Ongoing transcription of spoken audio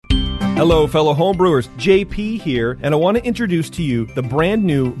Hello, fellow homebrewers. JP here, and I want to introduce to you the brand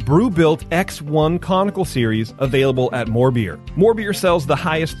new Brew-Built X1 Conical Series available at More Beer. More Beer sells the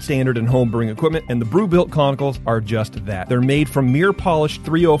highest standard in homebrewing equipment, and the Brew-Built Conicals are just that. They're made from mirror-polished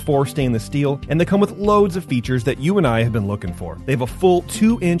 304 stainless steel, and they come with loads of features that you and I have been looking for. They have a full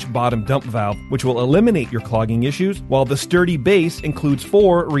 2-inch bottom dump valve, which will eliminate your clogging issues, while the sturdy base includes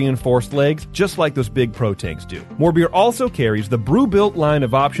 4 reinforced legs, just like those big Pro tanks do. More Beer also carries the Brew-Built line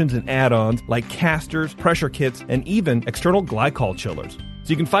of options and add-ons like casters, pressure kits, and even external glycol chillers. So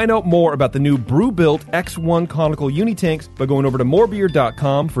you can find out more about the new Brew-Built X1 Conical Unitanks by going over to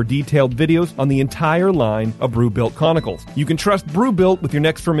morebeer.com for detailed videos on the entire line of Brew-Built Conicals. You can trust Brew-Built with your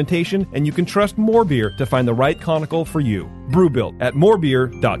next fermentation, and you can trust More Beer to find the right conical for you. Brew-Built at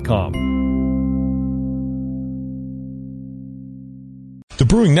morebeer.com. The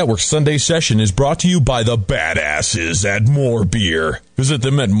Brewing Network Sunday Session is brought to you by the badasses at More Beer. Visit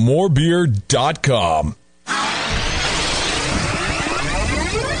them at morebeer.com.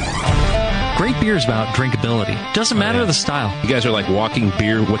 Great beer is about drinkability. Doesn't matter the style. You guys are like walking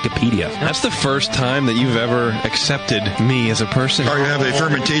beer Wikipedia. That's the first time that you've ever accepted me as a person. Or you have a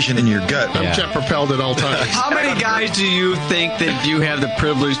fermentation in your gut. I'm jet propelled at all times. How many guys do you think that you have the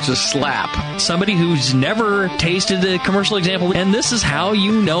privilege to slap? Somebody who's never tasted a commercial example, and this is how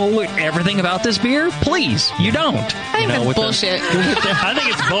you know everything about this beer? Please, you don't. I think that's bullshit. I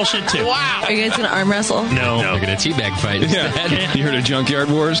think it's bullshit too. Wow. Are you guys going to arm wrestle? No. We're going to teabag fight instead. Yeah. You heard of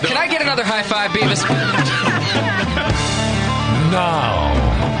Junkyard Wars? Can I get another high five, Beavis? Now,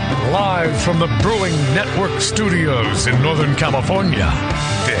 live from the Brewing Network studios in Northern California,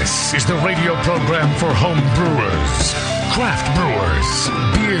 this is the radio program for home brewers, craft brewers,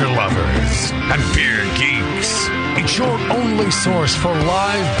 beer lovers, and beer geeks. It's your only source for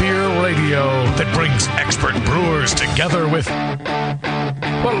live beer radio that brings expert brewers together with,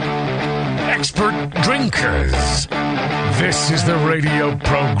 well, expert drinkers. This is the radio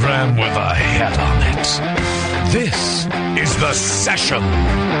program with a head on it. This is The Session.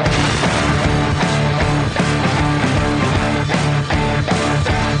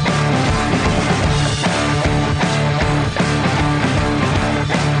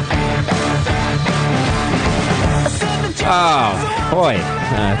 Oh, boy.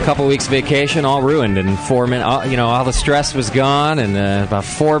 A couple weeks vacation, all ruined in 4 minutes. All the stress was gone, and about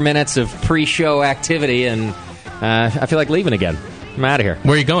 4 minutes of pre-show activity, and I feel like leaving again. I'm out of here.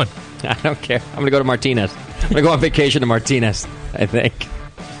 Where are you going? I don't care. I'm going to go to Martinez. I'm going to go on vacation to Martinez, I think.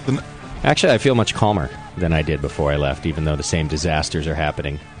 Actually, I feel much calmer than I did before I left, even though the same disasters are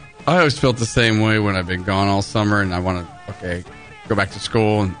happening. I always felt the same way when I've been gone all summer, and I want to, go back to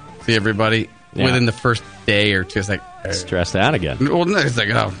school and see everybody. Yeah. Within the first day or two, it's like... stressed out again. Well, no, it's like,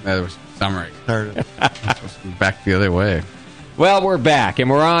 it was summer. Back the other way. Well, we're back, and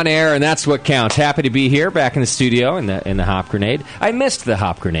we're on air, and that's what counts. Happy to be here, back in the studio in the Hop Grenade. I missed the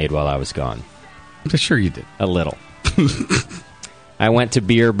Hop Grenade while I was gone. I'm sure you did. A little. I went to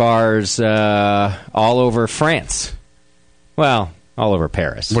beer bars all over France. Well, all over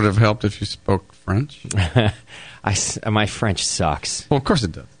Paris. Would have helped if you spoke French? My French sucks. Well, of course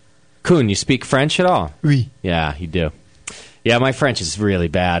it does. Koen, you speak French at all? Oui. Yeah, you do. Yeah, my French is really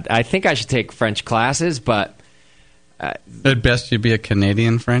bad. I think I should take French classes, but... at best, you'd be a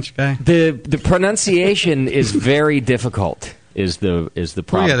Canadian French guy? The pronunciation is very difficult, is the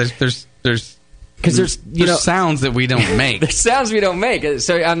problem. Well, yeah, there's because there's sounds that we don't make. There's sounds we don't make.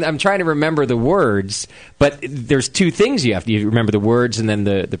 So I'm trying to remember the words, but there's two things you have to remember: the words and then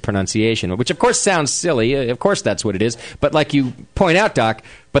the pronunciation, which of course sounds silly. Of course that's what it is. But like you point out, Doc,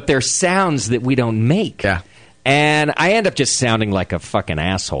 but there's sounds that we don't make. Yeah. And I end up just sounding like a fucking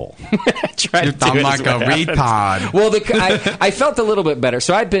asshole. You sound like a retard. Well, I felt a little bit better.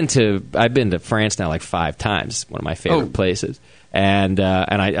 So I've been to France now like 5 times. One of my favorite places, and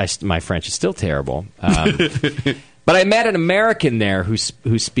my French is still terrible. But I met an American there who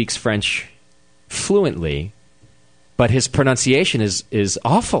speaks French fluently, but his pronunciation is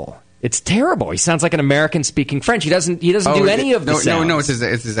awful. It's terrible. He sounds like an American speaking French. He doesn't do any of the sounds. No, it's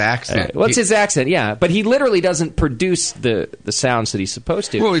his accent. Well, it's his accent, yeah. But he literally doesn't produce the sounds that he's supposed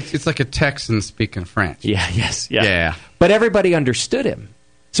to. Well, it's like a Texan speaking French. Yeah, yes, yeah. Yeah. But everybody understood him.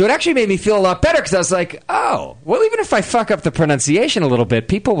 So it actually made me feel a lot better because I was like, oh, well, even if I fuck up the pronunciation a little bit,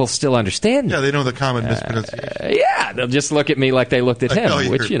 people will still understand me. Yeah, they know the common mispronunciation. Yeah, they'll just look at me like they looked at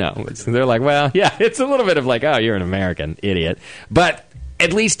him, which, they're like, well, yeah, it's a little bit of like, oh, you're an American idiot. But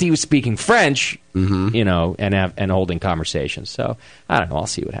at least he was speaking French, and holding conversations. So I don't know. I'll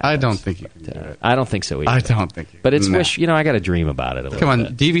see what happens. I don't think you can do it. I don't think so either. I don't think you can. But it's I got to dream about it a little bit. Come on,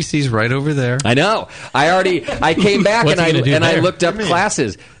 DVC's right over there. I know. I came back and I looked up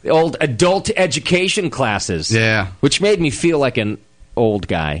classes, old adult education classes. Yeah. Which made me feel like an old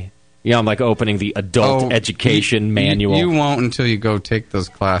guy. I'm like opening the adult education manual. You won't until you go take those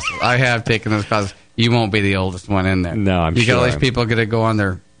classes. I have taken those classes. You won't be the oldest one in there. No, I'm sure. You got all these people going to go on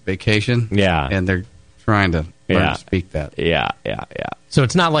their vacation. Yeah. And they're trying to learn to speak that. Yeah. So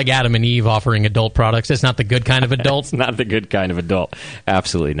it's not like Adam and Eve offering adult products. It's not the good kind of adult. It's not the good kind of adult.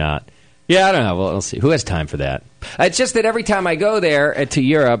 Absolutely not. Yeah, I don't know. Well, we'll see. Who has time for that? It's just that every time I go there to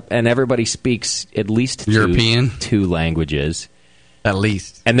Europe and everybody speaks at least two languages. At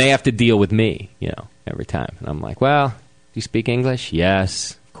least. And they have to deal with me, every time. And I'm like, well, do you speak English?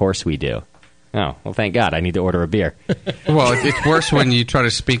 Yes, of course we do. Oh, well, thank God. I need to order a beer. Well, it's worse when you try to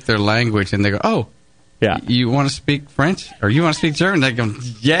speak their language and they go, oh, yeah, you want to speak French? Or you want to speak German? They go,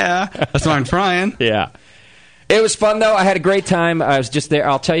 yeah, that's what I'm trying. Yeah. It was fun, though. I had a great time. I was just there.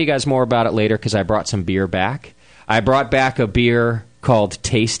 I'll tell you guys more about it later because I brought some beer back. I brought back a beer called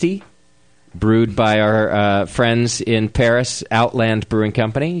Tasty, brewed by our friends in Paris, Outland Brewing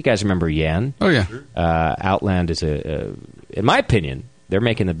Company. You guys remember Jan? Oh, yeah. Outland is, in my opinion, they're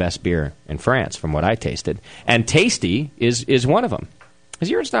making the best beer in France, from what I tasted. And Tasty is one of them. Is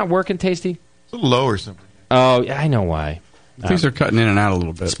yours not working, Tasty? It's a little low or something. Oh, I know why. Things are cutting in and out a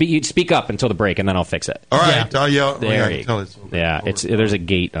little bit. Speak up until the break, and then I'll fix it. All right. I'll yell. There you go. There's a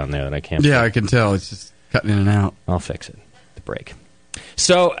gate on there that I can't. Yeah, I can tell. It's just cutting in and out. I'll fix it. The break.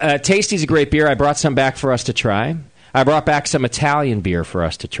 So, Tasty's a great beer. I brought some back for us to try. I brought back some Italian beer for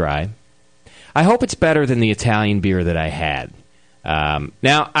us to try. I hope it's better than the Italian beer that I had.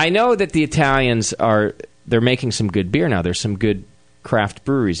 Now, I know that the Italians they're making some good beer now. There's some good craft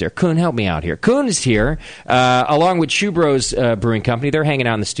breweries there. Koen, help me out here. Koen is here, along with Shoe Bros Brewing Company. They're hanging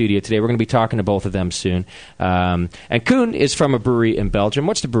out in the studio today. We're going to be talking to both of them soon. And Koen is from a brewery in Belgium.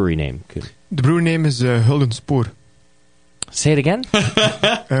 What's the brewery name, Koen? The brewery name is Gulden Spoor. Say it again?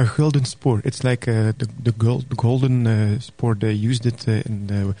 Gulden Spoor. It's like the golden spoor. They used it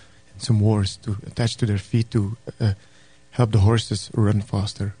in some wars to attach to their feet to help the horses run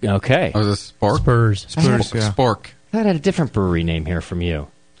faster. Okay. Oh, the spork? Spurs, yeah. Spork. I had a different brewery name here from you.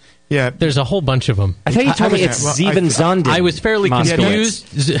 Yeah, there's a whole bunch of them. I thought you told me it's Zevenzonden. I was fairly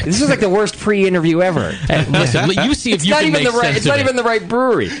confused. This is like the worst pre-interview ever. Listen, you see if you can make sense. It's not even the right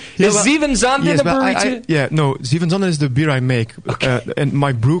brewery. Is Zevenzonden the brewery too? No, Zevenzonden is the beer I make, and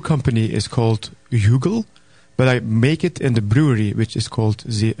my brew company is called Hugel, but I make it in the brewery, which is called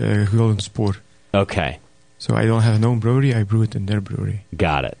Gulden Spoor. Okay. So I don't have an own brewery; I brew it in their brewery.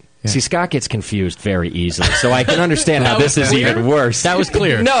 Got it. Yeah. See, Scott gets confused very easily, so I can understand how this is even worse. That was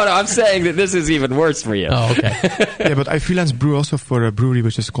clear. No, I'm saying that this is even worse for you. Oh, okay. Yeah, but I freelance brew also for a brewery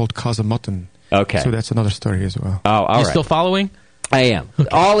which is called Kazematten. Okay. So that's another story as well. Oh, all right. You still following? I am. Okay.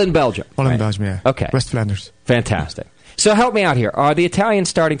 All in Belgium. All in Belgium, yeah. Okay. West Flanders. Fantastic. So help me out here. Are the Italians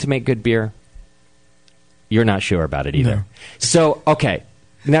starting to make good beer? You're not sure about it either. No. So, okay.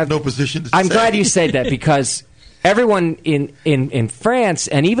 Now, no position to I'm say. glad you said that because everyone in France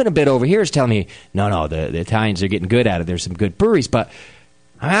and even a bit over here is telling me, no, the Italians are getting good at it. There's some good breweries, but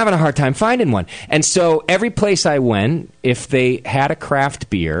I'm having a hard time finding one. And so every place I went, if they had a craft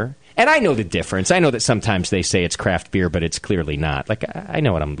beer, and I know the difference. I know that sometimes they say it's craft beer, but it's clearly not. Like, I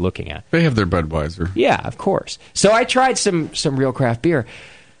know what I'm looking at. They have their Budweiser. Yeah, of course. So I tried some real craft beer.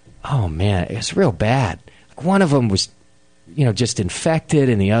 Oh, man, it was real bad. Like one of them was, just infected,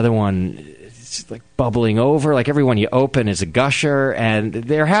 and the other one... It's like bubbling over. Like every one you open is a gusher, and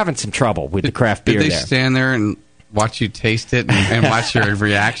they're having some trouble with the craft beer. Did they stand there and watch you taste it and watch your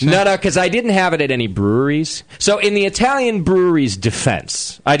reaction? No, because I didn't have it at any breweries. So in the Italian brewery's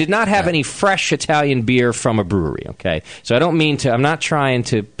defense, I did not have any fresh Italian beer from a brewery, okay? So I'm not trying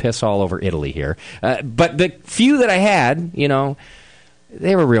to piss all over Italy here. But the few that I had,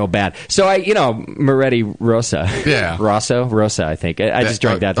 they were real bad. So Moretti Rosa. Yeah. Rosa, I think. I just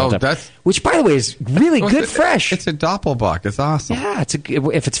drank that. Which, by the way, is really good fresh. It's a Doppelbock. It's awesome. Yeah,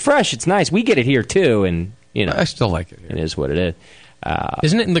 if it's fresh, it's nice. We get it here, too, and, I still like it here. It is what it is.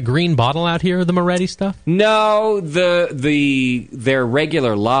 Isn't it in the green bottle out here, the Moretti stuff? No, their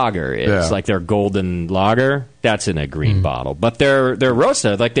regular lager is like their golden lager. That's in a green bottle. But their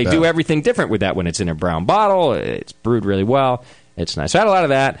Rosa, like they do everything different with that when it's in a brown bottle. It's brewed really well. It's nice. So I had a lot of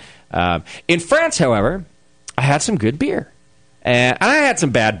that. In France, however, I had some good beer. And I had some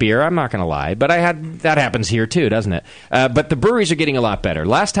bad beer, I'm not going to lie, but that happens here too, doesn't it? But the breweries are getting a lot better.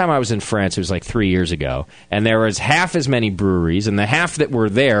 Last time I was in France, it was like 3 years ago, and there was half as many breweries, and the half that were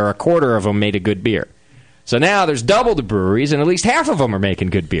there, a quarter of them made a good beer. So now there's double the breweries, and at least half of them are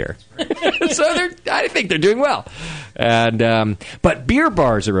making good beer. So I think they're doing well. And but beer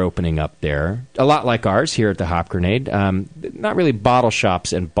bars are opening up there, a lot like ours here at the Hop Grenade. Not really bottle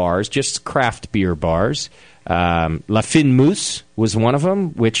shops and bars, just craft beer bars. La Fine Mousse was one of them,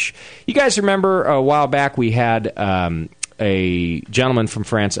 which you guys remember a while back we had a gentleman from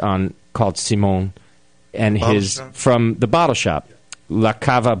France on called Simon, and from the bottle shop, La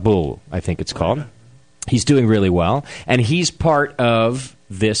Cava Bull, I think it's called. He's doing really well, and he's part of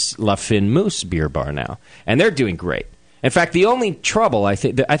this La Fine Mousse beer bar now, and they're doing great. In fact, the only trouble, I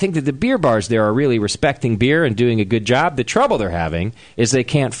think that the beer bars there are really respecting beer and doing a good job. The trouble they're having is they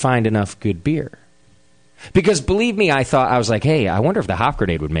can't find enough good beer. Because believe me, I was like, hey, I wonder if the Hop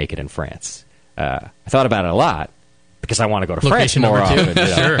Grenade would make it in France. I thought about it a lot because I want to go to France more often.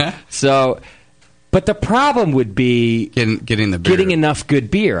 Sure. So, but the problem would be getting enough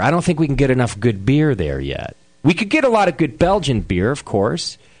good beer. I don't think we can get enough good beer there yet. We could get a lot of good Belgian beer, of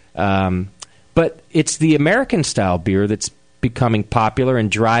course, but it's the American-style beer that's becoming popular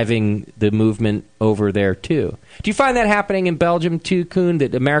and driving the movement over there, too. Do you find that happening in Belgium, too, Koen,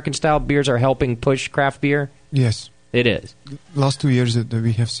 that American-style beers are helping push craft beer? Yes. It is. Last 2 years,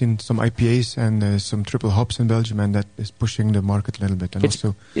 we have seen some IPAs and some triple hops in Belgium, and that is pushing the market a little bit. And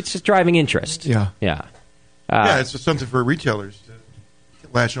it's just driving interest. Yeah. Yeah. It's just something for retailers to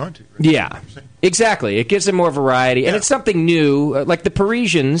latch onto. Right? Yeah, exactly. It gives them more variety, and it's something new. Like the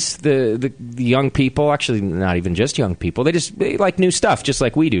Parisians, the young people, actually not even just young people, they like new stuff, just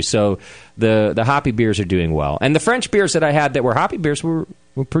like we do. So the hoppy beers are doing well, and the French beers that I had that were hoppy beers were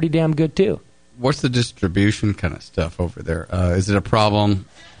pretty damn good too. What's the distribution kind of stuff over there? Is it a problem?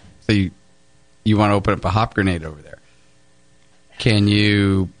 So you want to open up a Hop Grenade over there? Can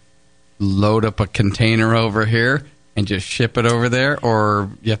you load up a container over here and just ship it over there, or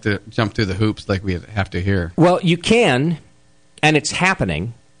you have to jump through the hoops like we have to here? Well, you can, and it's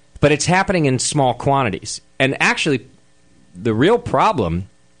happening, but it's happening in small quantities. And actually, the real problem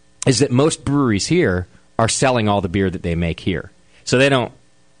is that most breweries here are selling all the beer that they make here. So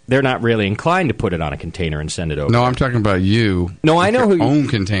they're not really inclined to put it on a container and send it over. No, I'm talking about you. No, I know your own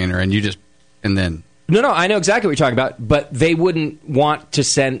container, and then... No, I know exactly what you're talking about, but they wouldn't want to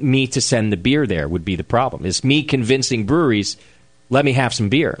send the beer there would be the problem. It's me convincing breweries, let me have some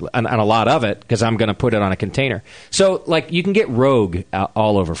beer, and a lot of it, because I'm going to put it on a container. So, like, you can get Rogue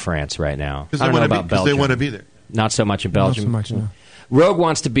all over France right now. I don't know about Belgium. Because they want to be there. Not so much in Belgium. Not so much, no. Rogue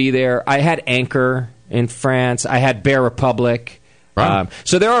wants to be there. I had Anchor in France. I had Bear Republic. Right.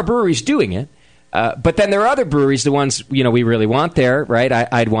 So there are breweries doing it. But then there are other breweries, the ones we really want there, right?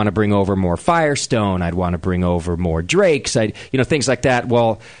 I'd want to bring over more Firestone. I'd want to bring over more Drakes. Things like that.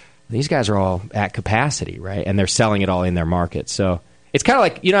 Well, these guys are all at capacity, right? And they're selling it all in their market. So it's kind of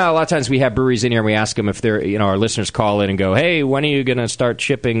like, a lot of times we have breweries in here and we ask them if they're, our listeners call in and go, hey, when are you going to start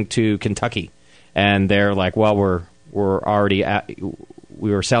shipping to Kentucky? And they're like, well, we're already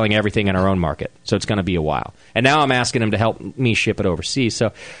we were selling everything in our own market, so it's going to be a while. And now I'm asking them to help me ship it overseas.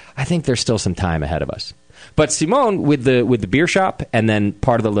 So I think there's still some time ahead of us. But Simon, with the beer shop and then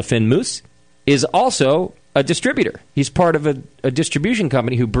part of the La Fine Mousse, is also a distributor. He's part of a distribution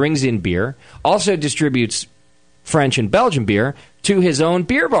company who brings in beer, also distributes French and Belgian beer to his own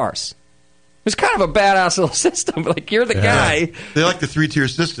beer bars. It's kind of a badass little system. Like, you're the guy. They like the 3-tier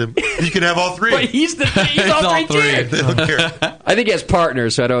system. You can have all three. But he's all three. They don't care. I think he has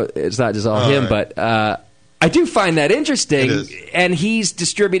partners, so it's not just all him. Right. But I do find that interesting. It is. And he's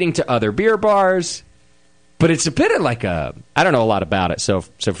distributing to other beer bars. But it's a bit of like I don't know a lot about it, so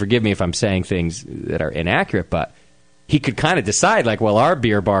forgive me if I'm saying things that are inaccurate, but he could kind of decide, like, well, our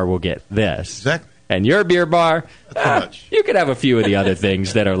beer bar will get this. Exactly. And your beer bar, you could have a few of the other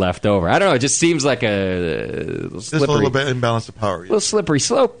things that are left over. I don't know. It just seems like a Just a little bit imbalance of power. Little slippery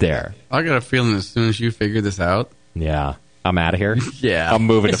slope there. I got a feeling as soon as you figure this out, yeah, I'm out of here. Yeah, I'm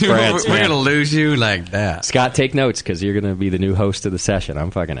moving to France. We're going to lose you like that. Scott, take notes because you're going to be the new host of the session.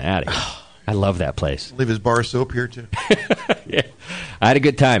 I'm fucking out of here. I love that place. Leave his bar soap here too. Yeah, I had a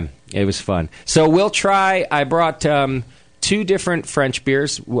good time. It was fun. So we'll try. I brought 2 different French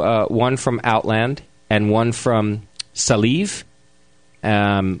beers, one from Outland and one from Salive,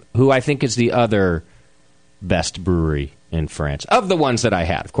 who I think is the other best brewery in France. Of the ones that I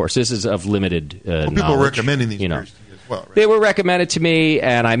had, of course. This is of limited people knowledge, are recommending these beers as They were recommended to me,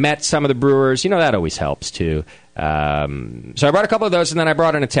 and I met some of the brewers. That always helps, too. So I brought a couple of those, and then I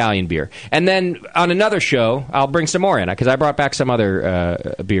brought an Italian beer. And then on another show, I'll bring some more in, because I brought back some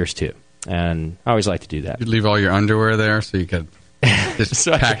other beers, too. And I always like to do that. You'd leave all your underwear there so you could just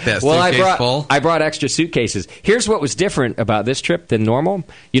pack that suitcase full? I brought extra suitcases. Here's what was different about this trip than normal.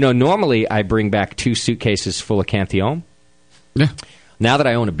 Normally I bring back 2 suitcases full of Cantillon. Yeah. Now that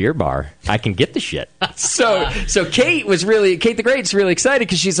I own a beer bar, I can get the shit. So Kate the Great's really excited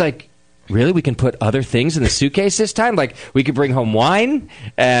because she's like, really? We can put other things in the suitcase this time? Like, we could bring home wine,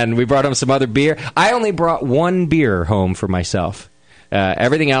 and we brought home some other beer. I only brought 1 beer home for myself.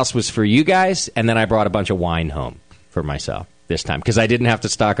 Everything else was for you guys, and then I brought a bunch of wine home for myself this time because I didn't have to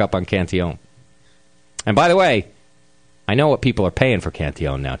stock up on Cantillon. And by the way, I know what people are paying for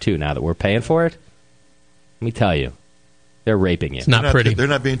Cantillon now, too, now that we're paying for it. Let me tell you, they're raping you. It's not pretty. They're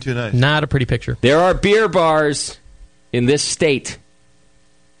not being too nice. Not a pretty picture. There are beer bars in this state,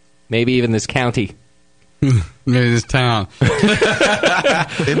 maybe even this county, maybe this town,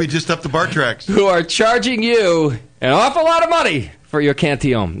 maybe just up the bar tracks, who are charging you an awful lot of money for your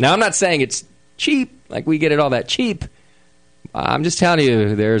Cantillon. Now, I'm not saying it's cheap, like we get it all that cheap. I'm just telling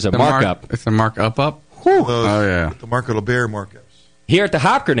you, there's a markup. It's a markup up? Oh, yeah. The Market Bear markups. Here at the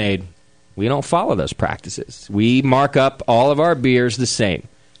Hop Grenade, we don't follow those practices. We mark up all of our beers the same.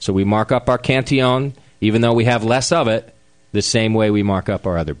 So we mark up our Cantillon, even though we have less of it, the same way we mark up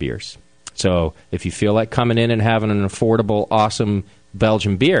our other beers. So if you feel like coming in and having an affordable, awesome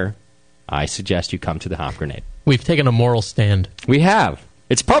Belgian beer, I suggest you come to the Hop Grenade. We've taken a moral stand. We have.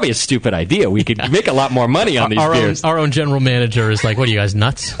 It's probably a stupid idea. We could make a lot more money on these beers. Our own general manager is like, what are you guys,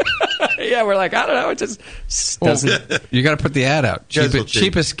 nuts? Yeah, we're like, I don't know. It just doesn't. You got to put the ad out.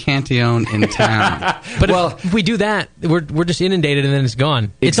 Cheapest Cantillon in town. But if we do that, we're just inundated and then it's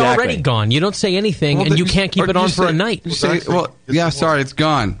gone. It's already gone. You don't say anything and you can't keep it on for a night. You say, sorry, it's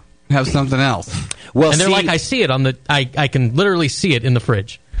gone. Have something else. Well, and they're like, I see it on the. I can literally see it in the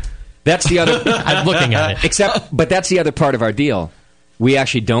fridge. That's the other. I'm looking at it. But that's the other part of our deal. We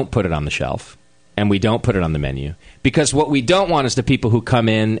actually don't put it on the shelf, and we don't put it on the menu. Because what we don't want is the people who come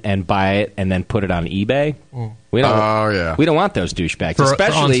in and buy it and then put it on eBay. We don't. We don't want those douchebags, for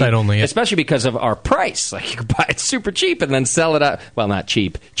on-site only. Yeah. Especially because of our price. Like, you can buy it super cheap and then sell it. Well, not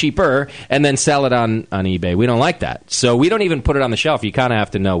cheap, cheaper, and then sell it on eBay. We don't like that, so we don't even put it on the shelf. You kind of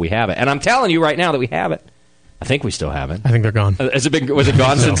have to know we have it, and I'm telling you right now that we have it. I think we still have it. I think they're gone. Was it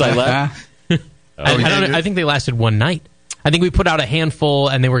gone since I left? I think they lasted one night. I think we put out a handful,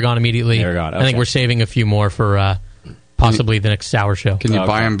 and they were gone immediately. They were gone. Okay. I think we're saving a few more for possibly the next sour show. Can you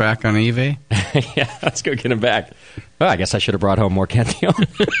buy them back on eBay? Yeah, let's go get them back. Well, I guess I should have brought home more Cantillon.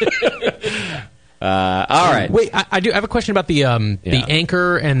 All right. Wait, I have a question about the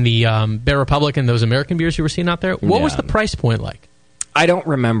Anchor and the Bear Republic and those American beers you were seeing out there. What was the price point like? I don't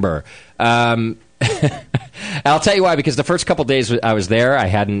remember. I'll tell you why, because the first couple days I was there,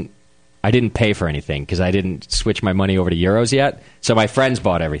 I didn't pay for anything because I didn't switch my money over to euros yet. So my friends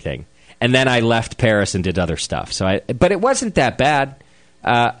bought everything. And then I left Paris and did other stuff. But it wasn't that bad.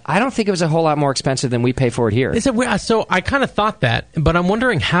 I don't think it was a whole lot more expensive than we pay for it here. So I kind of thought that, but I'm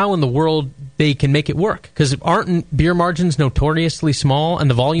wondering how in the world they can make it work. Because aren't beer margins notoriously small and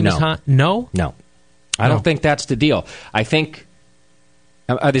the volume is high? No? No. I don't think that's the deal. I think...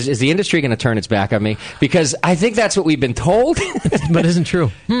 Is the industry going to turn its back on me? Because I think that's what we've been told. But isn't true.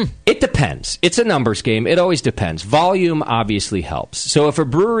 It depends. It's a numbers game. It always depends. Volume obviously helps. So if a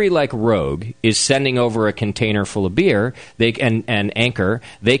brewery like Rogue is sending over a container full of beer and Anchor,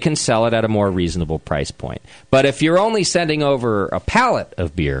 they can sell it at a more reasonable price point. But if you're only sending over a pallet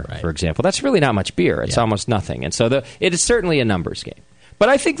of beer, for example, that's really not much beer. It's almost nothing. And so it is certainly a numbers game. But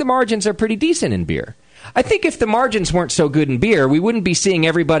I think the margins are pretty decent in beer. I think if the margins weren't so good in beer, we wouldn't be seeing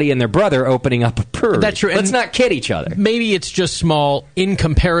everybody and their brother opening up a brewery. That's true. Let's not kid each other. Maybe it's just small in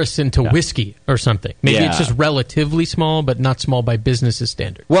comparison to whiskey or something. Maybe it's just relatively small, but not small by business's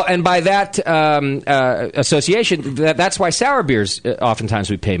standard. Well, and by that association, that's why sour beers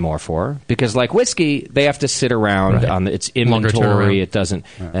oftentimes we pay more for. Because like whiskey, they have to sit around on its inventory. It doesn't,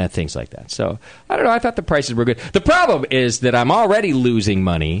 things like that. So, I don't know. I thought the prices were good. The problem is that I'm already losing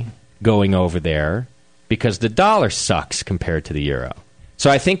money going over there, because the dollar sucks compared to the euro. So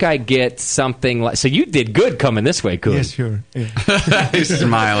I think I get something like... So you did good coming this way, Koen. Yes, sure. Yeah. He's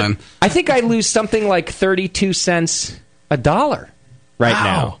smiling. I think I lose something like 32 cents a dollar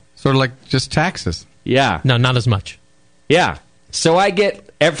now. Sort of like just taxes. Yeah. No, not as much. Yeah. So I get...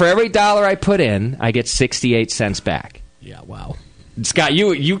 For every dollar I put in, I get 68 cents back. Yeah, wow. Scott,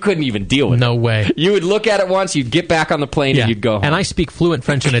 you couldn't even deal with it. No way. You would look at it once, you'd get back on the plane, and you'd go home. And I speak fluent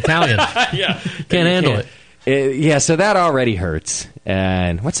French and Italian. Yeah. Can't handle it. So that already hurts.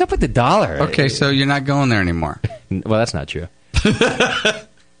 And what's up with the dollar? Okay, so you're not going there anymore. Well, that's not true.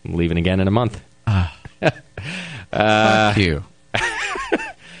 I'm leaving again in a month. Fuck you.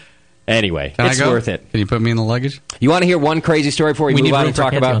 Anyway, Can it's I go? worth it. Can you put me in the luggage? You want to hear one crazy story before we move need on room and for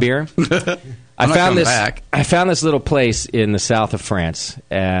talk about beer? I'm not coming back. I found this little place in the south of France.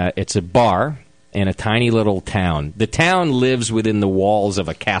 It's a bar in a tiny little town. The town lives within the walls of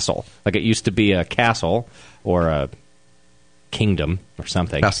a castle. Like it used to be a castle or a kingdom or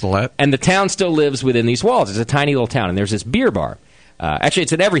something. Castellet. And the town still lives within these walls. It's a tiny little town. And there's this beer bar. Actually,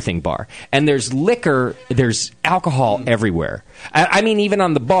 it's an everything bar. And there's liquor, there's alcohol everywhere. I mean, even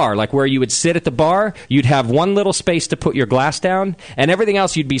on the bar, like where you would sit at the bar, you'd have one little space to put your glass down, and everything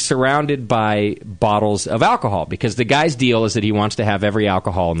else you'd be surrounded by bottles of alcohol, because the guy's deal is that he wants to have every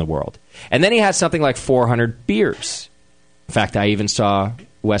alcohol in the world. And then he has something like 400 beers. In fact, I even saw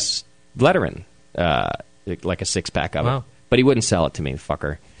Wes Letterin, like a six-pack of it. But he wouldn't sell it to me,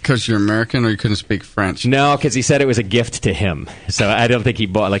 fucker. Because you're American or you couldn't speak French? No, because he said it was a gift to him. So I don't think he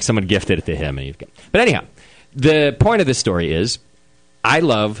bought, like someone gifted it to him. But anyhow, the point of this story is I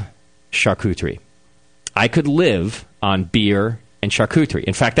love charcuterie. I could live on beer and charcuterie.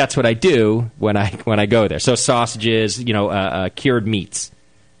 In fact, that's what I do when I go there. So sausages, cured meats.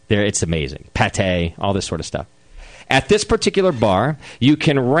 It's amazing. Pate, all this sort of stuff. At this particular bar, you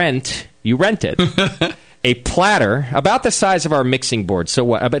rent it. A platter about the size of our mixing board. So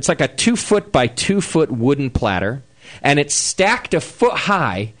what? It's like a 2-foot by 2-foot wooden platter, and it's stacked a foot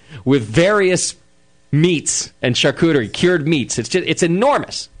high with various meats and charcuterie, cured meats. It's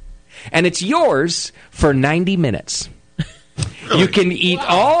enormous, and it's yours for 90 minutes. You can eat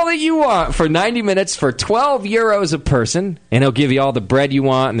all that you want for 90 minutes for 12 euros a person, and he'll give you all the bread you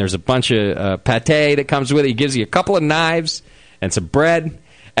want, and there's a bunch of pate that comes with it. He gives you a couple of knives and some bread.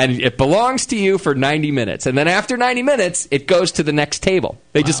 And it belongs to you for 90 minutes. And then after 90 minutes, it goes to the next table.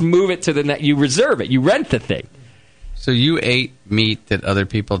 They just move it to the next. You reserve it. You rent the thing. So you ate meat that other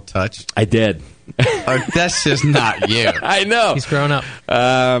people touched? I did. That's just not you. I know. He's grown up.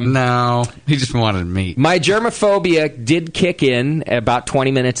 No, he just wanted meat. My germophobia did kick in about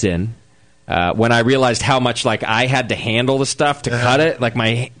 20 minutes in when I realized how much I had to handle the stuff to cut it. Like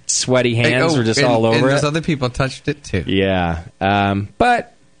my sweaty hands were just all over and it. there's other people touched it too. Yeah.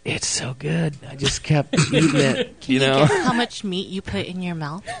 But it's so good. I just kept eating it. Can you guess how much meat you put in your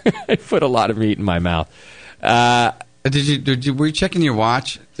mouth? I put a lot of meat in my mouth. Were you checking your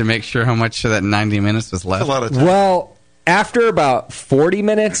watch to make sure how much of that 90 minutes was left? That's a lot of time. Well, after about 40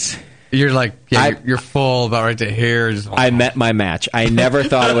 minutes, you're like, you're full about right to here. I met my match. I never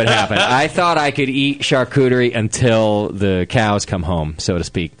thought it would happen. I thought I could eat charcuterie until the cows come home, so to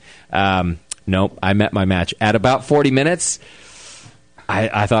speak. Nope, I met my match. At about 40 minutes,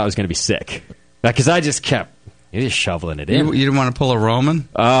 I thought I was going to be sick. Because I just kept shoveling it in. You didn't want to pull a Roman?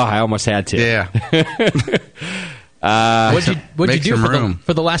 Oh, I almost had to. Yeah. What'd you do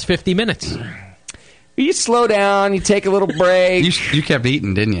for the last 50 minutes? You slow down, you take a little break. You kept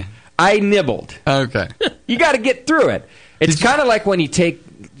eating, didn't you? I nibbled. Okay. You got to get through it. It's kind of like when you take,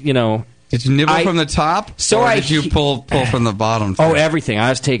 Did you nibble from the top? So or did you pull from the bottom? Oh, everything. I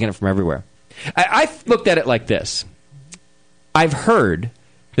was taking it from everywhere. I looked at it like this. I've heard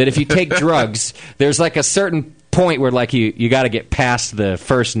that if you take drugs, there's like a certain point where you got to get past the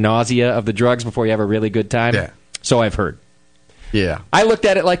first nausea of the drugs before you have a really good time. Yeah. So I've heard. Yeah. I looked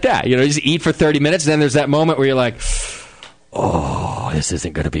at it like that. You just eat for 30 minutes, and then there's that moment where you're like, oh, this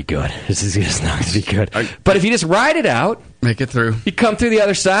isn't going to be good. This is just not going to be good. But if you just ride it out, make it through. You come through the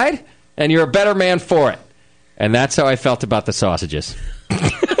other side, and you're a better man for it. And that's how I felt about the sausages.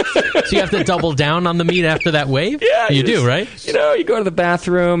 So you have to double down on the meat after that wave? Yeah. You do, right? You go to the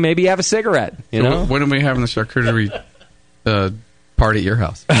bathroom, maybe you have a cigarette. You know? When are we having the charcuterie party at your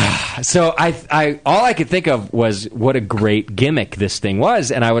house? So I all I could think of was what a great gimmick this thing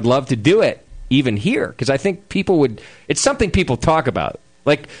was, and I would love to do it even here, because I think people would. It's something people talk about.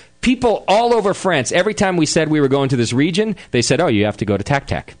 Like, people all over France, every time we said we were going to this region, they said, oh, you have to go to Tac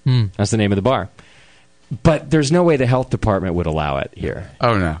Tac. That's the name of the bar. But there's no way the health department would allow it here.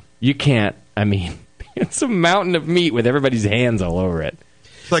 Oh, no. You can't. I mean, it's a mountain of meat with everybody's hands all over it.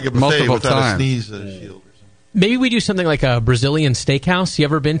 It's like a buffet without a sneeze shield. Maybe we do something like a Brazilian steakhouse. You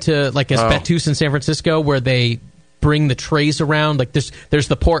ever been to like Espetus in San Francisco, where they bring the trays around? Like there's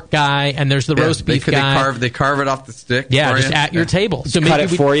the pork guy and there's the roast beef guy. They carve it off the stick. Yeah, just at your table. So cut it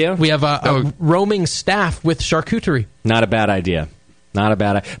for you. We have a roaming staff with charcuterie. Not a bad idea. Not a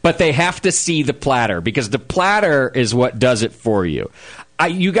bad idea. But they have to see the platter, because the platter is what does it for you.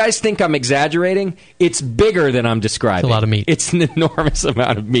 You guys think I'm exaggerating? It's bigger than I'm describing. It's a lot of meat. It's an enormous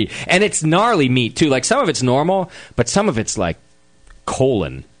amount of meat. And it's gnarly meat, too. Like, some of it's normal, but some of it's like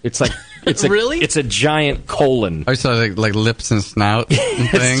colon. It's like... Really? It's a giant colon. I saw like lips and snout and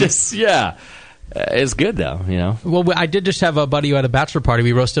things. It's just, yeah. It's good, though, you know. Well, I did just have a buddy who had a bachelor party.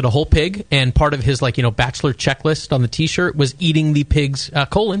 We roasted a whole pig, and part of his, bachelor checklist on the T-shirt was eating the pig's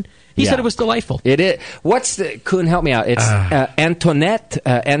colon. He said it was delightful. It is. What's the... Koen, help me out. It's Antoinette,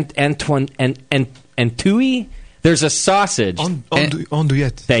 Antui. There's a sausage.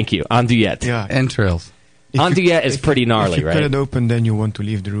 Andouillette. Thank you. Andouillette. Yeah. Entrails. Andouillette is pretty gnarly, if you right? cut it open, then you want to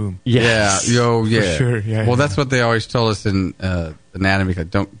leave the room. Yeah. For sure. Yeah. Well, that's what they always told us in anatomy.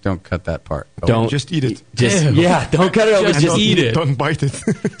 Don't cut that part. Don't just eat it. Don't cut it open. Just eat it. Don't bite it.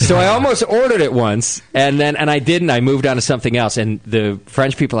 So I almost ordered it once, and I didn't. I moved on to something else. And the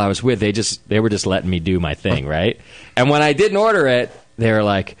French people I was with, they were just letting me do my thing, right? And when I didn't order it, they were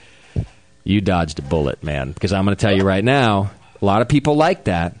like, "You dodged a bullet, man." Because I'm going to tell you right now, a lot of people like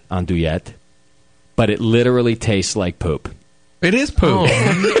that andouillette, but it literally tastes like poop. It is poop.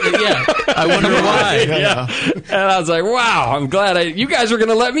 Yeah. I wonder why. Yeah. And I was like, wow, I'm glad you guys were going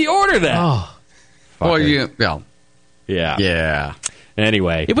to let me order that. Oh. Well, yeah.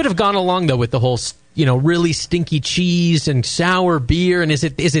 Anyway. It would have gone along, though, with the whole, really stinky cheese and sour beer. And is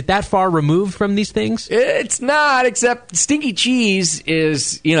it that far removed from these things? It's not, except stinky cheese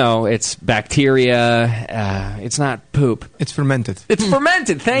is, it's bacteria. It's not poop. It's fermented. It's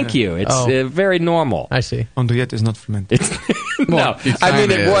fermented. Thank you. It's very normal. I see. Andouillette is not fermented. No. I mean,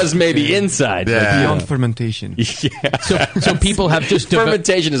 it was maybe inside. Yeah. Beyond fermentation. Yeah. So people have just...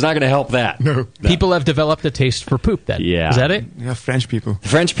 Fermentation is not going to help that. No. People have developed a taste for poop, then. Yeah. Is that it? Yeah, French people.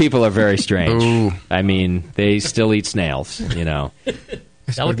 French people are very strange. Ooh. I mean, they still eat snails,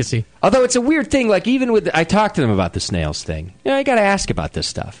 Delicacy. Although it's a weird thing, like even with... I talked to them about the snails thing. I got to ask about this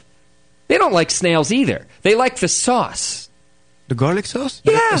stuff. They don't like snails either. They like the sauce. The garlic sauce?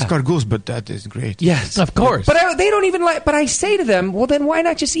 Yeah. Escargots, but that is great. Yes. Of course. But they don't even like... But I say to them, well, then why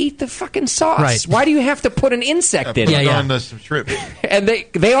not just eat the fucking sauce? Right. Why do you have to put an insect in it? On some shrimp. And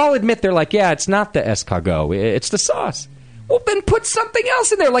they all admit, they're like, yeah, it's not the escargot. It's the sauce. Well, then put something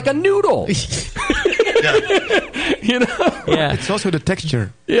else in there, like a noodle. Yeah. It's also the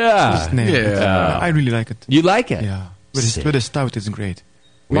texture. Yeah. I really like it. You like it? Yeah. With a stout, it's great.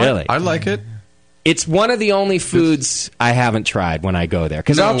 Really? I like it. It's one of the only foods I haven't tried when I go there.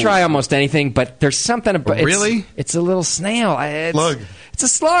 Because I'll try almost anything, but there's something about it. Really? It's a little snail. Slug. It's a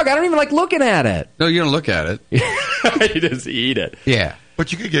slug. I don't even like looking at it. No, you don't look at it. You just eat it. Yeah.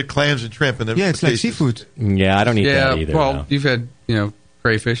 But you could get clams and shrimp. Yeah, it's like seafood. Yeah, I don't eat that either. Well, no. you've had,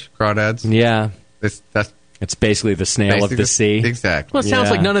 crayfish, crawdads. Yeah. It's basically the snail of the sea. Exactly. Well, it sounds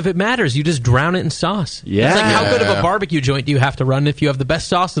like none of it matters. You just drown it in sauce. Yeah. It's like, how good of a barbecue joint do you have to run if you have the best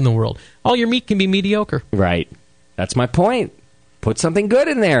sauce in the world? All your meat can be mediocre. Right. That's my point. Put something good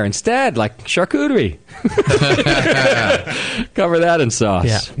in there instead, like charcuterie. Cover that in sauce.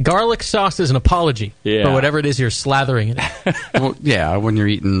 Yeah. Garlic sauce is an apology for whatever it is you're slathering in it. Well, yeah, when you're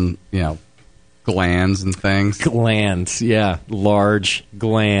eating, glands and things. Glands, yeah. Large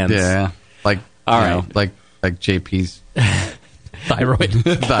glands. Yeah. Like, all right. Like JP's thyroid.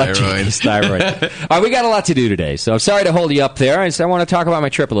 Thyroid. All right, we got a lot to do today, so I'm sorry to hold you up there. I want to talk about my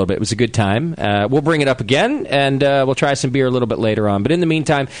trip a little bit. It was a good time. We'll bring it up again, and we'll try some beer a little bit later on. But in the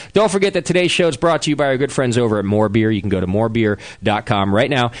meantime, don't forget that today's show is brought to you by our good friends over at More Beer. You can go to morebeer.com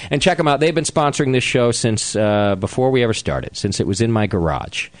right now and check them out. They've been sponsoring this show since before we ever started, since it was in my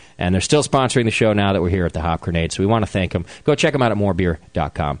garage. And they're still sponsoring the show now that we're here at the Hop Grenade, so we want to thank them. Go check them out at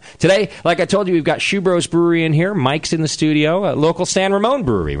morebeer.com. Today, like I told you, we've got Shoe Bros Brewery in here. Mike's in the studio. Local San Ramon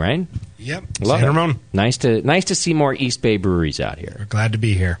brewery, right? Yep, Love San it. Ramon. Nice to see more East Bay breweries out here. We're glad to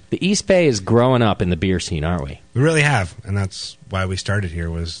be here. The East Bay is growing up in the beer scene, aren't we? We really have, and that's why we started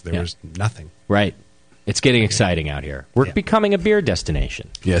here. Was nothing. Right. It's getting exciting out here. We're becoming a beer destination.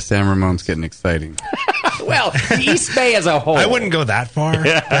 Yeah, San Ramon's getting exciting. Well, the East Bay as a whole. I wouldn't go that far.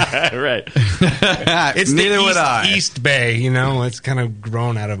 Right. It's Neither would I. East Bay, it's kind of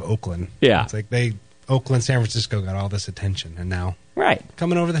grown out of Oakland. Yeah. It's like Oakland, San Francisco got all this attention, and now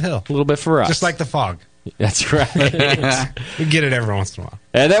coming over the hill. A little bit for us. Just like the fog. That's right. We get it every once in a while.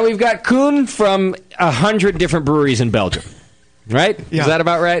 And then we've got Koen from 100 different breweries in Belgium. Right? Yeah. Is that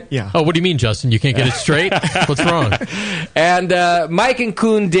about right? Yeah. Oh, what do you mean, Justin? You can't get it straight? What's wrong? And Mike and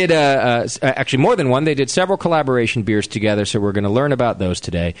Koen did actually more than one. They did several collaboration beers together, so we're going to learn about those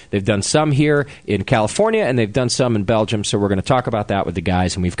today. They've done some here in California, and they've done some in Belgium, so we're going to talk about that with the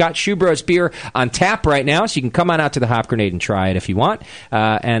guys. And we've got Shoe Bros beer on tap right now, so you can come on out to the Hop Grenade and try it if you want,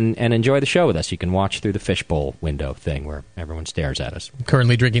 and enjoy the show with us. You can watch through the fishbowl window thing where everyone stares at us.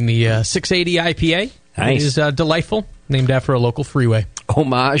 Currently drinking the 680 IPA. Nice. It is delightful, named after a local freeway.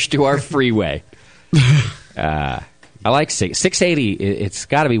 Homage to our freeway. I like 680. It's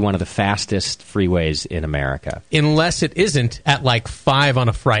got to be one of the fastest freeways in America. Unless it isn't at like 5 on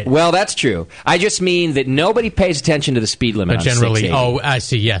a Friday. Well, that's true. I just mean that nobody pays attention to the speed limit on generally, 680. oh, I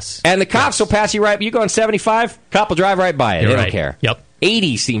see, yes. And the cops will pass you right. You go on 75, cop will drive right by it. You're They right. don't care. Yep.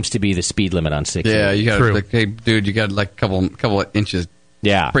 80 seems to be the speed limit on 680. Yeah, you got True. like, hey, dude, you got like a couple of inches.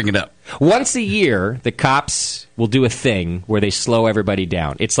 Yeah. Bring it up. Once a year, the cops will do a thing where they slow everybody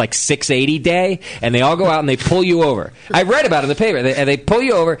down. It's like 680 day, and they all go out and they pull you over. I read about it in the paper. They pull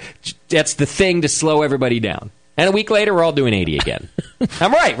you over. That's the thing to slow everybody down. And a week later, we're all doing 80 again.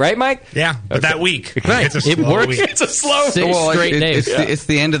 I'm right, Mike? Yeah, but that week. Right. It's a slow week. It's a slow 6 straight days. It's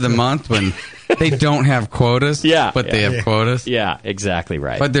the end of the month when they don't have quotas. But they have quotas. Yeah, exactly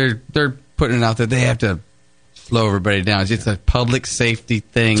right. But they're putting it out that they have to slow everybody down. It's a public safety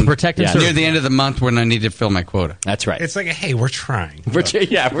thing to protect and serve. Near the end of the month when I need to fill my quota. That's right. It's like, hey, we're trying. We're busy,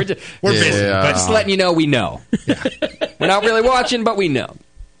 but just letting you know we know. We're not really watching, but we know.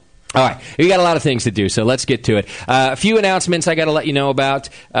 All right, we got a lot of things to do, so let's get to it. A few announcements I got to let you know about.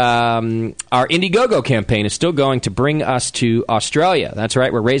 Our Indiegogo campaign is still going to bring us to Australia. That's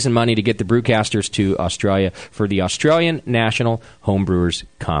right, we're raising money to get the brewcasters to Australia for the Australian National Homebrewers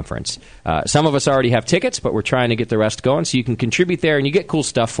Conference. Some of us already have tickets, but we're trying to get the rest going, so you can contribute there, and you get cool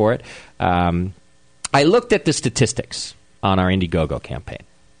stuff for it. I looked at the statistics on our Indiegogo campaign.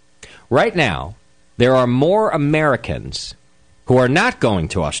 Right now, there are more Americans who are not going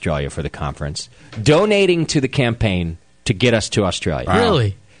to Australia for the conference, donating to the campaign to get us to Australia.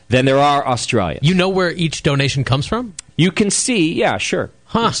 Really? Than there are Australians. You know where each donation comes from? You can see, yeah, sure.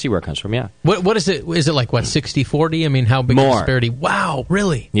 Huh. You can see where it comes from, yeah. What is it? Is it like, 60-40? I mean, how big is the disparity? Wow,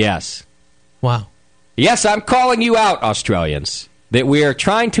 really? Yes. Wow. Yes, I'm calling you out, Australians, that we are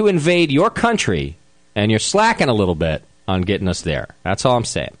trying to invade your country, and you're slacking a little bit on getting us there. That's all I'm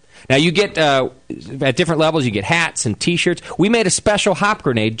saying. Now, you get, at different levels, you get hats and T-shirts. We made a special hop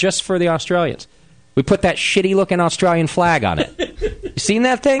grenade just for the Australians. We put that shitty-looking Australian flag on it. You seen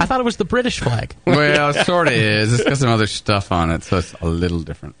that thing? I thought it was the British flag. Well, it sort of is. It's got some other stuff on it, so it's a little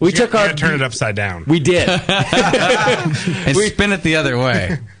different. We took our turn it upside down. We did. And spin it the other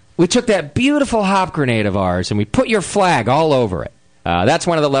way. We took that beautiful hop grenade of ours, and we put your flag all over it. That's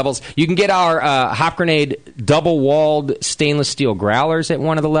one of the levels. You can get our Hop Grenade double-walled stainless steel growlers at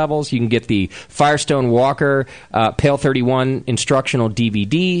one of the levels. You can get the Firestone Walker Pale 31 instructional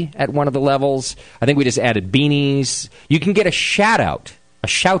DVD at one of the levels. I think we just added beanies. You can get a shout-out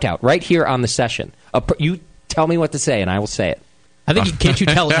right here on the session. You tell me what to say, and I will say it. I think, can't you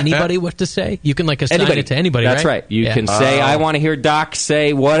tell anybody what to say? You can, assign it to anybody, That's right. You can say, I want to hear Doc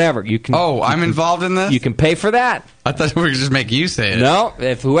say whatever. You can. Oh, I'm involved in this? You can pay for that. I thought we were just make you say it. No,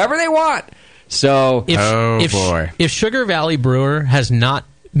 if whoever they want. So, if Sugar Valley Brewer has not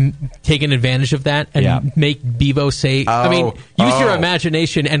taken advantage of that and make Bevo say, use your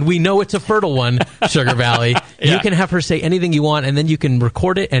imagination, and we know it's a fertile one, Sugar Valley. You can have her say anything you want, and then you can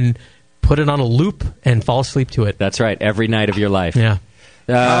record it and put it on a loop and fall asleep to it. That's right. Every night of your life. Yeah.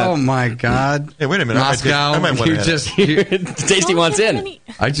 Oh my God! Hey, wait a minute, Moscow. I might want to Tasty wants in.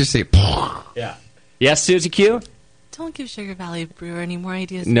 I just say. Yeah. Yes, Susie Q. Don't give Sugar Valley Brewer any more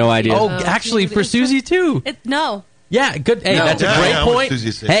ideas. No idea. Oh, actually, for Susie too. No. Yeah, good. Hey, that's a great point.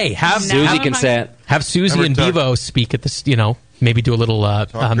 Hey, have Susie can say it. Have Susie and Bevo speak at this. Maybe do a little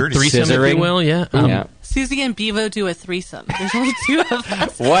threesome, if you will. Yeah. Susie and Bevo do a threesome. There's only two of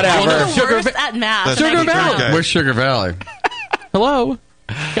us. Whatever. We're worse at math. Sugar Valley. Where's Sugar Valley? Hello.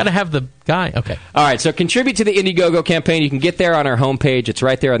 Got to have the guy. Okay. All right. So contribute to the Indiegogo campaign. You can get there on our homepage. It's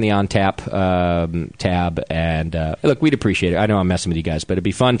right there on the On Tap tab. And look, we'd appreciate it. I know I'm messing with you guys, but it'd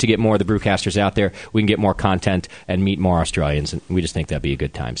be fun to get more of the brewcasters out there. We can get more content and meet more Australians. And we just think that'd be a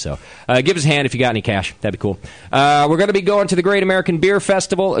good time. So give us a hand if you got any cash. That'd be cool. We're going to be going to the Great American Beer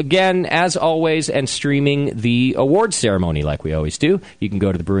Festival again, as always, and streaming the awards ceremony like we always do. You can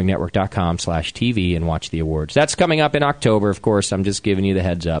go to thebrewingnetwork.com/TV and watch the awards. That's coming up in October, of course. I'm just giving you the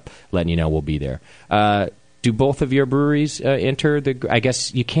heads up, letting you know we'll be there. Do both of your breweries enter the... I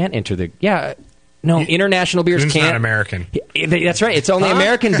guess you can't enter the... Yeah, no, international beers Koen's can't. Not American. That's right. It's only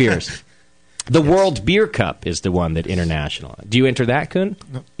American beers. The World Beer Cup is the one that international. Do you enter that, Koen?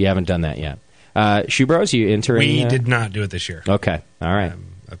 No. You haven't done that yet. Shoe Bros, you entering? We did not do it this year. Okay, all right.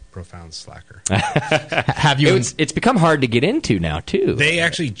 I'm a profound slacker. Have you? It's become hard to get into now too. They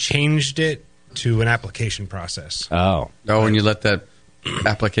actually changed it to an application process. Oh, and you let that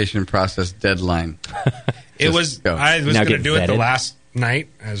application process deadline. I was Now going to get do it the vetted. last night,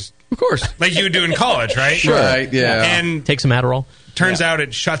 as Of course. like you would do in college, right? Sure. Right, yeah. And take some Adderall. Turns out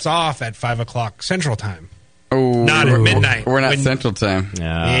it shuts off at 5 o'clock Central Time. Oh, Not at midnight. We're not Central Time.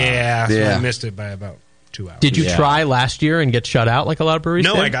 Yeah, so Yeah. I missed it by about 2 hours. Did you try last year and get shut out like a lot of breweries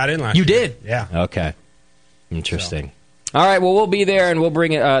No, did? I got in last You year. did? Yeah. Okay. Interesting. All right, well, we'll be there, and we'll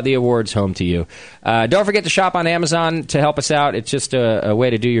bring the awards home to you. Don't forget to shop on Amazon to help us out. It's just a way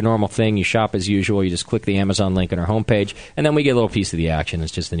to do your normal thing. You shop as usual. You just click the Amazon link on our homepage, and then we get a little piece of the action.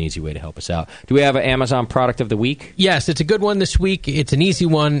 It's just an easy way to help us out. Do we have an Amazon product of the week? Yes, it's a good one this week. It's an easy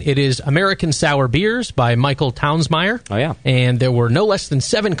one. It is American Sour Beers by Michael Townsmeyer. Oh, yeah. And there were no less than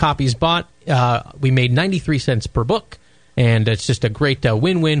 7 copies bought. We made 93 cents per book. And it's just a great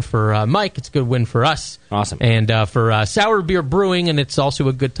win-win for Mike. It's a good win for us. Awesome. And for Sour Beer Brewing, and it's also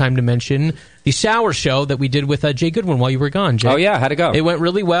a good time to mention the Sour Show that we did with Jay Goodwin while you were gone, Jay. Oh, yeah. How'd it go? It went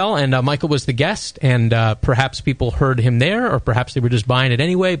really well, and Michael was the guest, and perhaps people heard him there, or perhaps they were just buying it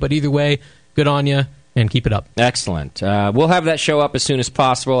anyway. But either way, good on you. And keep it up. Excellent. We'll have that show up as soon as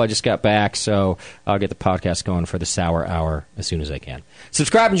possible. I just got back, so I'll get the podcast going for the Sour Hour as soon as I can.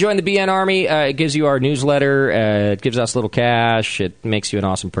 Subscribe and join the BN Army. It gives you our newsletter. It gives us a little cash. It makes you an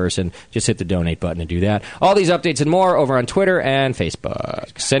awesome person. Just hit the donate button to do that. All these updates and more over on Twitter and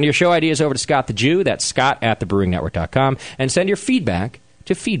Facebook. Send your show ideas over to Scott the Jew. That's Scott@thebrewingnetwork.com. And send your feedback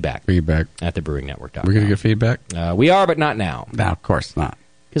to feedback at thebrewingnetwork.com. We're going to get feedback? We are, but not now. No, of course not.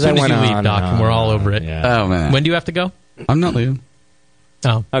 As soon as you leave, Doc, and we're all over it. Yeah. Oh, man. When do you have to go? I'm not leaving.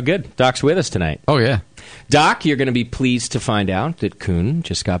 Oh, good. Doc's with us tonight. Oh, yeah. Doc, you're going to be pleased to find out that Koen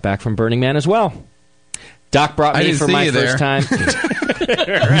just got back from Burning Man as well. Doc brought me for my first time.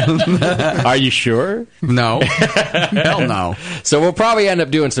 Are you sure? No. Hell no. So we'll probably end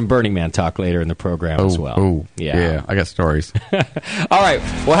up doing some Burning Man talk later in the program as well. Oh, yeah. I got stories. All right.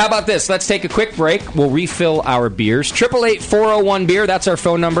 Well, how about this? Let's take a quick break. We'll refill our beers. 888-401-BEER. That's our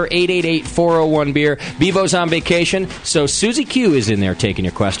phone number, 888-401-BEER. Bevo's on vacation, so Susie Q is in there taking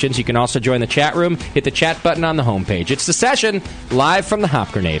your questions. You can also join the chat room. Hit the chat button on the homepage. It's The Session, live from the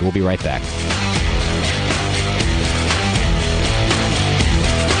Hop Grenade. We'll be right back.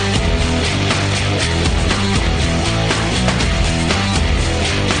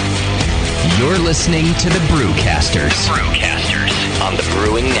 You're listening to the Brewcasters. On the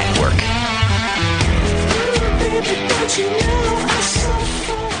Brewing Network.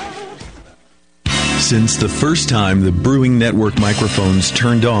 Since the first time the Brewing Network microphones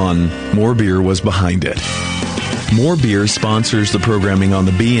turned on, More Beer was behind it. More Beer sponsors the programming on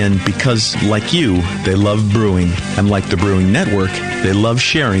the BN because, like you, they love brewing. And like the Brewing Network, they love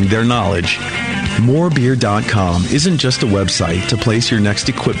sharing their knowledge. Morebeer.com isn't just a website to place your next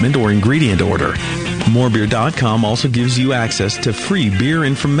equipment or ingredient order. Morebeer.com also gives you access to free beer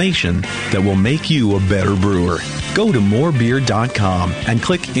information that will make you a better brewer. Go to morebeer.com and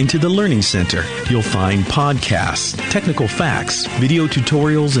click into the Learning Center. You'll find podcasts, technical facts, video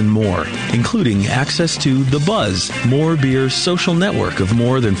tutorials, and more, including access to The Buzz, More Beer's social network of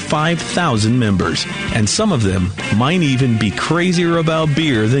more than 5,000 members. And some of them might even be crazier about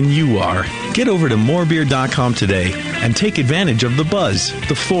beer than you are. Get over to morebeer.com today and take advantage of The Buzz,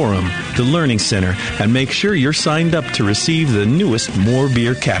 the forum, the Learning Center, and make sure you're signed up to receive the newest More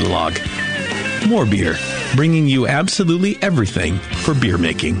Beer catalog. More Beer, bringing you absolutely everything for beer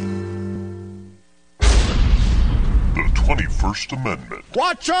making. The 21st Amendment.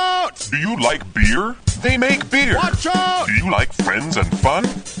 Watch out! Do you like beer? They make beer. Watch out! Do you like friends and fun?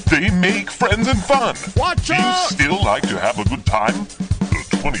 They make friends and fun. Watch out! Do you still like to have a good time?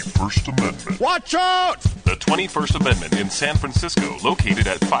 The 21st Amendment. Watch out! The 21st Amendment in San Francisco, located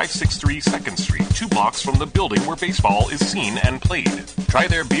at 563 2nd Street, 2 blocks from the building where baseball is seen and played. Try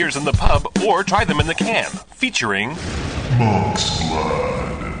their beers in the pub or try them in the can, featuring Monk's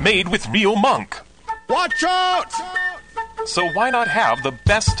Blood. Made with real monk. Watch out! So why not have the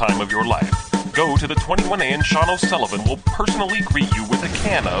best time of your life? Go to the 21A and Sean O'Sullivan will personally greet you with a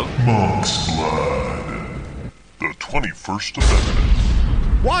can of Monk's Blood. The 21st Amendment.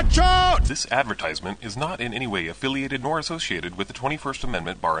 Watch out! This advertisement is not in any way affiliated nor associated with the 21st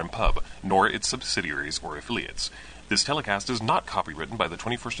Amendment Bar and Pub, nor its subsidiaries or affiliates. This telecast is not copywritten by the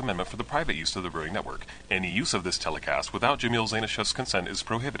 21st Amendment for the private use of the Brewing Network. Any use of this telecast without Jamil Zainashev's consent is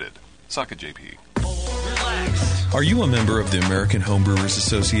prohibited. Suck it, JP. Are you a member of the American Homebrewers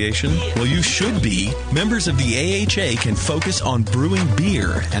Association? Well, you should be. Members of the AHA can focus on brewing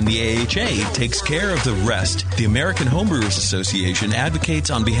beer, and the AHA takes care of the rest. The American Homebrewers Association advocates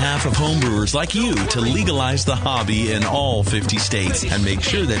on behalf of homebrewers like you to legalize the hobby in all 50 states and make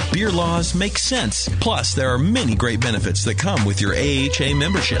sure that beer laws make sense. Plus, there are many great benefits that come with your AHA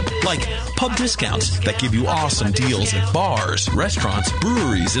membership, like pub discounts that give you awesome deals at bars, restaurants,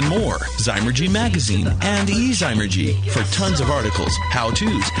 breweries, and more. Zymergy Magazine and eZymergy for tons of articles,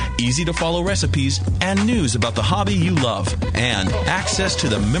 how-tos, easy-to-follow recipes, and news about the hobby you love. And access to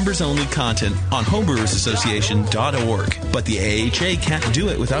the members-only content on homebrewersassociation.org. But the AHA can't do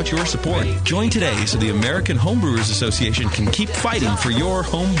it without your support. Join today so the American Homebrewers Association can keep fighting for your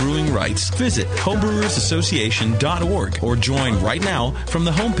home brewing rights. Visit homebrewersassociation.org or join right now from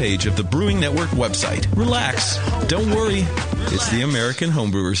the homepage of the Brewing Network website. Relax. Don't worry. It's the American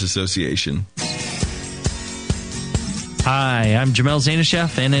Homebrewers Association. Hi, I'm Jamel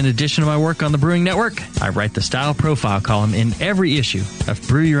Zanishev, and in addition to my work on the Brewing Network, I write the Style Profile column in every issue of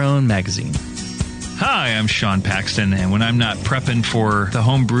Brew Your Own magazine. Hi, I'm Sean Paxton, and when I'm not prepping for the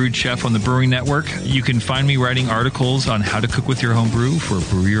Homebrewed Chef on the Brewing Network, you can find me writing articles on how to cook with your homebrew for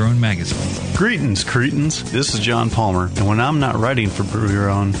Brew Your Own magazine. Greetings, cretins. This is John Palmer, and when I'm not writing for Brew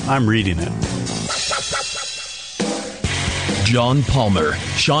Your Own, I'm reading it. John Palmer,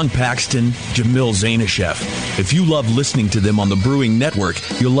 Sean Paxton, Jamil Zanishev. If you love listening to them on the Brewing Network,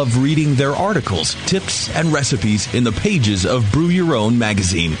 you'll love reading their articles, tips, and recipes in the pages of Brew Your Own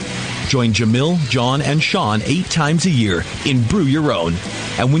magazine. Join Jamil, John, and Sean 8 times a year in Brew Your Own.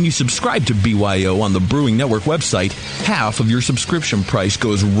 And when you subscribe to BYO on the Brewing Network website, half of your subscription price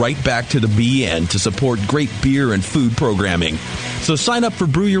goes right back to the BN to support great beer and food programming. So sign up for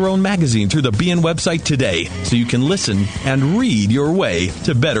Brew Your Own magazine through the BN website today so you can listen and read your way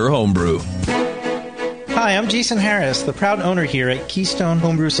to better homebrew. Hi, I'm Jason Harris, the proud owner here at Keystone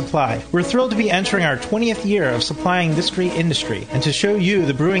Homebrew Supply. We're thrilled to be entering our 20th year of supplying this great industry. And to show you,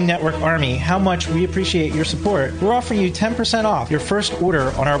 the Brewing Network Army, how much we appreciate your support, we're offering you 10% off your first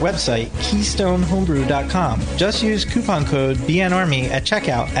order on our website, KeystoneHomebrew.com. Just use coupon code BNARMY at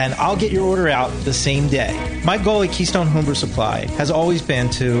checkout, and I'll get your order out the same day. My goal at Keystone Homebrew Supply has always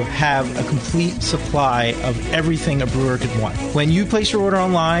been to have a complete supply of everything a brewer could want. When you place your order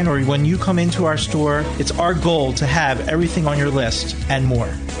online or when you come into our store, it's our goal to have everything on your list and more.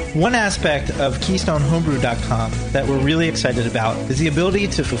 One aspect of KeystoneHomebrew.com that we're really excited about is the ability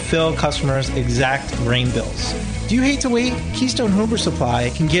to fulfill customers' exact grain bills. Do you hate to wait? Keystone Homebrew Supply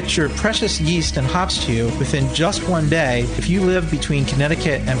can get your precious yeast and hops to you within just one day if you live between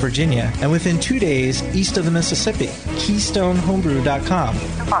Connecticut and Virginia, and within 2 days east of the Mississippi. KeystoneHomebrew.com.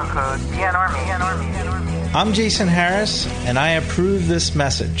 Coupon code BNARMY. I'm Jason Harris, and I approve this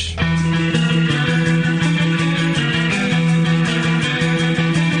message.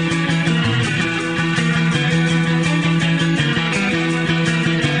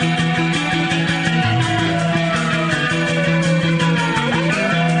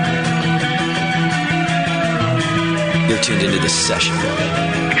 Tuned into this session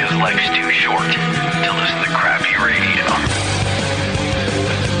because life's too short to listen to crappy radio.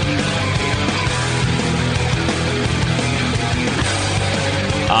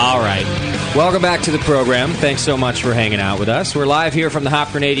 All right. Welcome back to the program. Thanks so much for hanging out with us. We're live here from the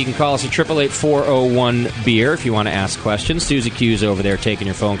Hop Grenade. You can call us at 888-401-BEER if you want to ask questions. Susie Q's over there taking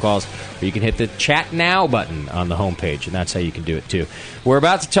your phone calls. Or you can hit the Chat Now button on the homepage, and that's how you can do it, too. We're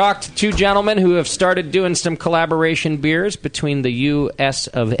about to talk to two gentlemen who have started doing some collaboration beers between the U.S.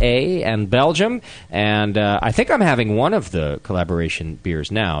 of A. and Belgium. And I think I'm having one of the collaboration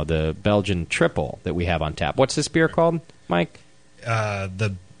beers now, the Belgian Triple that we have on tap. What's this beer called, Mike?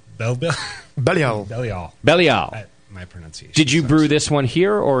 The Belial. Belial. My pronunciation. Did you brew this one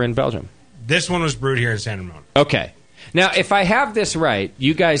here or in Belgium? This one was brewed here in San Ramon. Okay. Now, if I have this right,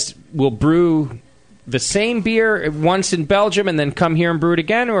 you guys will brew the same beer once in Belgium and then come here and brew it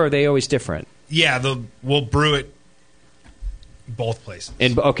again, or are they always different? Yeah, we'll brew it both places.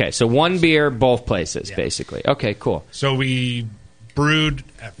 Okay, so one beer, both places, basically. Okay, cool. So we brewed,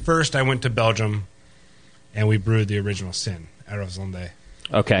 at first I went to Belgium, and we brewed the original Sin at Roslande.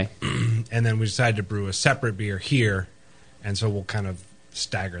 Okay. And then we decided to brew a separate beer here, and so we'll kind of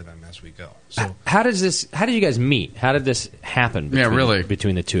stagger them as we go. So how did you guys meet? How did this happen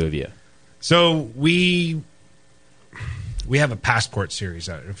between the two of you? So we have a Passport series,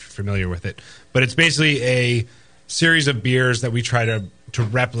 if you're familiar with it. But it's basically a series of beers that we try to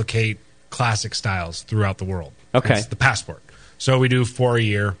replicate classic styles throughout the world. Okay. It's the Passport. So we do 4 a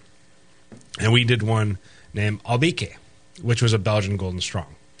year, and we did one named Albeke, which was a Belgian Golden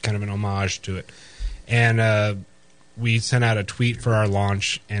Strong, kind of an homage to it. And we sent out a tweet for our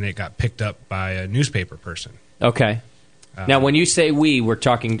launch, and it got picked up by a newspaper person. Okay. Now, when you say we, we're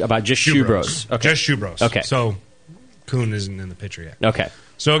talking about just Shoe Bros. Okay. Just Shoe Bros. Okay. So Koen isn't in the picture yet. Okay.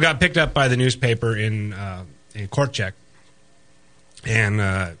 So it got picked up by the newspaper in Kortrijk.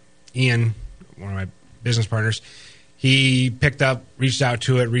 And Ian, one of my business partners, he picked up, reached out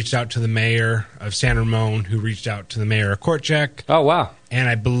to the mayor of San Ramon, who reached out to the mayor of Kortrijk. Oh, wow. And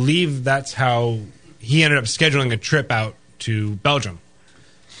I believe that's how he ended up scheduling a trip out to Belgium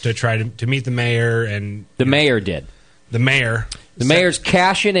to try to meet the mayor. And the mayor did. The mayor. The mayor's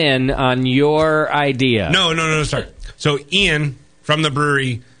cashing in on your idea. No, sorry. So Ian from the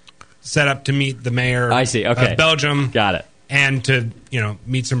brewery set up to meet the mayor I see. Okay. of Belgium. Got it. And to,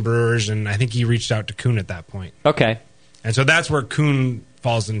 meet some brewers, and I think he reached out to Koen at that point. Okay. And so that's where Koen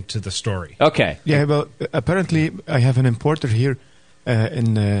falls into the story. Okay. Yeah, well, apparently I have an importer here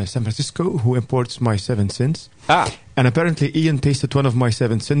in San Francisco who imports my Seven Sins. Ah. And apparently Ian tasted one of my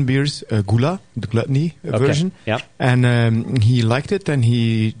Seven Sin beers, Gula, the gluttony version. Yep. And he liked it, and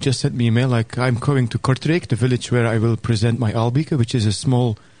he just sent me an email like, I'm going to Kortrijk, the village where I will present my Albeke, which is a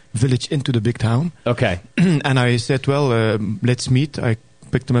small village into the big town. Okay. And I said, well, let's meet. I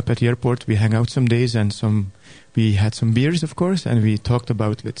picked him up at the airport. We hang out some days, and we had some beers, of course, and we talked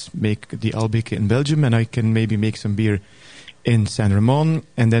about let's make the Albeke in Belgium, and I can maybe make some beer in San Ramon.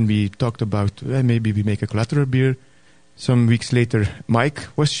 And then we talked about maybe we make a collateral beer. Some weeks later, Mike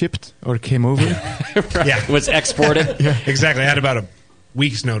was shipped or came over. Right. Yeah, was exported. Yeah, exactly. I had about a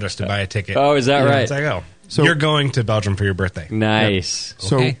week's notice to buy a ticket. Oh, is that right? It's like, so you're going to Belgium for your birthday. Nice.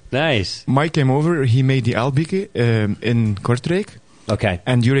 Yeah. Okay. Nice. Mike came over. He made the Albeke in Kortrijk. Okay.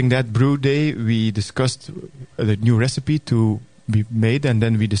 And during that brew day, we discussed the new recipe to be made, and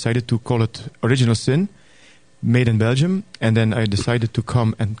then we decided to call it Original Sin, made in Belgium. And then I decided to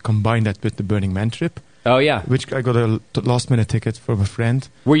come and combine that with the Burning Man trip. Oh, yeah. Which I got a last-minute ticket from a friend.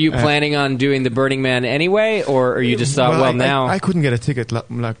 Were you planning on doing the Burning Man anyway, or you just thought, now... I couldn't get a ticket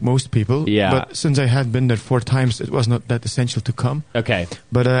like most people. Yeah. But since I had been there 4 times, it was not that essential to come. Okay.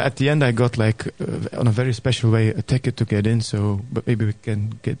 But at the end, I got, on a very special way, a ticket to get in, but maybe we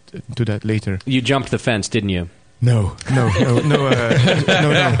can get to that later. You jumped the fence, didn't you? No.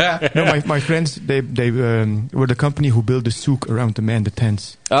 My friends, they were the company who built the souk around the man, the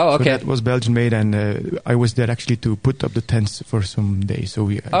tents. Oh, okay. So that was Belgian made, and I was there actually to put up the tents for some days. So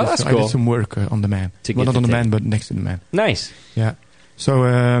that's cool. I did some work on the man. Well, not on the man, but next to the man. Nice. Yeah. So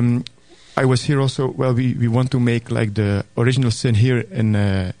I was here also. Well, we want to make like the Original Sin here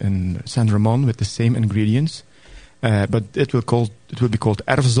in San Ramon with the same ingredients. But it will be called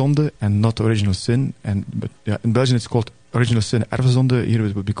Erfzonde and not Original Sin. But in Belgium it's called Original Sin Erfzonde. Here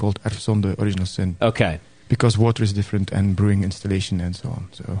it will be called Erfzonde Original Sin. Okay. Because water is different and brewing installation and so on.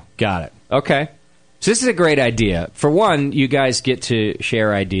 So got it. Okay. So this is a great idea. For one, you guys get to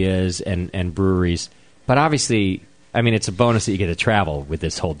share ideas and breweries. But obviously, I mean, it's a bonus that you get to travel with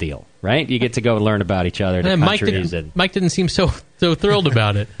this whole deal, right? You get to go learn about each other, the countries. Mike didn't seem so thrilled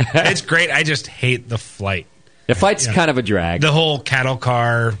about it. It's great. I just hate the flight. The flight's kind of a drag. The whole cattle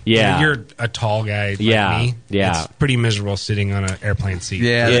car. Yeah. You're a tall guy like me. Yeah. It's pretty miserable sitting on an airplane seat.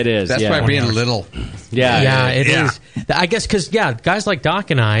 Yeah, it is. That's why being little. Yeah, it is. I guess because, guys like Doc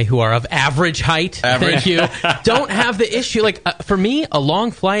and I, who are of average height, thank you, don't have the issue. Like, for me, a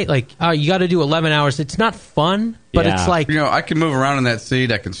long flight, you got to do 11 hours. It's not fun, but it's like... I can move around in that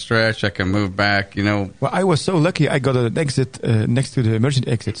seat. I can stretch. I can move back, Well, I was so lucky. I got an exit next to the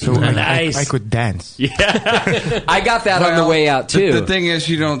emergency exit, so nice. I could dance. Yeah. I got that on the way out, too. The thing is,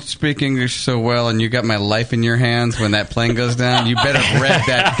 you don't speak English so well, and you got my life in your hands when that plane goes down. You better have read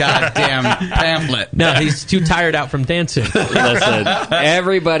that goddamn pamphlet. No, he's too tired out from dancing. Listen,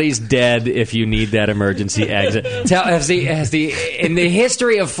 everybody's dead if you need that emergency exit. In the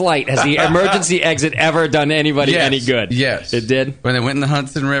history of flight, has the emergency exit ever done anybody any good? Yes. It did? When they went in the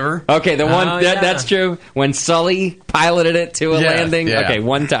Hudson River. Okay, that's true. When Sully piloted it to a landing. Yeah. Okay,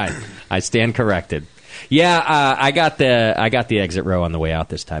 one time. I stand corrected. Yeah, I got the exit row on the way out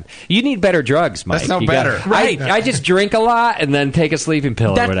this time. You need better drugs, Mike. That's no better. Right. I just drink a lot and then take a sleeping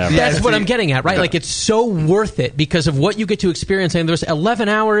pill or whatever. That's what I'm getting at, right? Like, it's so worth it because of what you get to experience. And there's 11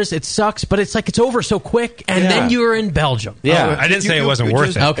 hours. It sucks, but it's like it's over so quick, and then you're in Belgium. Yeah. I didn't say it wasn't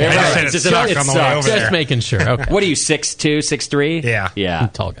worth it. Okay. I just said it sucked on the way over there. Just making sure. Okay. What are you, 6'2", 6'3"? Yeah. Yeah.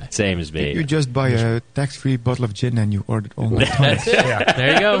 Tall guy. Same as me. You just buy a tax-free bottle of gin and you order all the time.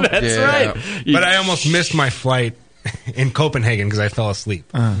 There you go. That's right. But I almost missed my flight in Copenhagen because I fell asleep.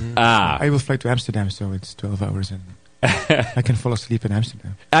 I will fly to Amsterdam, so it's 12 hours. I can fall asleep in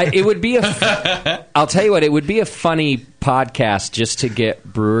Amsterdam. It would be I'll tell you what, it would be a funny podcast just to get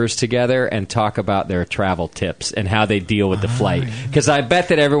brewers together and talk about their travel tips and how they deal with the flight. Because I bet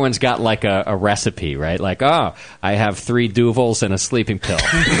that everyone's got like a recipe, right? Like, I have 3 Duvals and a sleeping pill.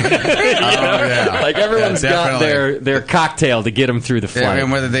 Like everyone's got their cocktail to get them through the flight.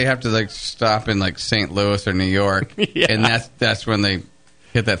 And whether they have to like stop in like St. Louis or New York, and that's when they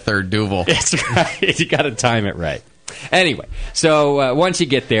hit that 3rd Duval. That's right. You got to time it right. Anyway, so once you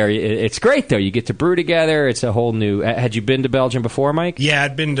get there, it's great, though. You get to brew together. It's a whole new... Had you been to Belgium before, Mike? Yeah,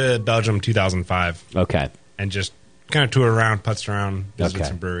 I'd been to Belgium 2005. Okay. And just kind of toured around, putzed around, visited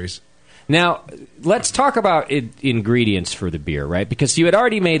some breweries. Now, let's talk about ingredients for the beer, right? Because you had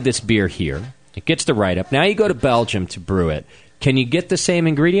already made this beer here. It gets the write-up. Now you go to Belgium to brew it. Can you get the same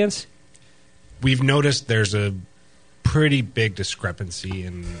ingredients? We've noticed there's a pretty big discrepancy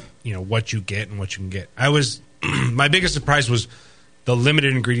in what you get and what you can get. My biggest surprise was the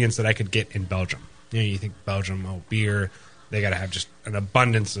limited ingredients that I could get in Belgium. You think Belgium, beer, they got to have just an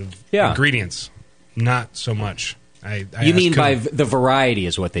abundance of ingredients. Not so much. You mean by the variety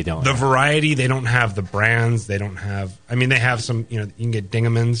is what they don't have. The variety, they don't have the brands. They don't have... I mean, they have some... you can get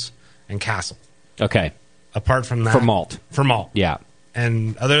Dingemans and Castle. Okay. Apart from that... For malt. Yeah.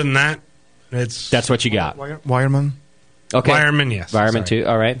 And other than that, that's what you got. Wireman? Okay. Wireman, yes. Wireman, too.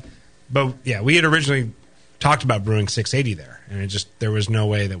 All right. But, yeah, we had originally talked about brewing 680 there, and there was no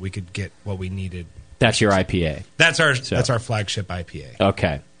way that we could get what we needed. That's your IPA. That's our flagship IPA.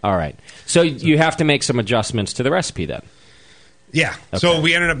 Okay. All right. So you have to make some adjustments to the recipe then. Yeah. Okay. So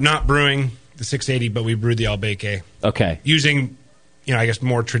we ended up not brewing the 680, but we brewed the Albeke. Okay. Using, I guess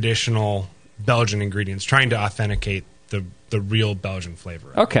more traditional Belgian ingredients, trying to authenticate the real Belgian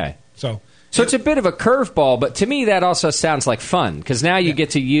flavor. Okay. So it's a bit of a curveball, but to me that also sounds like fun because now you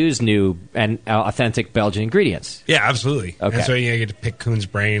get to use new and authentic Belgian ingredients. Yeah, absolutely. Okay. And so you get to pick Koen's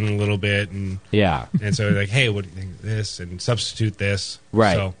brain a little bit, and and so like, hey, what do you think of this? And substitute this.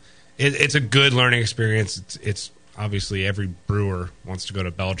 Right. So it's a good learning experience. It's obviously every brewer wants to go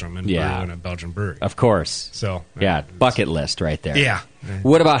to Belgium and brew in a Belgian brewery. Of course. So bucket list right there. Yeah.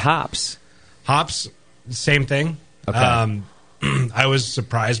 What about hops? Hops, same thing. Okay. I was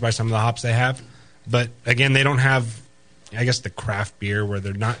surprised by some of the hops they have, but again, they don't have, I guess, the craft beer where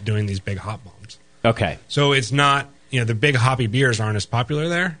they're not doing these big hop bombs. Okay. So it's not, the big hoppy beers aren't as popular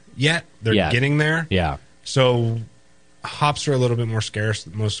there yet. They're getting there. Yeah. So hops are a little bit more scarce.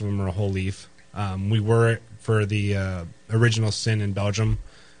 Most of them are a whole leaf. We were, for the original Sin in Belgium,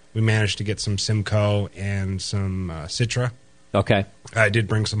 we managed to get some Simcoe and some Citra. Okay. I did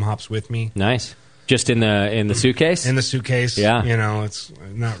bring some hops with me. Nice. Just in the suitcase? In the suitcase. Yeah. It's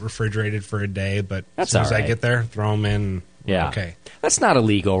not refrigerated for a day, but that's as soon as all I right. get there, throw them in. Yeah. Okay. That's not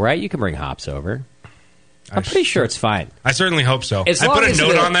illegal, right? You can bring hops over. I'm pretty sure it's fine. I certainly hope so. As I long put a as note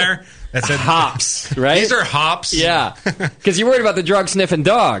they're on there that said hops, right? These are hops. Yeah. Because you're worried about the drug sniffing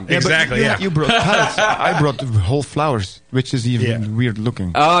dog. Yeah, exactly, you brought pallets. I brought the whole flowers, which is even weird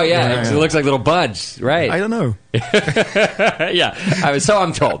looking. Oh, yeah. It looks like little buds, right? I don't know. Yeah. So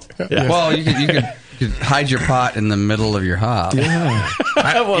I'm told. Yeah. Well, you could hide your pot in the middle of your hop. Yeah.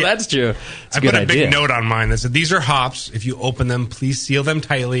 Well, that's true. I put a big note on mine that said, these are hops. If you open them, please seal them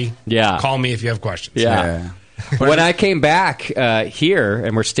tightly. Yeah. Call me if you have questions. Yeah. When I came back here,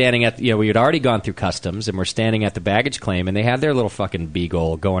 and we're standing at, we had already gone through customs, and we're standing at the baggage claim, and they had their little fucking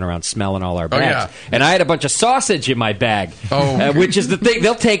beagle going around smelling all our bags. And I had a bunch of sausage in my bag, which is the thing.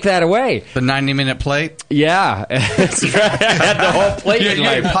 They'll take that away. The 90-minute plate? Yeah. That's right. I had the whole plate in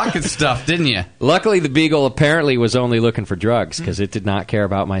my pocket stuff, didn't you? Luckily, the beagle apparently was only looking for drugs, because it did not care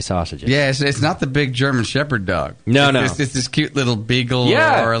about my sausages. Yeah, it's not the big German Shepherd dog. No. It's this cute little beagle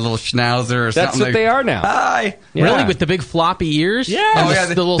or a little schnauzer or something. That's what they are now. Hi. Yeah. Really, with the big floppy ears? Yeah.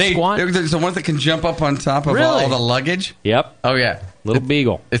 The little squat? There's the ones that can jump up on top of all the luggage. Yep. Oh, yeah. Little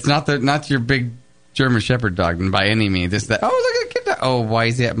beagle. It's not your big German Shepherd dog by any means. It's that, look at the kid dog. Oh, why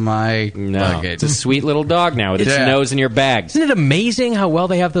is he at my luggage? It's a sweet little dog now with its nose in your bags. Isn't it amazing how well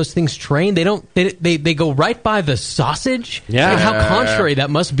they have those things trained? They go right by the sausage. Yeah. And how contrary that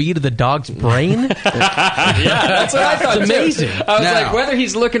must be to the dog's brain. That's what I thought. It's amazing. I was like, whether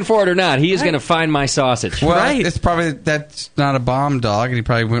he's looking for it or not, he is going to find my sausage. Well, that's not a bomb dog, and he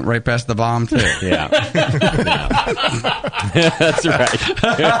probably went right past the bomb too. Yeah. That's right.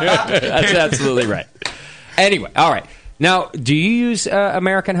 That's absolutely right. Anyway, all right. Now, do you use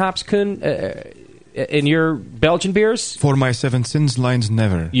American hops, Koen, in your Belgian beers? For my Seven Sins lines,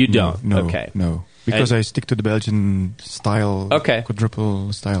 never. You don't? No, okay. No. Because I stick to the Belgian style,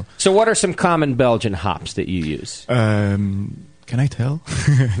 quadruple style. So what are some common Belgian hops that you use? Can I tell?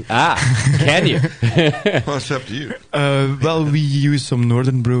 Can you? Well, it's up to you. Well, we use some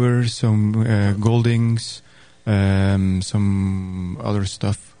Northern Brewers, some Goldings, some other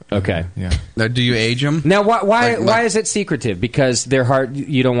stuff. Okay. Yeah. Now, do you age them? Now, why is it secretive? Because they're hard.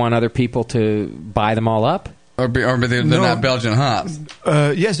 You don't want other people to buy them all up? Or they're not Belgian hops?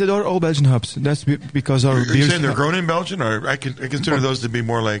 Yes, they are all Belgian hops. That's because our Are you beers... saying they're grown in Belgium? Or I consider those to be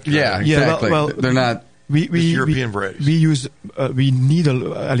more like... exactly. Well, they're not... European varieties. We use we need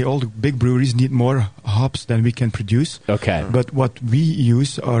all the big breweries need more hops than we can produce. Okay. But what we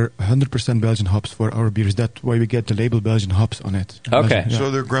use are 100% Belgian hops for our beers. That's why we get the label Belgian hops on it. Okay. Belgian,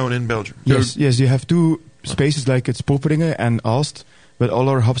 So they're grown in Belgium. Yes. You have two spaces like it's Poperinge and Aalst, but all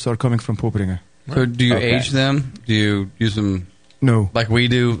our hops are coming from Poperinge. So do you age them? Do you use them? No. Like we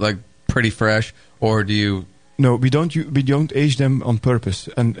do, like pretty fresh, or do you? No, we don't age them on purpose,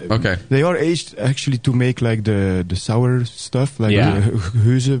 and they are aged actually to make like the sour stuff, like the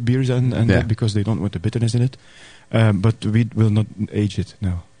Heuze beers and that, because they don't want the bitterness in it. But we will not age it.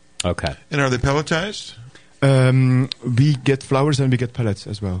 No. Okay. And are they pelletized? We get flowers and we get pellets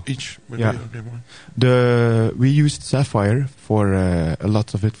as well. Each? Yeah. We used sapphire for a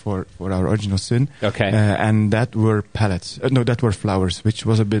lot of it for our original sin. Okay. And that were pellets. No, that were flowers, which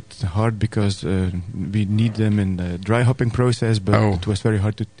was a bit hard because we need them in the dry hopping process, but it was very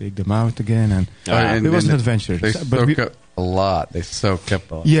hard to take them out again, and it was an adventure. They soak up a lot. They soak up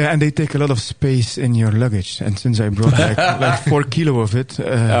a lot. Yeah, and they take a lot of space in your luggage. And since I brought like 4 kilo of it,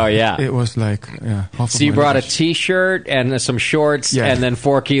 it was like half. So you brought a T-shirt and some shorts, and then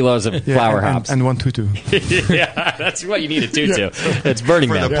 4 kilos of flower hops, and 1 tutu. Yeah, that's what you need a tutu. It's Burning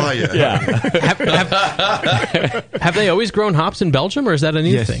Man. Have they always grown hops in Belgium, or is that a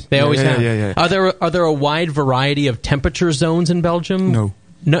new thing? They always have. Yeah. Are there a wide variety of temperature zones in Belgium? No.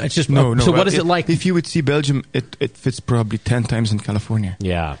 No, it's just no. So what is it like? If you would see Belgium, it fits probably 10 times in California.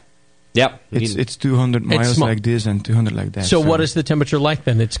 Yeah. Yep. It's 200 miles like this and 200 like that. So what is the temperature like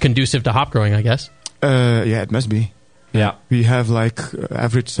then? It's conducive to hop growing, I guess. Yeah, it must be. Yeah. We have like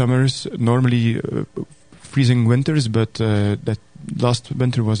average summers, normally freezing winters, but that last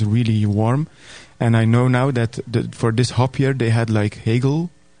winter was really warm. And I know now that for this hop year they had like hail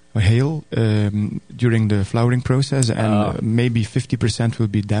during the flowering process, and maybe 50% will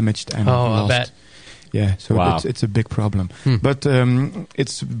be damaged and lost. I bet. Yeah, so it's a big problem. But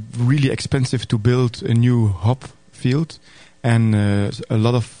it's really expensive to build a new hop field, and a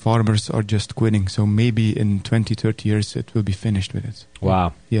lot of farmers are just quitting. So maybe in 20, 30 years it will be finished with it.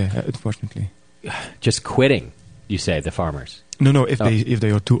 Wow. Yeah, unfortunately. Just quitting, you say, the farmers? No. If they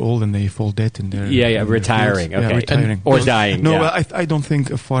are too old and they fall dead in their retiring. Fields. Okay, retiring or dying. No, well, I don't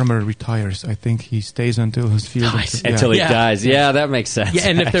think a farmer retires. I think he stays until his field until he dies. Yeah, that makes sense. Yeah,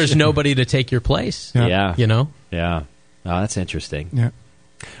 and if there's nobody to take your place, you know. Yeah. Oh, that's interesting. Yeah.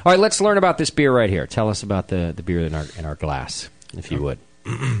 All right, let's learn about this beer right here. Tell us about the beer in our glass, if you would.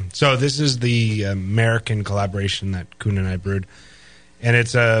 So this is the American collaboration that Koen and I brewed, and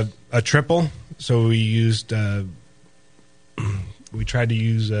it's a triple. So we used. We tried to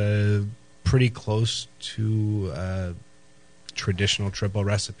use pretty close to a traditional triple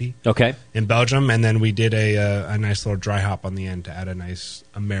recipe. Okay. In Belgium, and then we did a nice little dry hop on the end to add a nice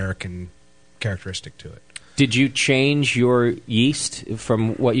American characteristic to it. Did you change your yeast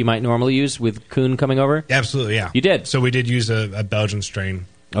from what you might normally use with Koen coming over? Absolutely, yeah. You did? So we did use a Belgian strain.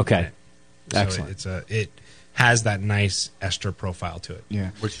 Okay. So excellent. It has that nice ester profile to it. Yeah.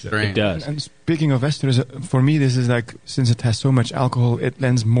 Which strain? It does. And speaking of esters, for me this is like, since it has so much alcohol, it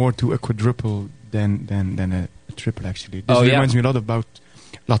lends more to a quadruple than a triple actually. This reminds me a lot about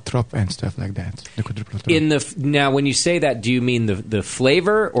La Trop and stuff like that. The quadruple La Trop. Now, when you say that, do you mean the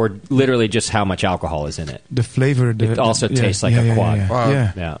flavor, or literally just how much alcohol is in it? The flavor. It also tastes like a quad.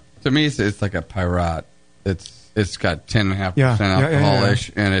 Yeah. To me, it's like a Pyrat. It's got 10.5%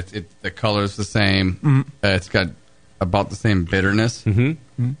 alcohol-ish, and the color's the same. It's got about the same bitterness.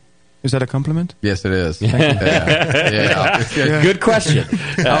 Is that a compliment? Yes, it is. Good question.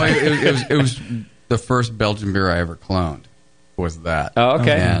 It was the first Belgian beer I ever cloned. Was that? Oh,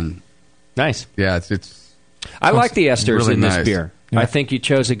 okay. And nice. Yeah, it's. I like the esters really in this nice. beer. Yeah. I think you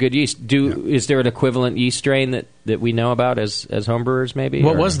chose a good yeast. Is there an equivalent yeast strain that we know about as homebrewers? Maybe.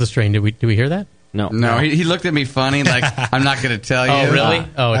 What was the strain? Did we hear that? No. He looked at me funny, like I'm not going to tell you. Oh, really?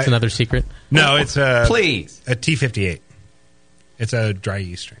 It's another secret. No, it's please a T58. It's a dry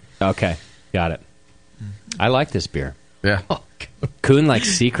yeast strain. Okay, got it. I like this beer. Yeah. Koen likes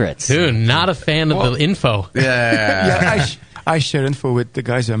secrets. Koen, not a fan of the info. Yeah. I share info with the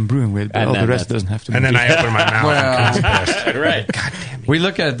guys I'm brewing with, but all the rest doesn't have to. And then I open my mouth. Right. God damn it. We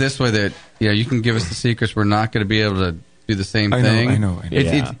look at it this way: that you can give us the secrets. We're not going to be able to do the same I know, thing. I know.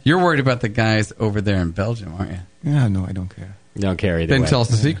 You're worried about the guys over there in Belgium, aren't you? Yeah, no, I don't care. You don't care either Then way. tell us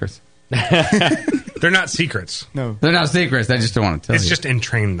the secrets. They're not secrets. No. They're not secrets. I just don't want to tell It's you. just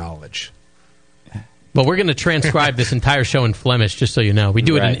entrained knowledge. But we're going to transcribe this entire show in Flemish, just so you know. We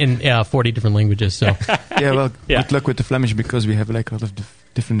do it in 40 different languages. So Yeah, well, good luck with the Flemish because we have like a lot of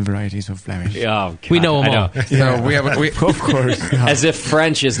different varieties of Flemish. Oh, God, we know them all. So we have of course. Yeah. As if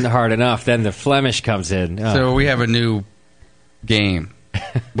French isn't hard enough, then the Flemish comes in. Oh. So we have a new game.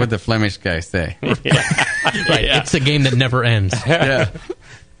 What the Flemish guys say. Right. It's a game that never ends. Yeah.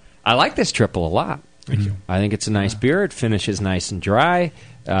 I like this triple a lot. Thank you. I think it's a nice beer. It finishes nice and dry.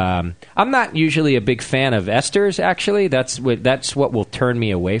 I'm not usually a big fan of esters, actually. That's what will turn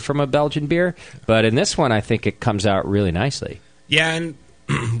me away from a Belgian beer. But in this one, I think it comes out really nicely. Yeah, and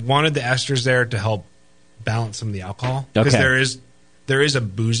wanted the esters there to help balance some of the alcohol. Because there is a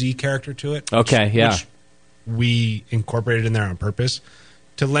boozy character to it. Which we incorporated in there on purpose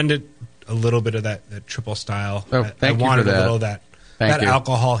to lend it a little bit of that triple style. Oh, thank you wanted for that. a little of that Thank you.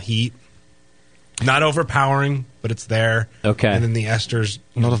 alcohol heat. Not overpowering, but it's there. Okay. And then the esters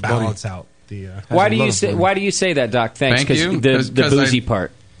balance out the. Why do you say that, Doc? Thanks. Thank you. The boozy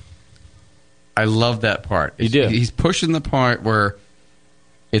part. I love that part. You do. He's pushing the part where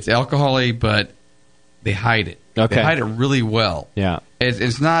it's alcohol-y, but they hide it. Okay. They hide it really well. Yeah.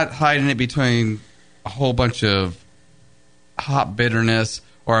 It's not hiding it between a whole bunch of hop bitterness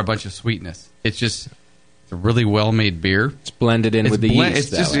or a bunch of sweetness. It's just a really well-made beer. It's blended in with the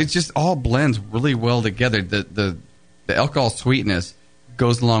yeast. It just all blends really well together. The alcohol sweetness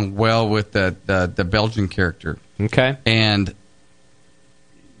goes along well with the Belgian character. Okay. And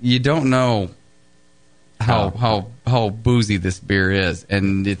you don't know how boozy this beer is,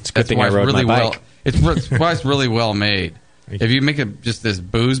 and it's good thing I rode my bike. It's why it's really well made. If you make it just this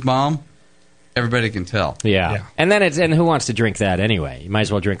booze bomb, everybody can tell. Yeah. And then who wants to drink that anyway? You might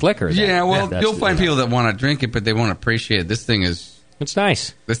as well drink liquor. Then. Yeah, well, That's you'll find people that want to drink it, but they won't appreciate it. This thing is... It's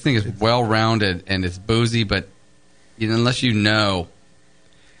nice. This thing is well-rounded, and it's boozy, but unless you know,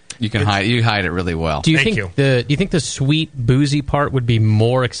 you hide it really well. Do you think the sweet boozy part would be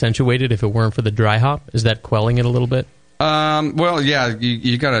more accentuated if it weren't for the dry hop? Is that quelling it a little bit? Well, yeah,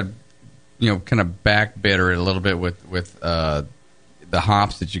 you got to kind of back bitter it a little bit with the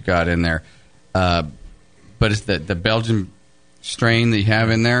hops that you got in there. But it's the Belgian strain that you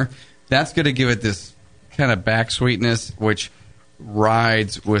have in there. That's going to give it this kind of back sweetness, which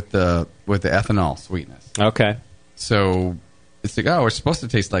rides with the ethanol sweetness. Okay. So it's like, it's supposed to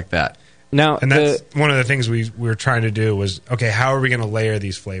taste like that. Now, and that's one of the things we were trying to do was, okay, how are we going to layer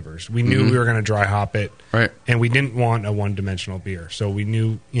these flavors? We knew we were going to dry hop it, right? And we didn't want a one-dimensional beer, so we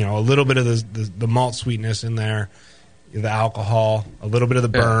knew a little bit of the malt sweetness in there, the alcohol, a little bit of the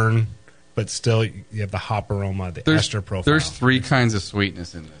burn, but still you have the hop aroma, the ester profile. There's three kinds of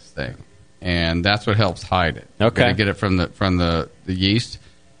sweetness in this thing, and that's what helps hide it. Okay, you're going to get it from the yeast,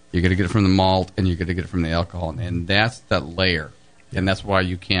 you're going to get it from the malt, and you're going to get it from the alcohol, and that's that layer, and that's why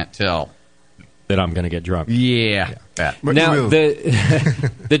you can't tell that I'm going to get drunk. Yeah. Now,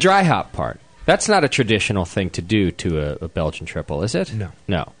 the dry hop part, that's not a traditional thing to do to a Belgian triple, is it?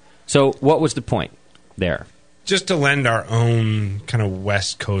 No. So what was the point there? Just to lend our own kind of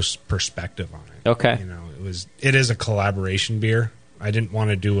West Coast perspective on it. Okay. It is a collaboration beer. I didn't want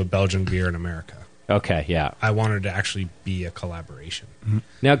to do a Belgian beer in America. Okay, yeah. I wanted to actually be a collaboration. Mm-hmm.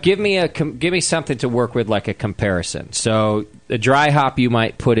 Now, give me something to work with, like a comparison. So, the dry hop you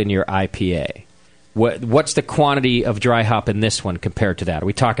might put in your IPA. What's the quantity of dry hop in this one compared to that? Are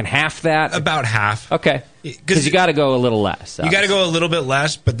we talking half that? About half. Okay. Because you got to go a little less. You got to go a little bit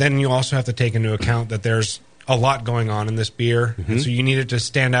less, but then you also have to take into account that there's a lot going on in this beer. Mm-hmm. And so you need it to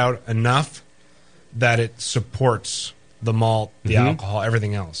stand out enough that it supports the malt, the alcohol,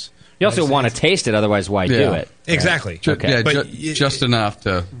 everything else. You also want to taste it, otherwise why do it? Exactly. Right? Okay. But just enough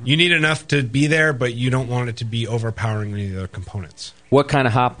to... You need enough to be there, but you don't want it to be overpowering any of the other components. What kind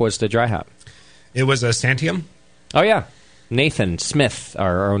of hop was the dry hop? It was a Santium. Oh, yeah. Nathan Smith,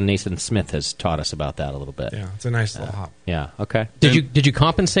 our own Nathan Smith, has taught us about that a little bit. Yeah, it's a nice little hop. Yeah, okay. Did you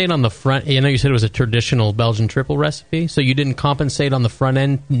compensate on the front? I know you said it was a traditional Belgian triple recipe, so you didn't compensate on the front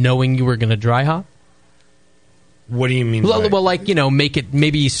end knowing you were going to dry hop? What do you mean? Well, like, make it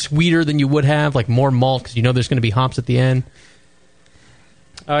maybe sweeter than you would have, like more malt, because there's going to be hops at the end.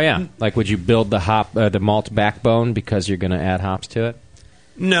 Oh, yeah. Like, would you build the malt backbone because you're going to add hops to it?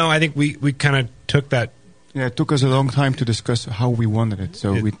 No, I think we kind of took that. Yeah, it took us a long time to discuss how we wanted it.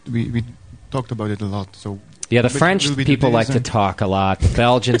 So we talked about it a lot. So Yeah, the French people like to talk a lot. The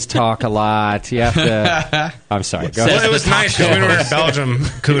Belgians talk a lot. You have to... I'm sorry. Go ahead. Well, it was nice when we were in Belgium.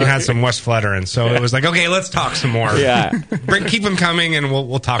 Koen had some West Fluttering, so it was like, okay, let's talk some more. Yeah. Keep them coming, and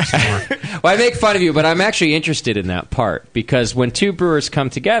we'll talk some more. Well, I make fun of you, but I'm actually interested in that part, because when two brewers come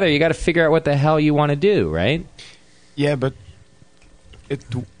together, you got to figure out what the hell you want to do, right? Yeah, but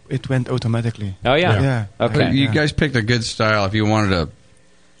it went automatically. Oh, yeah? Yeah. Okay. But you guys picked a good style if you wanted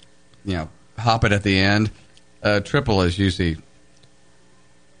to, hop it at the end. Triple is usually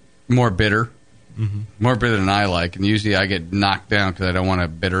more bitter. Mm-hmm. More bitter than I like, and usually I get knocked down because I don't want to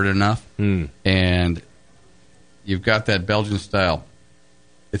bitter it enough. And you've got that Belgian style.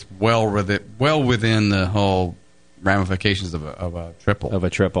 It's well within the whole ramifications of a triple. Of a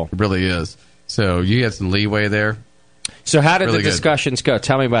triple. It really is. So you had some leeway there. So how did Really the good. discussions go?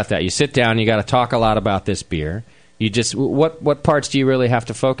 Tell me about that. You sit down, you got to talk a lot about this beer. You just what parts do you really have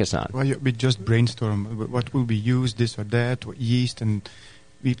to focus on? Well, we just brainstorm what will be used, this or that, what yeast, and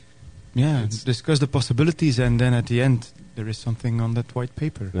we discuss the possibilities, and then at the end there is something on that white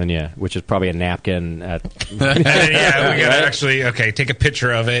paper. Then which is probably a napkin. And then, we got to actually take a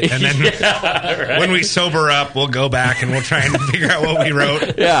picture of it, and then when we sober up, we'll go back and we'll try and figure out what we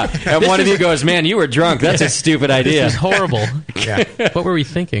wrote. Yeah, and one of you goes, "Man, you were drunk. That's a stupid idea." This is horrible. Yeah. What were we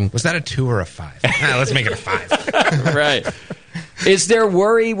thinking? Was that a 2 or a 5? Let's make it a 5. Right. Is there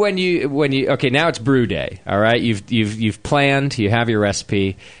worry when you okay, now it's brew day, all right? You've planned, you have your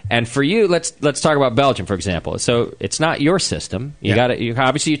recipe, and for you, let's talk about Belgium, for example. So it's not your system. You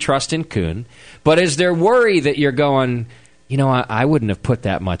obviously you trust in Koen, but is there worry that you're going, I wouldn't have put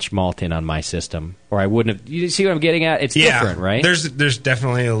that much malt in on my system, or I wouldn't have. You see what I'm getting at? It's different, right? There's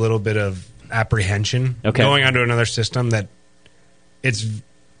definitely a little bit of apprehension going onto another system that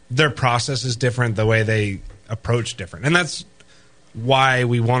their process is different, the way they approach different, and that's why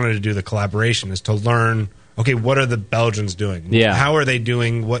we wanted to do the collaboration, is to learn, okay, what are the Belgians doing? Yeah. How are they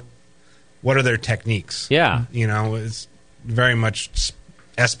doing? What are their techniques? Yeah. It's very much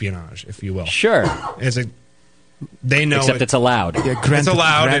espionage, if you will. Sure. They know Except it's allowed. Yeah, granted, it's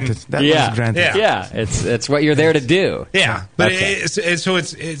allowed. Granted. That yeah. was granted. Yeah. It's what you're there to do. Yeah. But Okay.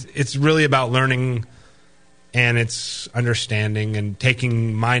 it's really about learning, and it's understanding and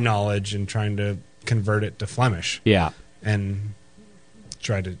taking my knowledge and trying to convert it to Flemish. Yeah. And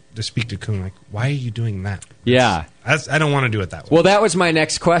try to speak to Koen, like, why are you doing that? Yeah. I don't want to do it that way. Well, that was my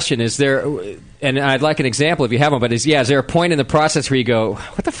next question. Is there, and I'd like an example if you have one, but is there a point in the process where you go,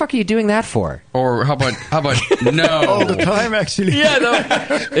 what the fuck are you doing that for? Or how about no? All the time, actually. Yeah,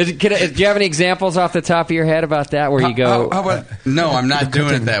 no. Do you have any examples off the top of your head about that where you go, How about no? I'm not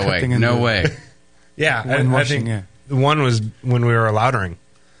doing it that way. No way. Yeah, When I washing, think one was when we were lautering.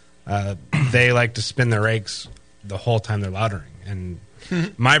 They like to spin their rakes the whole time they're lautering, and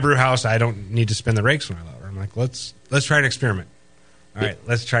my brew house, I don't need to spin the rakes when I lauter. I'm like, let's try an experiment. All right,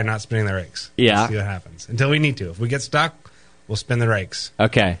 let's try not spinning the rakes. Yeah. Let's see what happens. Until we need to. If we get stuck, we'll spin the rakes.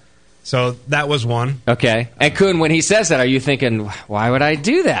 Okay. So that was one. Okay. And Koen, when he says that, are you thinking, why would I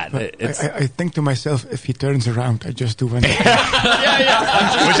do that? I think to myself, if he turns around, I just do one. Which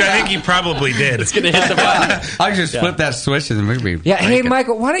I think he probably did. It's going to hit the button. I just flip that switch and maybe. Yeah, hey,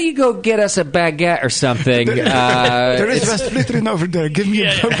 Michael, why don't you go get us a baguette or something? There is West Flittering over there. Give me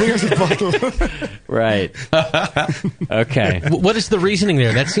bring us a bottle. Right. Okay. What is the reasoning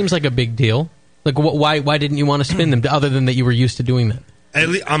there? That seems like a big deal. Like, why didn't you want to spin them, other than that you were used to doing that? At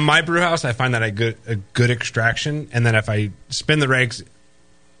least on my brew house, I find that a good extraction, and then if I spin the rakes,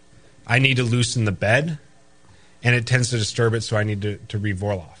 I need to loosen the bed, and it tends to disturb it, so I need to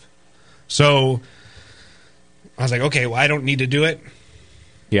re-Vorloff. So I was like, okay, well, I don't need to do it.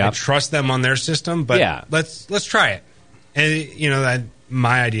 Yeah, I trust them on their system, but let's try it. And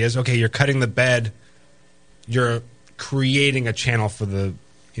my idea is, okay, you're cutting the bed, you're creating a channel for the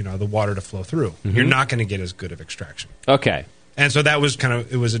water to flow through. Mm-hmm. You're not going to get as good of extraction. Okay. And so that was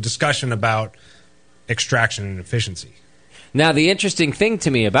it was a discussion about extraction and efficiency. Now, the interesting thing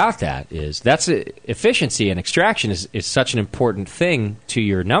to me about that is efficiency and extraction is such an important thing to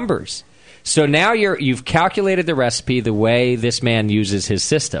your numbers. So now you've calculated the recipe the way this man uses his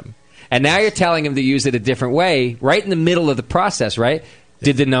system. And now you're telling him to use it a different way right in the middle of the process, right?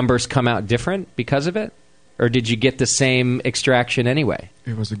 Did the numbers come out different because of it? Or did you get the same extraction anyway?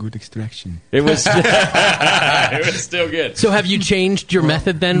 It was a good extraction. It was. It was still good. So, have you changed your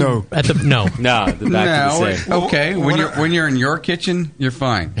method then? No. Back to the same. Okay, when you're in your kitchen, you're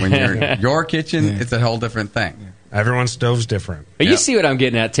fine. When you're in your kitchen, it's a whole different thing. Everyone's stove's different. But you see what I'm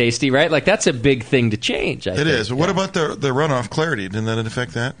getting at, Tasty, right? Like, that's a big thing to change. I think. It is. But what about the runoff clarity? Didn't that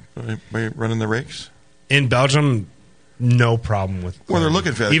affect that by running the rakes? In Belgium, no problem with. Well, they're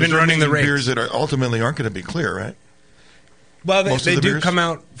looking fast. Even running the race. beers that are ultimately aren't going to be clear, right? Well, Most they of the do beers? come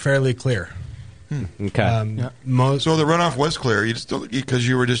out fairly clear. Okay. So the runoff was clear. You still because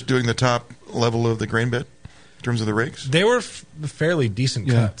you were just doing the top level of the grain bed in terms of the rakes. They were fairly decent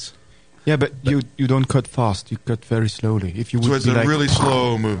cuts. Yeah, but you don't cut fast. You cut very slowly. If you So would it's be a like, really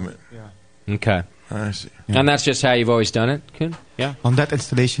slow movement. Okay. I see. And that's just how you've always done it, Koen? Yeah. On that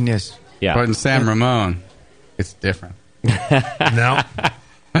installation, yes. Yeah. But in San Ramon, it's different. No.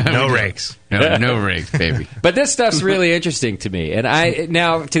 No rakes. No rakes, baby. But this stuff's really interesting to me. And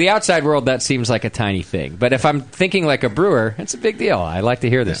now, to the outside world, that seems like a tiny thing. But if I'm thinking like a brewer, it's a big deal. I like to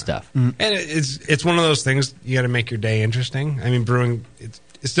hear this stuff. And it's one of those things you got to make your day interesting. I mean, brewing it's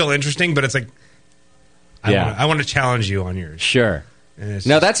still interesting, but it's like I want to challenge you on yours. Sure.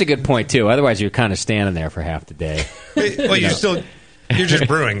 No, that's a good point too. Otherwise, you're kind of standing there for half the day. Well, you're just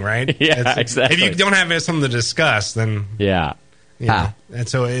brewing, right? Yeah, exactly. If you don't have something to discuss, then yeah. And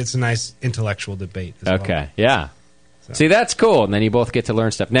so it's a nice intellectual debate. As Okay, well. yeah. So. See, that's cool, and then you both get to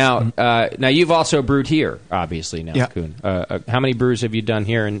learn stuff. Now, now you've also brewed here, obviously. Now, Koen. How many brews have you done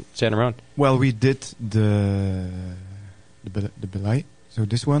here in San Ramon? Well, we did the Belay, so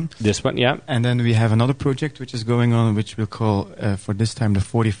this one. This one, yeah. And then we have another project which is going on, which we'll call for this time the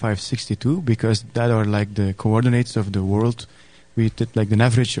 4562, because that are like the coordinates of the world. We did like an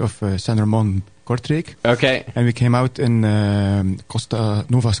average of San Ramon Kortrijk. Okay. And we came out in Costa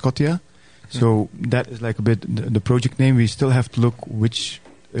Nova Scotia. So that is like a bit the project name. We still have to look which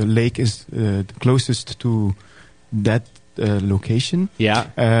lake is the closest to that location. Yeah.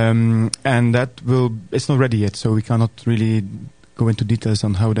 And that it's not ready yet, so we cannot really go into details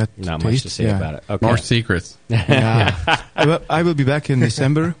on how that Not tastes. much to say about it. Okay. More secrets. Yeah. I will be back in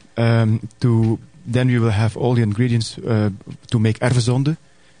December then we will have all the ingredients to make erwezonde,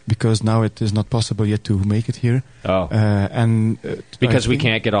 because now it is not possible yet to make it here. Oh. Because we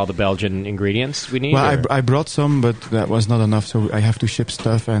can't get all the Belgian ingredients we need? Well, I brought some, but that was not enough, so I have to ship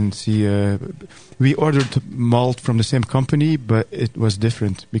stuff and see. We ordered malt from the same company, but it was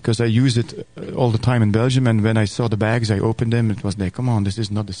different, because I use it all the time in Belgium, and when I saw the bags, I opened them, it was like, come on, this is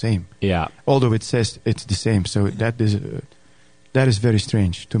not the same. Yeah. Although it says it's the same, so that is very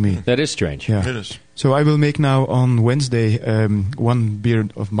strange to me. That is strange. Yeah. It is. So I will make now on Wednesday one beer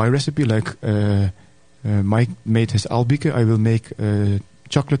of my recipe, like Mike made his Albike. I will make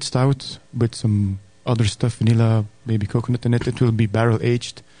chocolate stout with some other stuff, vanilla, maybe coconut in it. It will be barrel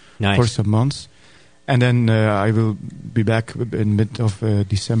aged for some months. And then I will be back in mid of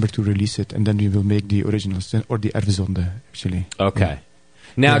December to release it. And then we will make the original sin, or the erwezonde, actually. Okay. Yeah.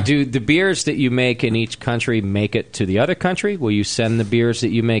 Now, do the beers that you make in each country make it to the other country? Will you send the beers that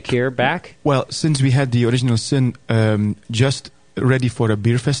you make here back? Well, since we had the original sin just ready for a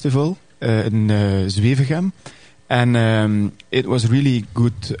beer festival in Zwevegem, and it was really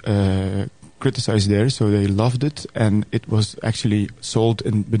good criticized there, so they loved it, and it was actually sold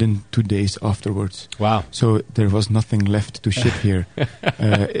within 2 days afterwards. Wow. So there was nothing left to ship here.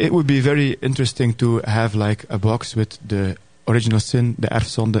 It would be very interesting to have like a box with the original sin, the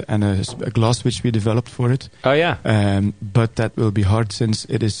erwezonde, and a glass which we developed for it. Oh, yeah. But that will be hard since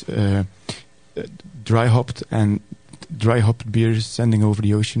it is dry hopped, and dry hopped beers sending over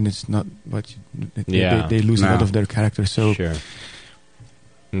the ocean, it's not what they lose a lot of their character. So sure.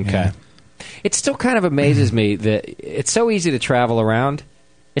 Okay. It still kind of amazes me that it's so easy to travel around.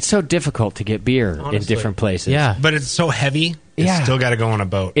 It's so difficult to get beer in different places. Yeah. But it's so heavy, it's still got to go on a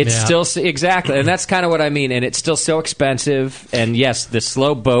boat. It's still, exactly, and that's kind of what I mean, and it's still so expensive, and yes, the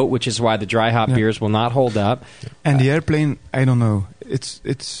slow boat, which is why the dry hop beers will not hold up. And the airplane, I don't know.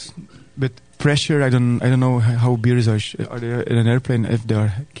 It's but pressure, I don't know how beers are there in an airplane if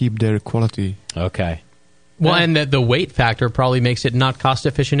they keep their quality. Okay. Well, and the weight factor probably makes it not cost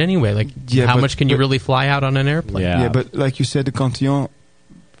efficient anyway. Like, how much can you really fly out on an airplane? Yeah, but like you said, the Cantillon,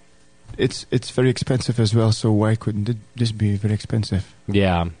 it's very expensive as well, so why couldn't this be very expensive?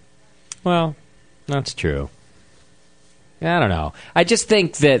 Yeah. Well, that's true. I don't know. I just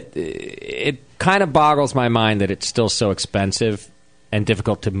think that it kind of boggles my mind that it's still so expensive and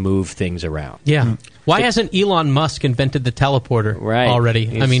difficult to move things around. Yeah. Why hasn't Elon Musk invented the teleporter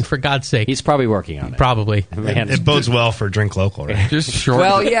already? I mean, for God's sake. He's probably working on it. Probably. It bodes well for Drink Local, right? Just short.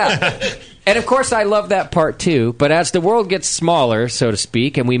 Well, yeah. And, of course, I love that part, too. But as the world gets smaller, so to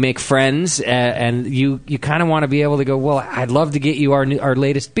speak, and we make friends, and you kind of want to be able to go, well, I'd love to get you our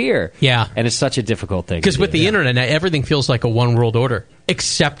latest beer. Yeah. And it's such a difficult thing. Because with the internet, now, everything feels like a one world order,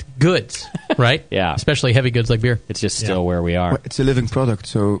 except goods, right? Yeah. Especially heavy goods like beer. It's just still where we are. Well, it's a living product,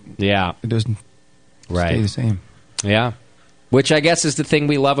 so it doesn't stay the same. Yeah. which I guess is the thing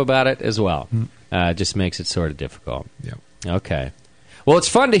we love about it as well. Just makes it sort of difficult. Yeah. Okay. Well, it's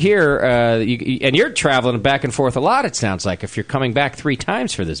fun to hear, and you're traveling back and forth a lot, it sounds like, if you're coming back 3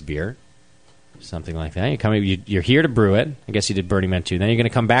 times for this beer. Something like that. You're here to brew it. I guess you did Burning Man 2. Then you're going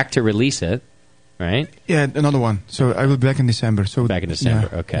to come back to release it, right? Yeah, another one. So I will be back in December. So back in December,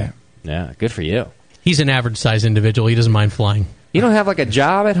 okay. Yeah, good for you. He's an average-sized individual. He doesn't mind flying. You don't have like a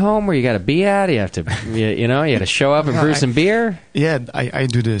job at home where you got to be at? You have to, you got to show up and brew some beer? Yeah, I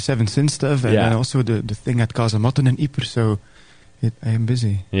do the 7 Sin stuff and then also the thing at Casamotten and Yper, so I am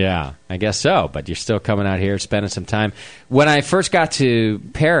busy. Yeah, I guess so, but you're still coming out here, spending some time. When I first got to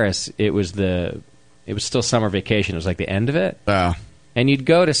Paris, it was still summer vacation. It was like the end of it. And you'd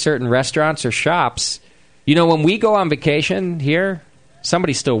go to certain restaurants or shops. You know, when we go on vacation here,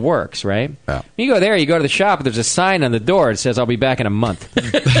 somebody still works, right? You go there, you go to the shop, there's a sign on the door that says, I'll be back in a month.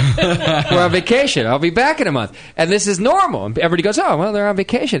 We're on vacation. I'll be back in a month. And this is normal. And everybody goes, oh, well, they're on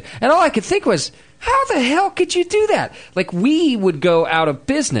vacation. And all I could think was, how the hell could you do that? Like, we would go out of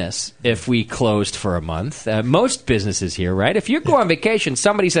business if we closed for a month. Most businesses here, right? If you go on vacation,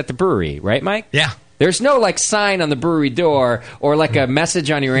 somebody's at the brewery, right, Mike? Yeah. There's no, like, sign on the brewery door or, like, a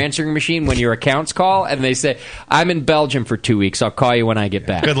message on your answering machine when your accounts call and they say, I'm in Belgium for 2 weeks. I'll call you when I get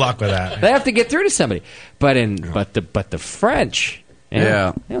back. Good luck with that. They have to get through to somebody. But the French, they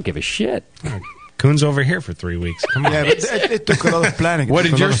don't give a shit. Koen's over here for 3 weeks. Come on. Yeah, but it took a lot of planning. What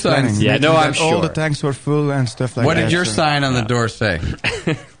did your sign say? Yeah, no, I'm sure. All the tanks were full and stuff like that. What did your sign on the door say?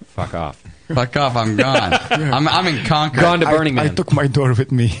 Fuck off. Fuck off, I'm gone. I'm in Concord. Gone to Burning Man. I took my door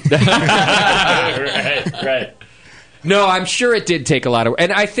with me. right. No, I'm sure it did take a lot of,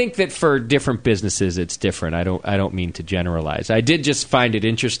 and I think that for different businesses it's different. I don't mean to generalize. I did just find it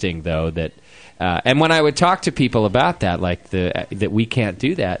interesting though that, and when I would talk to people about that, like that we can't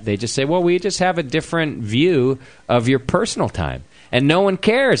do that, they just say, well, we just have a different view of your personal time. And no one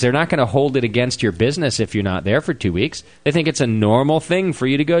cares. They're not going to hold it against your business if you're not there for 2 weeks. They think it's a normal thing for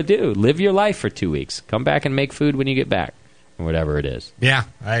you to go do. Live your life for 2 weeks. Come back and make food when you get back, or whatever it is. Yeah,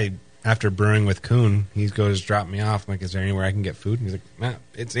 after brewing with Koen, he goes drop me off. I'm like, is there anywhere I can get food? And he's like, nah,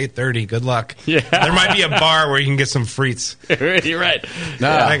 it's 8:30. Good luck. Yeah. There might be a bar where you can get some frites. You're right. No,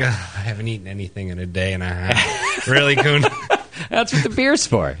 I haven't eaten anything in a day and a half. Really, Koen? That's what the beer's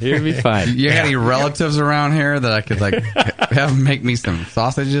for. You'll be fine. You got any relatives around here that I could have them make me some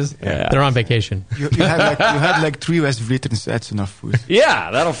sausages? Yeah. They're on vacation. You had like 3 West Vlietens. That's enough food.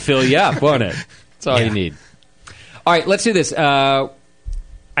 Yeah, that'll fill you up, won't it? That's all you need. All right, let's do this.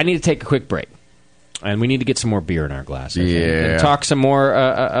 I need to take a quick break. And we need to get some more beer in our glass. And talk some more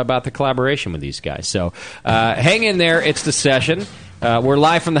about the collaboration with these guys. So hang in there. It's The Session. We're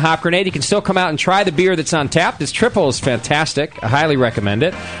live from the Hop Grenade. You can still come out and try the beer that's on tap. This triple is fantastic. I highly recommend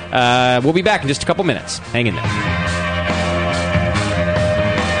it. We'll be back in just a couple minutes. Hang in there.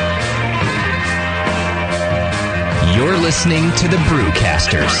 You're listening to the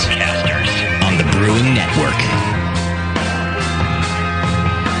Brewcasters on the Brewing Network.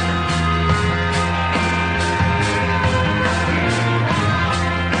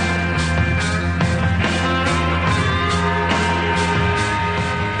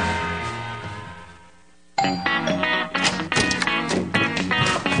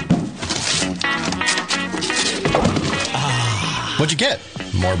 What'd you get?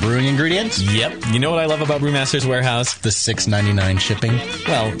 More brewing ingredients? Yep. You know what I love about Brewmaster's Warehouse? The $6.99 shipping?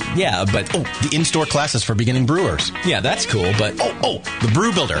 Well, yeah, but... the in-store classes for beginning brewers. Yeah, that's cool, but... The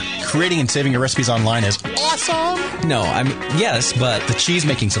Brew Builder. Creating and saving your recipes online is awesome! No, I mean, yes, but... The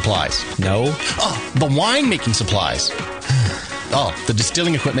cheese-making supplies. No. Oh, the wine-making supplies. Oh, the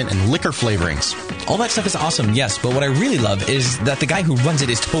distilling equipment and liquor flavorings. All that stuff is awesome, yes, but what I really love is that the guy who runs it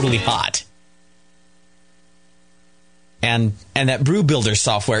is totally hot. And that Brew Builder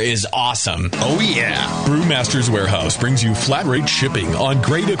software is awesome. Oh, yeah. Brewmaster's Warehouse brings you flat rate shipping on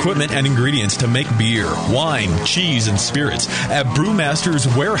great equipment and ingredients to make beer, wine, cheese, and spirits at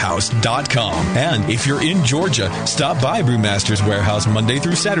brewmasterswarehouse.com. And if you're in Georgia, stop by Brewmaster's Warehouse Monday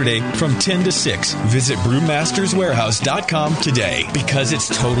through Saturday from 10 to 6. Visit brewmasterswarehouse.com today because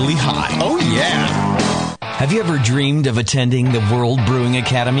it's totally hot. Oh, yeah. Have you ever dreamed of attending the World Brewing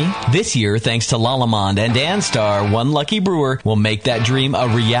Academy? This year, thanks to Lalamond and Danstar, one lucky brewer will make that dream a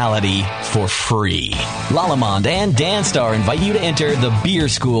reality for free. Lalamond and Danstar invite you to enter the Beer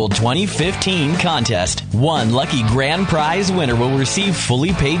School 2015 contest. One lucky grand prize winner will receive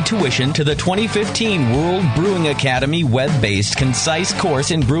fully paid tuition to the 2015 World Brewing Academy web-based concise course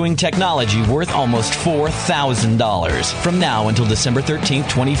in brewing technology worth almost $4,000. From now until December 13th,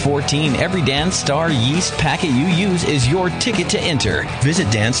 2014, every Danstar yeast pack packet you use is your ticket to enter. Visit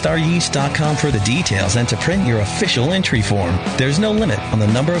danstaryeast.com for the details and to print your official entry form. There's no limit on the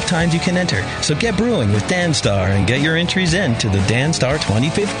number of times you can enter, so get brewing with Danstar and get your entries in to the Danstar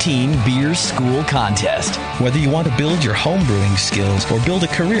 2015 Beer School Contest. Whether you want to build your home brewing skills or build a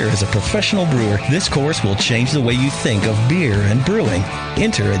career as a professional brewer, this course will change the way you think of beer and brewing.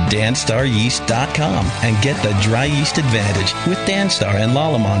 Enter at danstaryeast.com and get the dry yeast advantage with Danstar and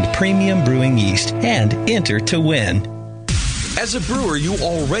Lallemand Premium Brewing Yeast, and enter to win. As a brewer, you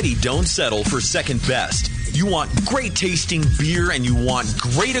already don't settle for second best. You want great tasting beer and you want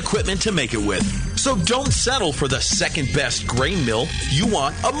great equipment to make it with. So don't settle for the second best grain mill. You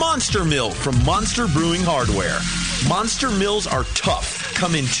want a Monster Mill from Monster Brewing Hardware. Monster Mills are tough,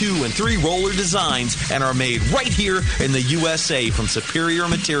 come in 2 and 3 roller designs, and are made right here in the USA from superior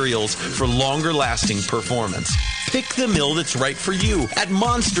materials for longer lasting performance. Pick the mill that's right for you at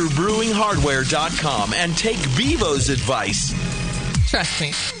monsterbrewinghardware.com and take Bevo's advice. Trust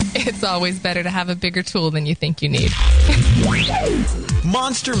me, it's always better to have a bigger tool than you think you need.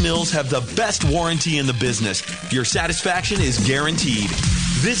 Monster Mills have the best warranty in the business. Your satisfaction is guaranteed.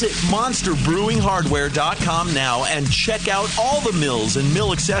 Visit monsterbrewinghardware.com now and check out all the mills and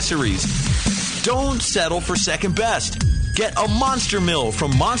mill accessories. Don't settle for second best. Get a Monster Mill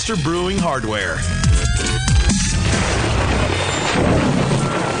from Monster Brewing Hardware.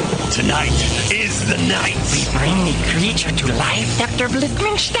 Tonight is the night. We bring the creature to life, Dr.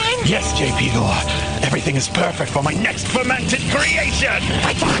 Blickmanstein? Yes, J.P. Gore. Everything is perfect for my next fermented creation.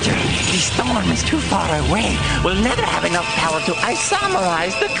 But, Doctor, the storm is too far away. We'll never have enough power to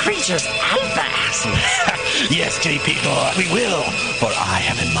isomerize the creature's alpha acid. Yes, J.P. Gore, we will. For I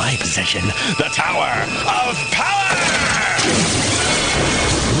have in my possession the Tower of Power!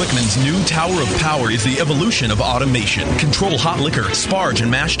 Blickman's new Tower of Power is the evolution of automation. Control hot liquor, sparge,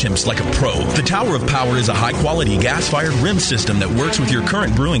 and mash temps like a pro. The Tower of Power is a high-quality gas-fired rim system that works with your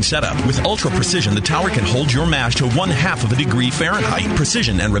current brewing setup. With ultra-precision, the tower can hold your mash to 1/2 degree Fahrenheit.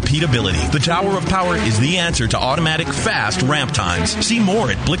 Precision and repeatability. The Tower of Power is the answer to automatic, fast ramp times. See more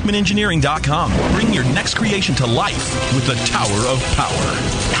at BlickmanEngineering.com. Bring your next creation to life with the Tower of Power.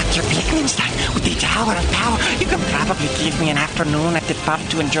 Dr. Blickmanstein, with the Tower of Power, you can probably give me an afternoon at the pub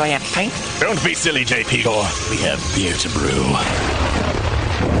to enjoy a pint. Don't be silly, J.P. Gore. We have beer to brew.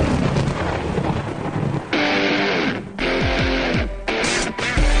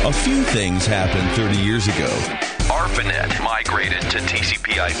 A few things happened 30 years ago. ARPANET migrated to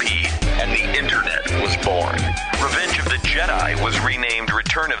TCP/IP, and the Internet was born. Revenge of the Jedi was renamed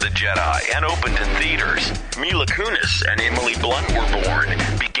Return of the Jedi and opened in theaters. Mila Kunis and Emily Blunt were born,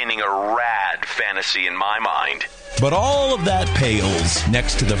 beginning a rad fantasy in my mind. But all of that pales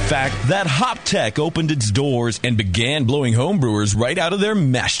next to the fact that HopTech opened its doors and began blowing homebrewers right out of their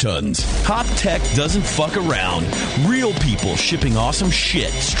mash tuns. HopTech doesn't fuck around. Real people shipping awesome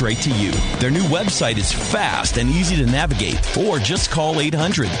shit straight to you. Their new website is fast and easy to navigate. Or just call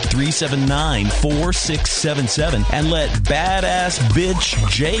 800-379-4677 and let badass bitch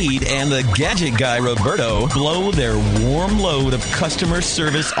Jade and the gadget guy Roberto blow their warm load of customer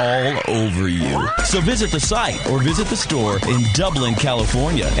service all over you. So visit the site or visit the store in Dublin,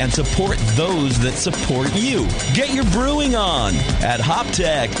 California, and support those that support you. Get your brewing on at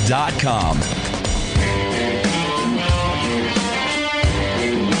hoptech.com.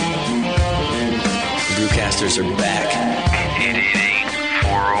 Brewcasters are back. It ain't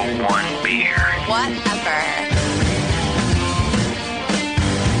 401 beer. Whatever.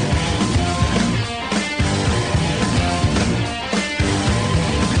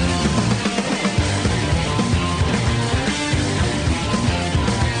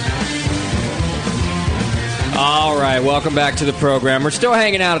 All right, welcome back to the program. We're still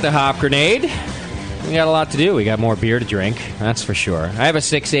hanging out at the Hop Grenade. We got a lot to do. We got more beer to drink, that's for sure. I have a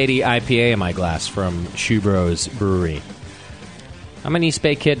 680 IPA in my glass from Shoe Bros Brewery. I'm an East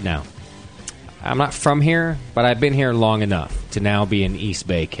Bay kid now. I'm not from here, but I've been here long enough to now be an East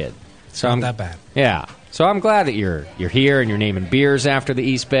Bay kid. So Not that bad. Yeah. So I'm glad that you're here and you're naming beers after the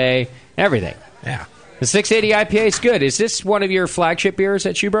East Bay, everything. Yeah. The 680 IPA is good. Is this one of your flagship beers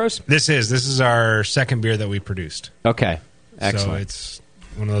at Shoe Bros? This is our second beer that we produced. Okay. Excellent. So it's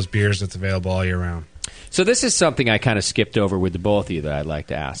one of those beers that's available all year round. So this is something I kind of skipped over with the both of you that I'd like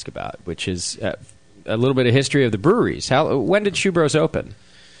to ask about, which is a little bit of history of the breweries. When did Shoe Bros open?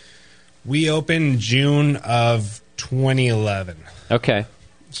 We opened June of 2011. Okay.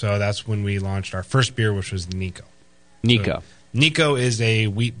 So that's when we launched our first beer, which was Nico. Nico. So Nico is a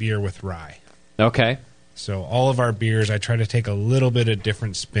wheat beer with rye. Okay. So all of our beers, I try to take a little bit of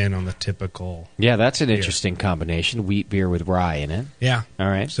different spin on the typical. Yeah, that's an beer. interesting combination. Wheat beer with rye in it. Yeah. All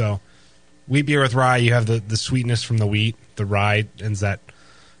right. So wheat beer with rye, you have the sweetness from the wheat. The rye and that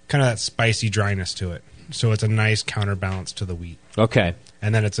kind of that spicy dryness to it. So it's a nice counterbalance to the wheat. Okay.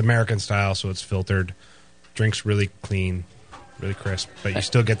 And then it's American style, so it's filtered. Drinks really clean, really crisp, but you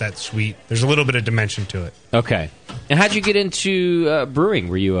still get that sweet. There's a little bit of dimension to it. Okay. And how'd you get into brewing?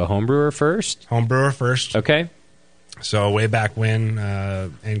 Were you a home brewer first? Home brewer first. Okay. So way back when,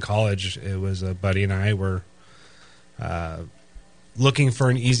 in college, it was a buddy and I were looking for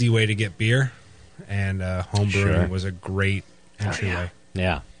an easy way to get beer, and home brewing was a great entryway.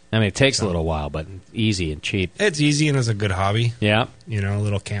 Yeah. I mean, it takes a little while, but easy and cheap. It's easy and it's a good hobby. Yeah. You know, a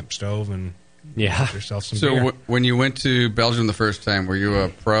little camp stove and get yourself some So beer. when you went to Belgium the first time, were you a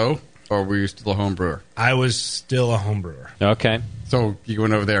pro or were you still a home brewer? I was still a home brewer. Okay. So you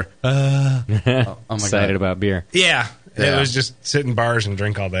went over there. Oh my God. Excited about beer. Yeah. Yeah. It was just sit in bars and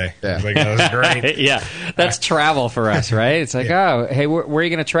drink all day. Yeah. It was like, that was great. Yeah. That's travel for us, right? It's like, oh, hey, where are you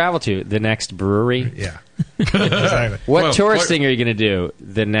going to travel to? The next brewery? Yeah. Exactly. What tourist thing are you going to do?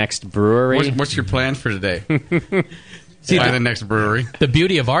 The next brewery? What's your plans for today? See, Find the next brewery. The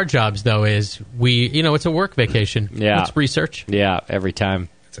beauty of our jobs, though, is it's a work vacation. Yeah. It's research. Yeah, every time.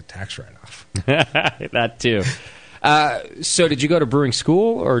 It's a tax write-off. That too. So did you go to brewing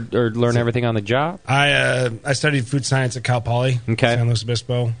school or learn everything on the job? I studied food science at Cal Poly, San Luis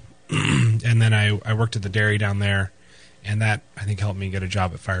Obispo, and then I worked at the dairy down there, and that, I think, helped me get a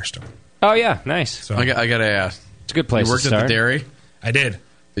job at Firestone. Oh, yeah, nice. So I got to ask. It's a good place You worked to at start. the dairy? I did.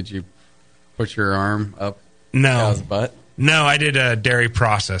 Did you put your arm up No. cow's butt? No, I did dairy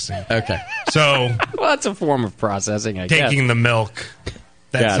processing. Okay. So well, that's a form of processing, I guess. taking the milk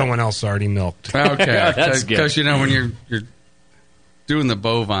that Got it. someone else already milked. Okay. That's good. Because, when you're doing the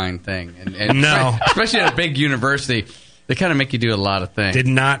bovine thing, and No. especially at a big university, they kind of make you do a lot of things. Did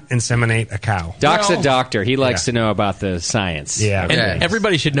not inseminate a cow. Doc's No. a doctor. He likes Yeah. to know about the science. Yeah. of And things.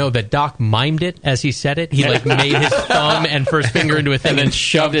 everybody should know that Doc mimed it as he said it. He made his thumb and first finger into a thing And then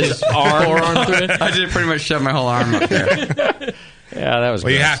shoved his arm. forearm through it. I did pretty much shove my whole arm up there. Yeah, that was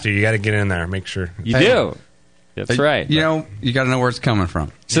Well, you gross. have to. You got to get in there. Make sure. You do. That's right. You got to know where it's coming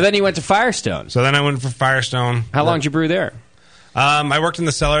from. So then you went to Firestone. So then I went for Firestone. How long did you brew there? I worked in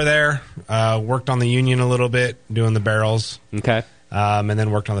the cellar there. Worked on the union a little bit, doing the barrels. Okay. And then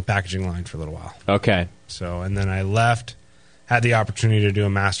worked on the packaging line for a little while. Okay. So, and then I left, had the opportunity to do a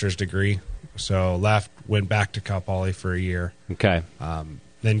master's degree. So left, went back to Cal Poly for a year. Okay.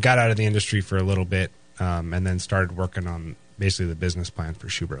 Then got out of the industry for a little bit, and then started working on basically the business plan for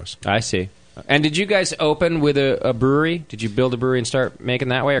Shoe Bros. I see. And did you guys open with a brewery? Did you build a brewery and start making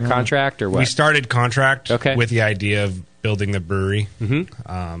that way, or contract, or what? We started contract Okay. with the idea of building the brewery.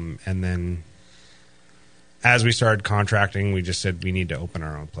 Mm-hmm. And then as we started contracting, we just said we need to open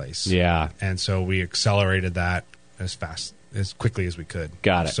our own place. Yeah. And so we accelerated that as quickly as we could.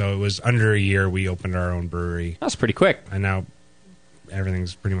 Got it. So it was under a year we opened our own brewery. That's pretty quick. And now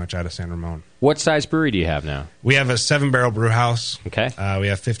everything's pretty much out of San Ramon. What size brewery do you have now? We have a 7-barrel brew house. Okay. We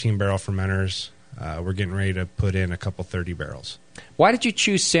have 15-barrel fermenters. We're getting ready to put in a couple 30 barrels. Why did you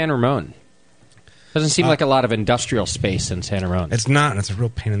choose San Ramon? Doesn't seem like a lot of industrial space in San Ramon. It's not. It's a real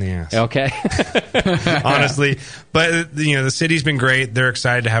pain in the ass. Okay. Honestly. But, the city's been great. They're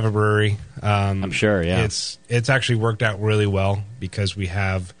excited to have a brewery. I'm sure, yeah. It's actually worked out really well because we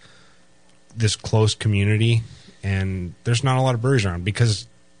have this close community, and there's not a lot of breweries around because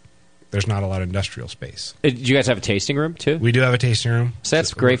there's not a lot of industrial space. Do you guys have a tasting room, too? We do have a tasting room. So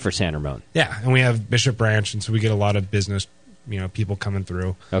that's great for San Ramon. Yeah, and we have Bishop Branch, and so we get a lot of business, people coming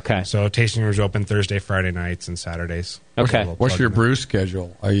through. Okay. So tasting rooms open Thursday, Friday nights, and Saturdays. Okay. What's your brew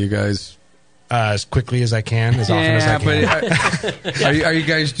schedule? Are you guys... as quickly as I can, as often as I can. But are you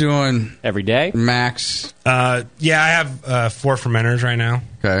guys doing... Every day? Max? Yeah, I have 4 fermenters right now.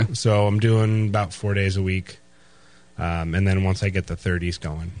 Okay. So I'm doing about 4 days a week. And then once I get the 30s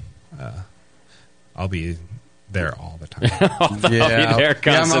going, I'll be there all the time. I'll be there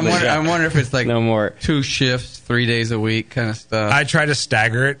constantly. I wonder if it's like no more 2 shifts, 3 days a week kind of stuff. I try to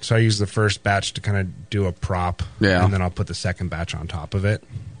stagger it, so I use the first batch to kind of do a prop, Yeah. and then I'll put the second batch on top of it.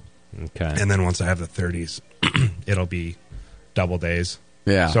 Okay. And then once I have the 30s, it'll be double days.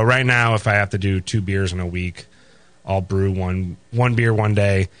 Yeah. So right now, if I have to do 2 beers in a week, I'll brew one beer one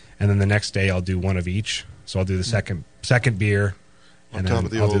day, and then the next day I'll do one of each. So I'll do the second beer, and On top then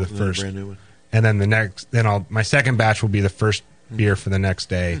of the I'll old do the and then the first. brand new one. And then my second batch will be the first beer for the next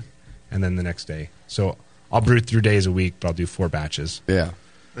day, and then the next day. So I'll brew 3 days a week, but I'll do 4 batches. Yeah.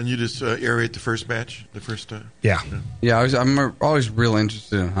 And you just aerate the first batch, the first time? Yeah. Yeah, I'm always real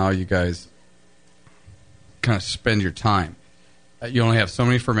interested in how you guys kind of spend your time. You only have so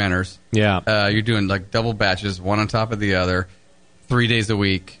many fermenters. Yeah. You're doing like double batches, one on top of the other, 3 days a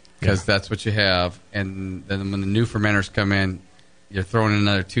week. because that's what you have. And then when the new fermenters come in, you're throwing in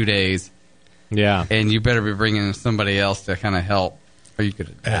another 2 days. Yeah. And you better be bringing in somebody else to kind of help, or you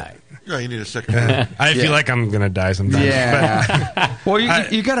could die. Yeah, you need a second. I feel like I'm going to die sometimes. Yeah. Well, you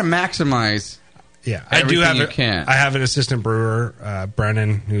got to maximize. Yeah, I do have. You can. I have an assistant brewer,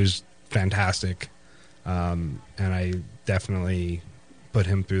 Brennan, who's fantastic, and I definitely put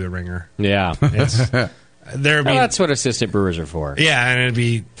him through the ringer. Yeah, that's what assistant brewers are for. Yeah, and it'd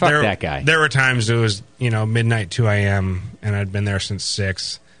be that guy. There were times it was midnight, 2 a.m., and I'd been there since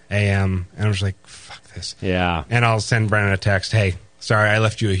 6 a.m., and I was like, "Fuck this." Yeah, and I'll send Brennan a text, "Hey, sorry, I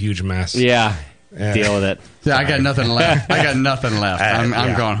left you a huge mess." Yeah. Deal with it. Yeah, I got nothing left.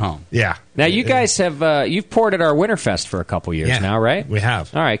 I'm going home. Yeah. Now you guys have you've poured at our Winterfest for a couple years now, right? We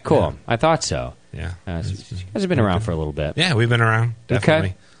have. All right, cool. I thought so. Yeah. You guys have been around for a little bit. Yeah, we've been around,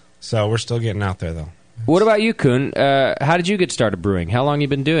 definitely. Okay. So we're still getting out there, though. What about you, Koen? How did you get started brewing? How long you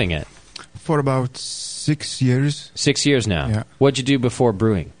been doing it? For about 6 years. 6 years now. Yeah. What'd you do before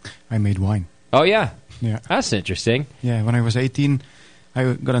brewing? I made wine. Oh yeah. Yeah. That's interesting. Yeah, when I was 18,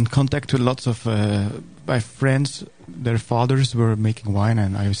 I got in contact with lots of my friends. Their fathers were making wine,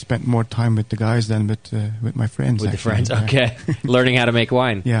 and I spent more time with the guys than with my friends. With actually. the friends, okay. Learning how to make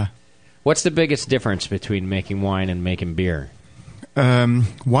wine. Yeah. What's the biggest difference between making wine and making beer?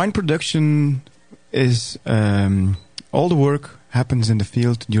 Wine production is all the work happens in the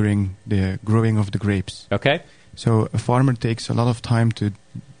field during the growing of the grapes. Okay. So a farmer takes a lot of time to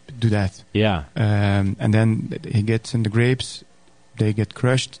do that. Yeah. And then he gets in the grapes, they get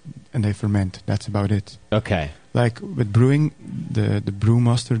crushed, and they ferment. That's about it. Okay. Like with brewing, the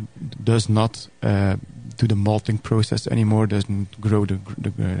brewmaster does not do the malting process anymore. Doesn't grow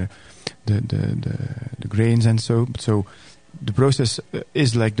the grains and so. So the process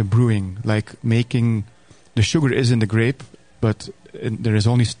is like the brewing, like making the sugar is in the grape, but there is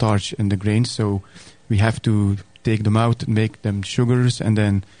only starch in the grains. So we have to take them out and make them sugars, and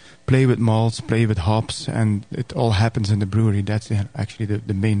then play with malts, play with hops, and it all happens in the brewery. That's actually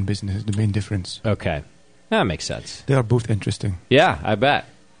the main business, the main difference. Okay. That makes sense. They are both interesting. Yeah, I bet.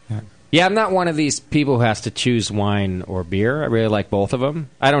 Yeah. Yeah, I'm not one of these people who has to choose wine or beer. I really like both of them.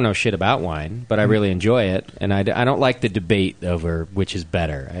 I don't know shit about wine, but I really enjoy it. And I don't like the debate over which is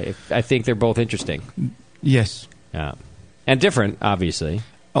better. I think they're both interesting. Yes. Yeah. And different, obviously.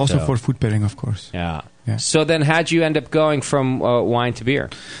 Also So- for food pairing, of course. Yeah. Yeah. So then how'd you end up going from wine to beer?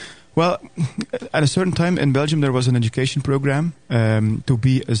 Well, at a certain time in Belgium, there was an education program to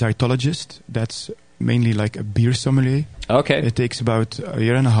be a zytologist. That's mainly like a beer sommelier. Okay. It takes about a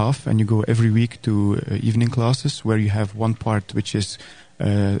year and a half, and you go every week to evening classes where you have one part which is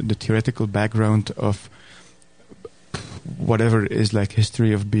the theoretical background of whatever is like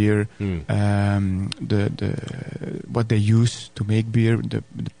history of beer, the what they use to make beer, the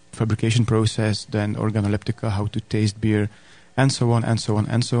fabrication process, then organoleptica, how to taste beer, and so on, and so on,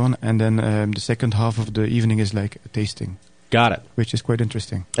 and so on. And then the second half of the evening is like a tasting. Got it. Which is quite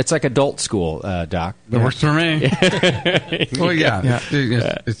interesting. It's like adult school, Doc. That works for me. Well, yeah.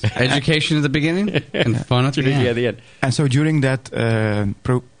 It's education at the beginning and fun at the end. And so during that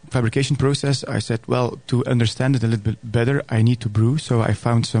fabrication process, I said, well, to understand it a little bit better, I need to brew. So I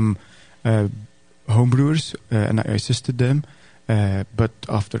found some home brewers and I assisted them. But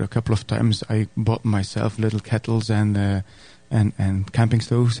after a couple of times, I bought myself little kettles and camping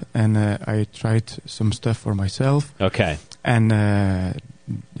stoves, and I tried some stuff for myself. Okay. And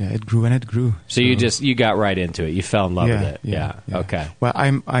it grew and it grew. So you got right into it. You fell in love with it. Yeah. Okay. Well,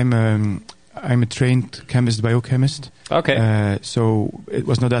 I'm a trained chemist, biochemist. Okay. So it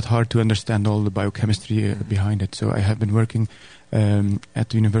was not that hard to understand all the biochemistry behind it. So I have been working at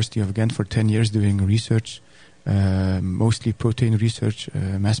the University of Ghent for 10 years doing research, mostly protein research,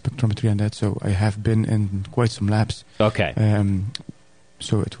 mass spectrometry and that. So I have been in quite some labs. Okay.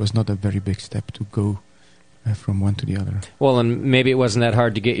 So it was not a very big step to go from one to the other. Well, and maybe it wasn't that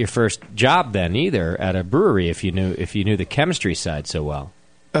hard to get your first job then either at a brewery if you knew the chemistry side so well.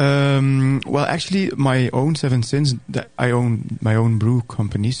 Well, actually, my own Seven Sins, I own my own brew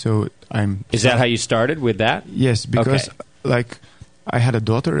company, so I'm... Is that how you started with that? Yes, because Okay. I had a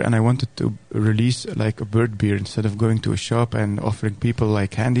daughter and I wanted to release like a bird beer instead of going to a shop and offering people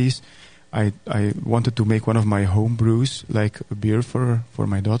like candies. I wanted to make one of my home brews, like a beer for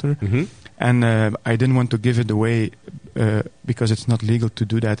my daughter. Mm-hmm. And I didn't want to give it away because it's not legal to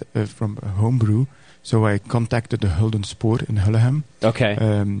do that from a home brew. So I contacted the Hulden Spoor in Hullegem. Okay.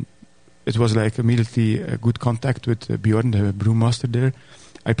 It was like immediately a good contact with Bjorn, the brewmaster there.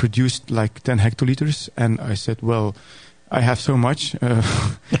 I produced like 10 hectoliters and I said, well, I have so much.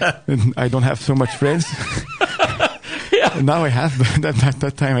 I don't have so much friends. Now I have, but at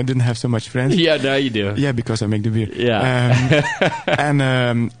that time I didn't have so much friends. Yeah, now you do. Yeah, because I make the beer. Yeah. And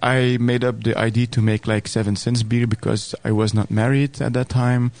I made up the idea to make like 7 cents beer because I was not married at that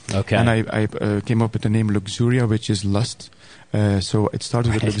time. Okay. And I came up with the name Luxuria, which is lust. So it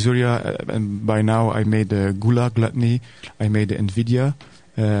started with Luxuria, and by now I made the Gula, Gluttony, I made the Nvidia,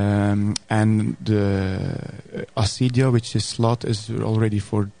 and the Acedia, which is slot, is already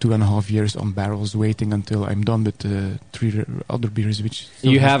for 2.5 years on barrels, waiting until I'm done with the 3 other beers. Which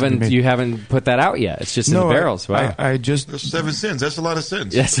you haven't put that out yet. It's just in the barrels. Wow. I just There's 7 sins. That's a lot of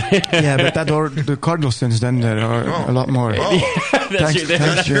sins. Yes. Yeah, but that are the cardinal sins. Then there are a lot more.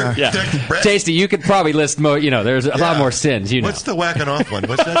 That's true. Yeah. Tasty. You could probably list more. There's a lot more sins. What's the whacking off one?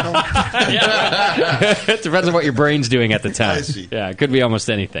 What's that called? It depends on what your brain's doing at the time. I see. Yeah, it could be almost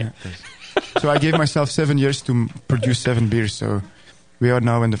anything. So I gave myself 7 years to produce 7 beers. So we are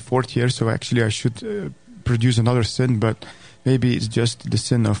now in the 4th year. So actually I should produce another sin, but maybe it's just the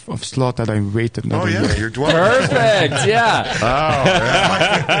sin of slot that I waited another year. You're dwelling. Perfect. Yeah.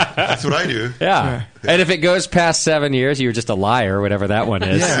 That's what I do. Yeah. And if it goes past 7 years, you're just a liar, whatever that one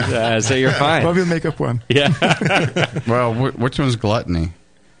is. So you're fine. Well, we'll make up one. Yeah. Well, which one's Gluttony?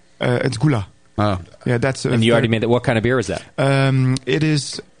 It's Gula. Oh. Yeah, that's. And you already made that. What kind of beer is that? It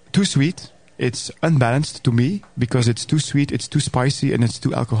is too sweet. It's unbalanced to me because it's too sweet, it's too spicy, and it's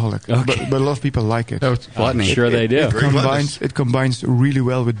too alcoholic. Okay. But a lot of people like it. Oh, it's gluttony. Sure they do. It combines really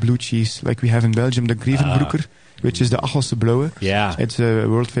well with blue cheese, like we have in Belgium, the Grevenbroeker, which is the Achelse Blauwe. Yeah. It's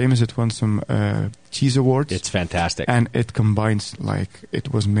world famous. It won some cheese awards. It's fantastic. And it combines like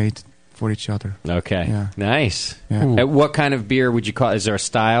it was made for each other. Okay. Yeah. Nice. Yeah. What kind of beer would you call it? Is there a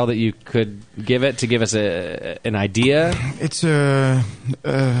style that you could give it to give us an idea? It's a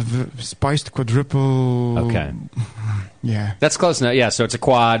spiced quadruple. Okay. Yeah. That's close enough. Yeah, so it's a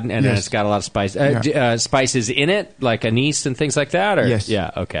quad, and then it's got a lot of spice. Spices in it, like anise and things like that? Or? Yes. Yeah,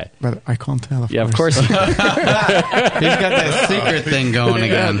 okay. But I can't tell, of course. He's got that secret thing going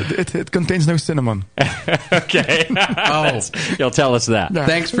again. It contains no cinnamon. Okay. You'll tell us that. Yeah.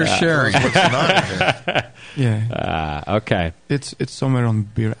 Thanks for sharing. Yeah. Okay. It's somewhere on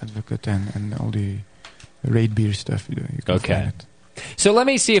Beer Advocate and all the rate beer stuff. You can find it. So let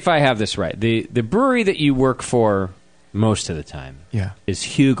me see if I have this right. The brewery that you work for most of the time is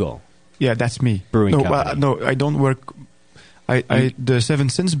Hugel. Yeah, that's me. Brewing company. No, I don't work. The 7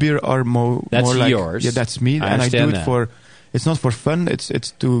 Cents beer are more like yours. Yeah, that's me, and I do it for. It's not for fun.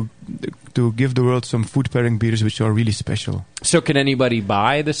 It's to give the world some food pairing beers which are really special. So can anybody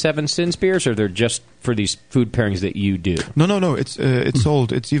buy the 7 Sins beers, or they're just for these food pairings that you do? No. It's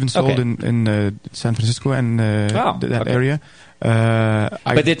sold. It's even sold in San Francisco and that area.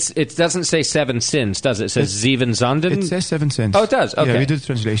 But it doesn't say 7 Sins, does it? It says Zeven Zonden? It says 7 Cents. Oh, it does? Okay. Yeah, we did a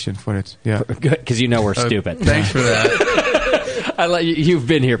translation for it. Yeah. Good, because we're stupid. Thanks for that. You've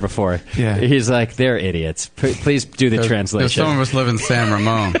been here before. Yeah. He's like, they're idiots. Please do the translation. Some of us live in San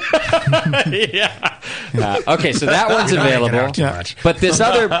Ramon. Okay, so that one's available. But this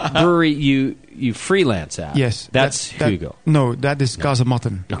other brewery you freelance at. Yes. That's Hugel. No, that is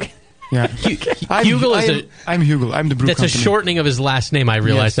Kazematten. Okay. Yeah. Hugel is I'm Hugel. I'm the brew That's company. a shortening of his last name, I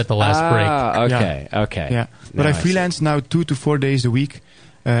realized at the last break. Okay. Yeah. But I freelance now 2 to 4 days a week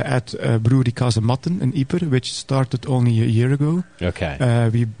at Brewery Kazematten in Yper, which started only a year ago. Okay.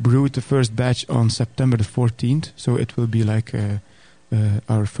 We brewed the first batch on September the 14th, so it will be like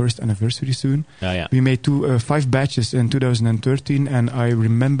our first anniversary soon. Oh, yeah. We made 5 batches in 2013, and I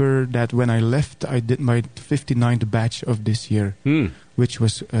remember that when I left, I did my 59th batch of this year, which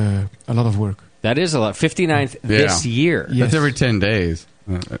was a lot of work. That is a lot. 59th this year. Yes. That's every 10 days.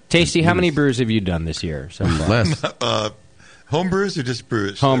 Tasty, how many brews have you done this year so far? Less. Home brews or just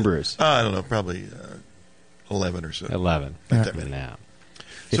brews? Home brews. I don't know, probably 11 or so. 11. Not that many. Now.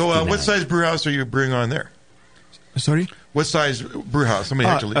 So what size brew house are you brewing on there? Sorry? What size brew house? How many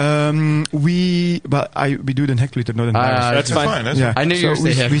hectoliters? We do it in hectoliter, not in liters. That's fine. That's fine. I knew you were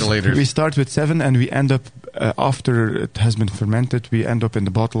saying hectoliters. We start with 7, and we end up, after it has been fermented, we end up in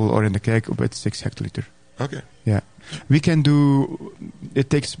the bottle or in the keg with 6 hectoliter. Okay. Yeah. We can do, it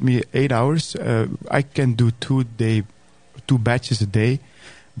takes me 8 hours. I can do 2 batches a day,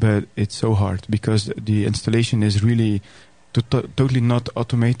 but it's so hard because the installation is really totally not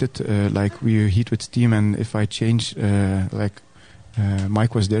automated. Like we heat with steam, and if I change,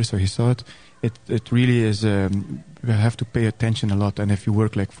 Mike was there, so he saw it. It really is. You have to pay attention a lot, and if you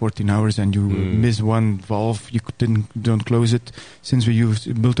work like 14 hours and you miss one valve, you don't close it. Since we use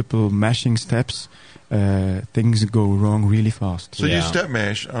multiple mashing steps, things go wrong really fast. So you step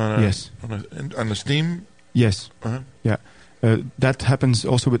mash on yes on a steam. Yes. Uh-huh. Yeah. That happens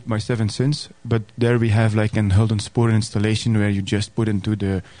also with my Seven Sins, but there we have like an Huldensporen installation where you just put into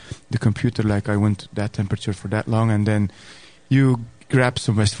the computer, like I want that temperature for that long, and then you grab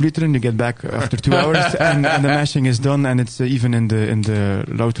some Westvleteren, you get back after 2 hours, and the mashing is done, and it's even in the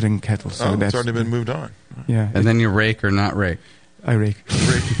Loutering kettle. So it's already been moved on. Yeah. And then you rake or not rake? I rake.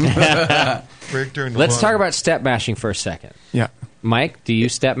 Rake during the Let's long. talk about step mashing for a second. Yeah. Mike, do you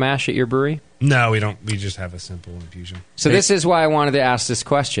step mash at your brewery? No, we don't. We just have a simple infusion. So this is why I wanted to ask this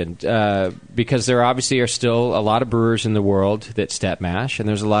question, because there obviously are still a lot of brewers in the world that step mash, and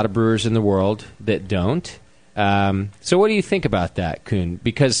there's a lot of brewers in the world that don't. So what do you think about that, Koen?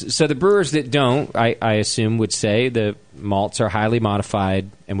 Because so the brewers that don't, I assume, would say the malts are highly modified,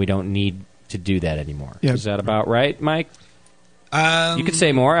 and we don't need to do that anymore. Yeah. Is that about right, Mike? You could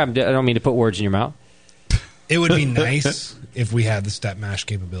say more. I don't mean to put words in your mouth. It would be nice if we had the step mash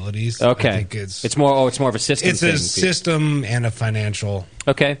capabilities. Okay, I think it's more of a system. It's a system and a financial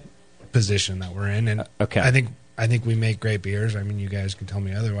position that we're in, and I think we make great beers. I mean, you guys can tell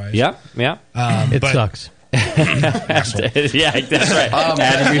me otherwise. Yeah. It sucks. Yeah, that's right.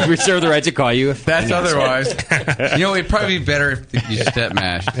 And we reserve the right to call you if That's otherwise. It'd probably be better if you step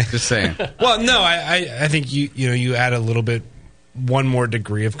mash. Just saying. Well, no, I think you add a little bit, one more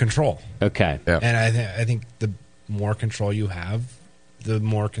degree of control. Okay. Yep. And I think the more control you have, the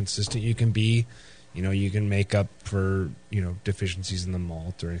more consistent you can be. You can make up for deficiencies in the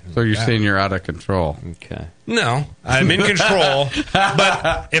malt or anything. So you're like saying that. you're out of control? Okay. No, I'm in control.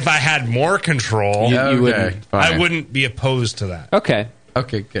 But if I had more control, you wouldn't. I wouldn't be opposed to that. Okay.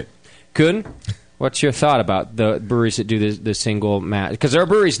 Okay. Good. Koen, what's your thought about the breweries that do the single mash? Because there are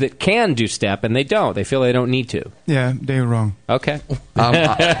breweries that can do step and they don't. They feel they don't need to. Yeah, they're wrong. Okay.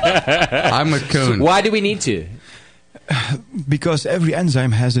 I'm with Koen. So why do we need to? Because every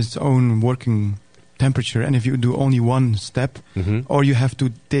enzyme has its own working temperature, and if you do only one step, or you have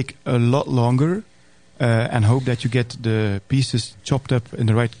to take a lot longer and hope that you get the pieces chopped up in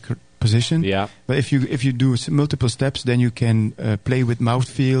the right position. Yeah. But if you do multiple steps, then you can play with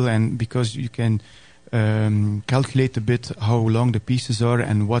mouthfeel, and because you can calculate a bit how long the pieces are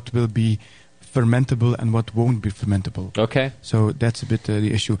and what will be fermentable and what won't be fermentable. Okay. So that's a bit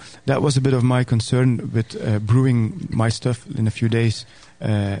the issue. That was a bit of my concern with brewing my stuff in a few days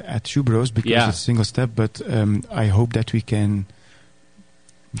at Shoe Bros, because it's a single step, but I hope that we can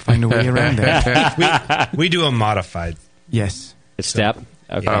find a way around that. we do a modified. Yes. A step?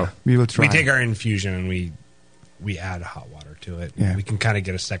 Okay. Yeah. We will try. We take our infusion and we add hot water to it. Yeah. We can kind of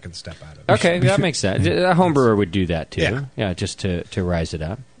get a second step out of it. Okay, that makes sense. A home brewer would do that too. Yeah. Just to rise it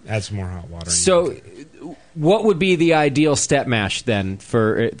up. Add some more hot water. So what would be the ideal step mash then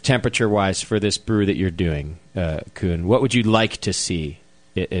for temperature-wise for this brew that you're doing, Koen? What would you like to see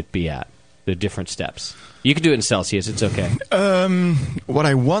it be at, the different steps? You can do it in Celsius. It's okay. What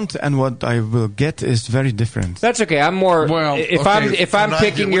I want and what I will get is very different. That's okay. I'm more. Well, if I'm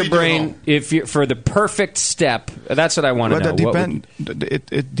picking your brain, if you for the perfect step, that's what I want to know.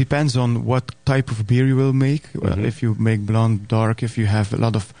 It depends on what type of beer you will make. If you make blonde, dark, if you have a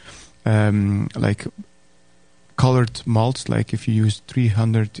lot of like colored malts, like if you use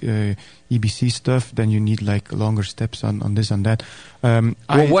 300 EBC stuff, then you need like longer steps on this and that.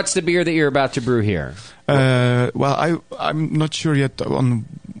 What's the beer that you're about to brew here? I'm not sure yet.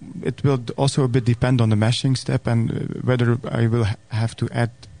 It will also a bit depend on the mashing step and whether I will have to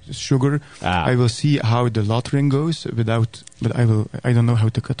add sugar. I will see how the lottering goes but I don't know how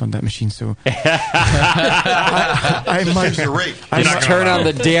to cut on that machine, so I might just turn on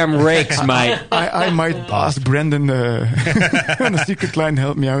the damn rakes, Mike. I might ask Brendan on the secret line,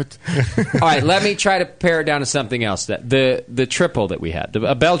 help me out. All right, let me try to pare it down to something else. The triple that we had,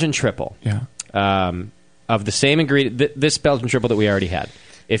 a Belgian triple, of the same ingredient, this Belgian triple that we already had.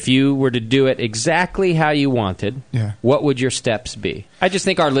 If you were to do it exactly how you wanted, what would your steps be? I just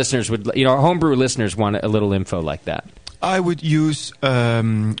think our listeners would, our homebrew listeners want a little info like that. I would use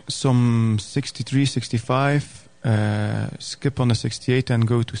some 63, 65, skip on the 68 and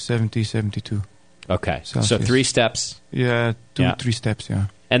go to 70, 72. Okay, Celsius. So 3 steps. Yeah, 3 steps, yeah.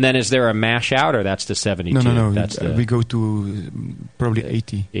 And then is there a mash out, or that's the 72? No. That's we go to probably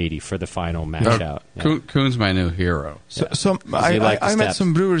 80. 80 for the final mash out. Yeah. Koen's my new hero. I met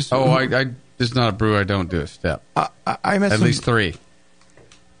some brewers. There's not a brew I don't do a step. I met at least 3.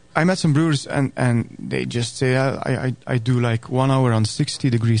 I met some brewers and they just say I do like 1 hour on 60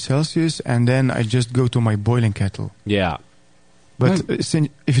 degrees Celsius and then I just go to my boiling kettle. Yeah. But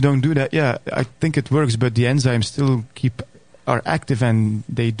if you don't do that, I think it works. But the enzymes still are active and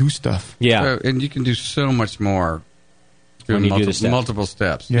they do stuff. Yeah, and you can do so much more when you do the steps. multiple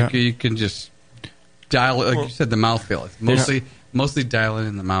steps. Yeah. You can just dial, like you said, the mouthfeel. It's mostly dialing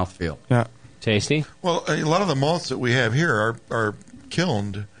in the mouthfeel. Yeah. Tasty? Well, a lot of the malts that we have here are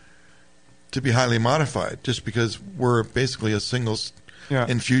kilned to be highly modified, just because we're basically a single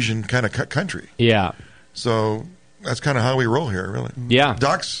infusion kind of country. Yeah. So that's kind of how we roll here, really. Yeah.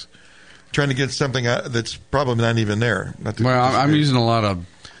 Doc's trying to get something that's probably not even there. I'm using a lot of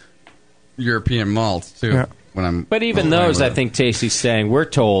European malts, too. Yeah. But even those, I think Tasty's saying, we're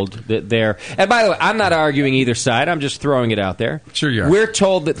told that they're... And by the way, I'm not arguing either side. I'm just throwing it out there. Sure you are. We're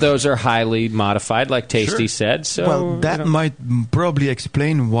told that those are highly modified, like Tasty said. So well, that might probably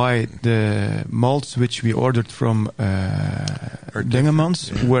explain why the malts which we ordered from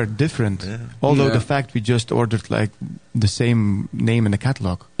Dingemans were different. Yeah. Although the fact we just ordered like the same name in the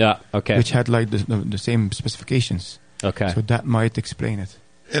catalog. Yeah, okay. Which had like the same specifications. Okay. So that might explain it.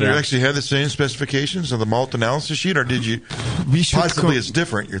 And it actually had the same specifications of the malt analysis sheet, or did you possibly it's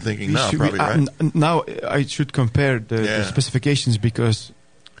different? You're thinking now, probably, right? Now I should compare the specifications because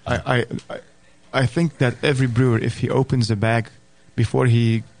I think that every brewer, if he opens the bag before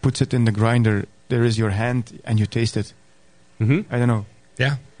he puts it in the grinder, there is your hand and you taste it. Mm-hmm. I don't know.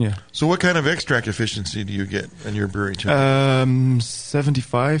 Yeah. So what kind of extract efficiency do you get in your brewery?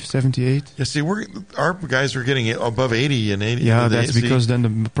 75, 78. Yeah, see, our guys are getting above 80 and 80. Yeah, that's because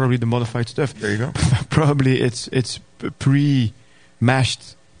then probably the modified stuff. There you go. Probably it's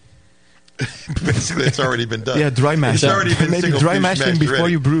pre-mashed. Basically, it's already been done. Yeah, dry mashing. It's already been maybe dry mashing before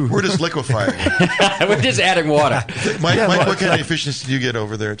you brew. We're just liquefying. We're just adding water. Mike, what kind of efficiency do you get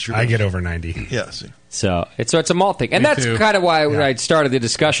over there at your? I get over 90. Yeah, see. So it's a malt thing, and that's kind of why I started the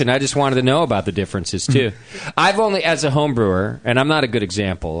discussion. I just wanted to know about the differences too. I've only, as a home brewer, and I'm not a good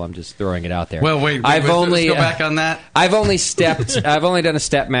example. I'm just throwing it out there. Well, wait. Let's go back on that. I've only done a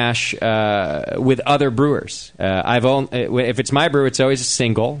step mash with other brewers. If it's my brew, it's always a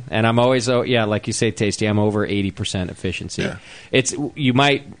single, and I'm always like you say, Tasty. I'm over 80% efficiency. Yeah. You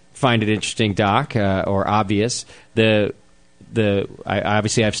might find it interesting, Doc, or obvious. I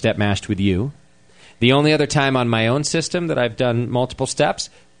obviously I've step mashed with you. The only other time on my own system that I've done multiple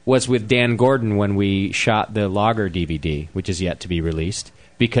steps was with Dan Gordon when we shot the Lager DVD, which is yet to be released.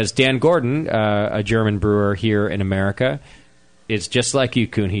 Because Dan Gordon, a German brewer here in America, is just like you,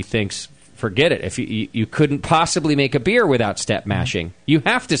 Koen. He thinks, forget it. If you couldn't possibly make a beer without step mashing. You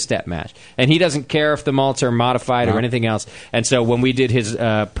have to step mash. And he doesn't care if the malts are modified or anything else. And so when we did his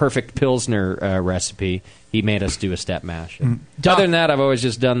perfect Pilsner recipe, he made us do a step mash. Doc, other than that, I've always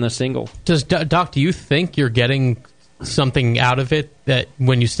just done the single. Doc, do you think you're getting something out of it that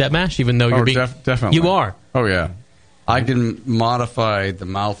when you step mash, even though you're definitely. You are? Oh, yeah. I can modify the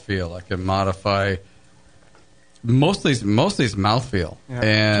mouthfeel. I can modify... Mostly it's mouthfeel. Yeah.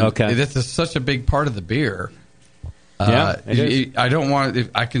 And it's such a big part of the beer. Yeah, it is. I don't want...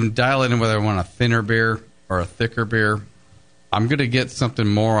 I can dial it in whether I want a thinner beer or a thicker beer. I'm going to get something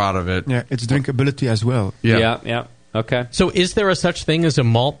more out of it. Yeah, it's drinkability as well. Yeah. Okay. So is there a such thing as a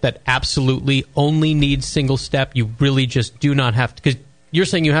malt that absolutely only needs single step? You really just do not have to... Because you're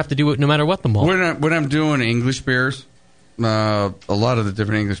saying you have to do it no matter what the malt. When I'm doing English beers, a lot of the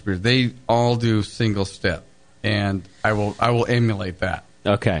different English beers, they all do single step. And I will emulate that.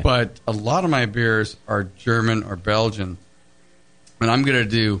 Okay. But a lot of my beers are German or Belgian, and I'm going to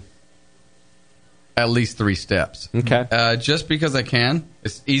do at least 3 steps. Okay. Just because I can.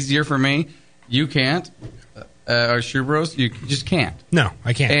 It's easier for me. You can't. Or Shoebros, you just can't. No,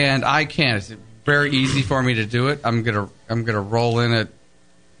 I can't. And I can't. It's very easy for me to do it. I'm gonna roll in at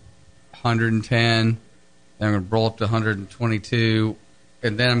 110. Then I'm gonna roll up to 122,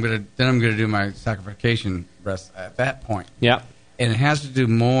 and then I'm gonna do my saccharification rest at that point. Yeah. And it has to do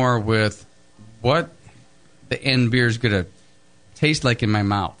more with what the end beer is gonna taste like in my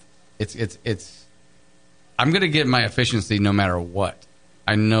mouth. It's. I'm going to get my efficiency no matter what.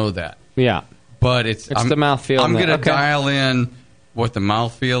 I know that. Yeah. But it's the mouthfeel. I'm going to dial in what the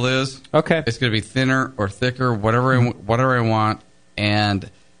mouthfeel is. Okay. It's going to be thinner or thicker, whatever I want. And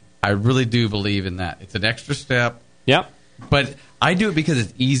I really do believe in that. It's an extra step. Yep. But I do it because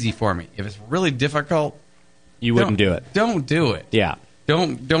it's easy for me. If it's really difficult, you wouldn't do it. Don't do it. Yeah.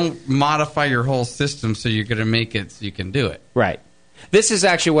 Don't modify your whole system so you're going to make it so you can do it. Right. This is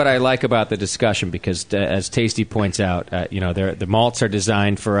actually what I like about the discussion because, as Tasty points out, the malts are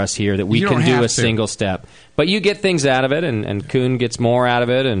designed for us here that we can do a single step. But you get things out of it, and Koen gets more out of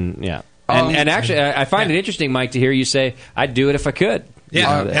it, and yeah. And actually, I find it interesting, Mike, to hear you say, I'd do it if I could.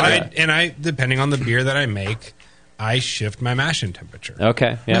 Yeah, and I depending on the beer that I make, I shift my mashing temperature.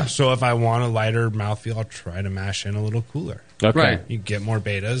 Okay, yeah. So if I want a lighter mouthfeel, I'll try to mash in a little cooler. Okay. Right. You get more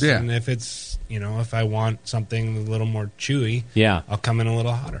betas, Yeah. and if it's if I want something a little more chewy, Yeah. I'll come in a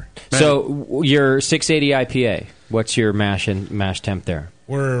little hotter. So your 680 IPA, what's your mash temp there?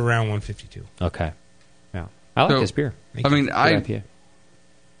 We're around 152. Okay. Yeah. I like So, this beer. I mean, Good IPA.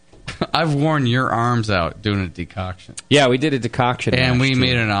 I've worn your arms out doing a decoction. Yeah, we did a decoction. And mash, we too.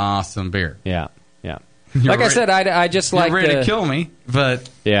 made an awesome beer. Yeah, yeah. You're Like I right. said, I just like You're ready to kill me, but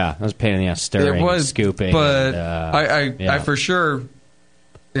yeah, I was a pain in the ass stirring, it was scooping, But and, I for sure,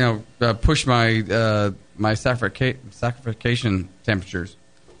 pushed my my saccharification temperatures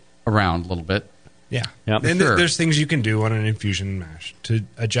around a little bit. Yeah, Yep. and Sure. there's things you can do on an infusion mash to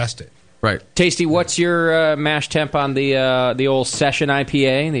adjust it. Right. Tasty, what's your mash temp on the old session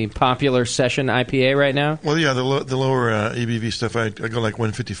IPA, the popular session IPA right now? Well, yeah, the lower ABV stuff, I go like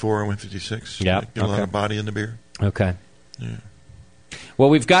 154 or 156. Yeah, Get a lot okay. of body in the beer. Okay. Yeah. Well,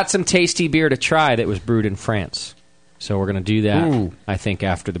 we've got some tasty beer to try that was brewed in France. So we're going to do that, Ooh. I think,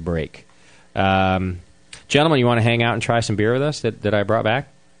 after the break. Gentlemen, you want to hang out and try some beer with us that I brought back?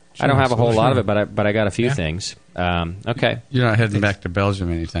 I don't have a whole lot of it, but I got a few things. Okay. You're not heading back to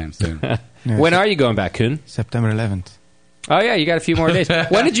Belgium anytime soon. When are you going back, Koen? September 11th. Oh, yeah, you got a few more days.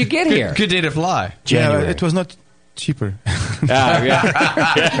 When did you get here? Good day to fly. January. Yeah, it was not cheaper. Yeah.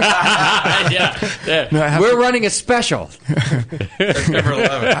 No, We're running a special. September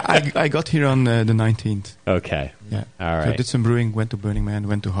 11th. I got here on the 19th. Okay. Yeah. All So I right. did some brewing, went to Burning Man,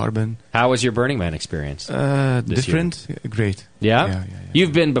 went to Harbin. How was your Burning Man experience? this Different, great. Yeah? Yeah.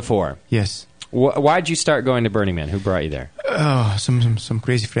 You've been before? Yes. Why'd you start going to Burning Man? Who brought you there? Oh, some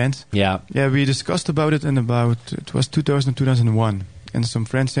crazy friends. Yeah. Yeah, we discussed about it it was 2000, 2001. And some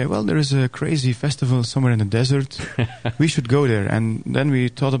friends say, well, there is a crazy festival somewhere in the desert. We should go there. And then we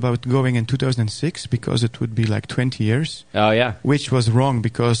thought about going in 2006 because it would be like 20 years. Oh, yeah. Which was wrong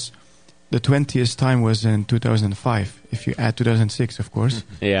because the 20th time was in 2005, if you add 2006, of course.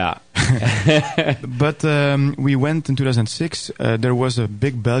 Yeah. But we went in 2006. There was a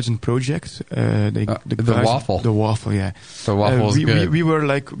big Belgian project. The waffle. The waffle, yeah. The waffle was good. We were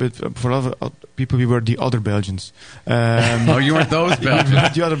like, for other people, we were the other Belgians. Oh, you weren't those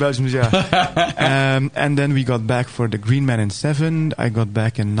Belgians. The other Belgians, yeah. And then we got back for the Green Man in 7. I got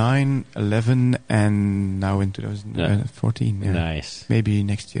back in 9, 11, and now in 2014. Yeah. Nice. Maybe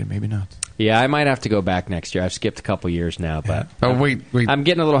next year, maybe not. Yeah, I might have to go back next year. I've skipped a couple years now, but Oh, wait. I'm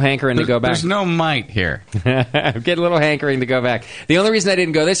getting a little hankering to go back. There's no might here. I'm getting a little hankering to go back. The only reason I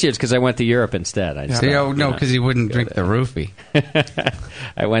didn't go this year is because I went to Europe instead. I just thought, No, because he wouldn't drink the roofie.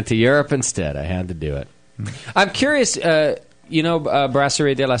 I went to Europe instead. I had to do it. I'm curious,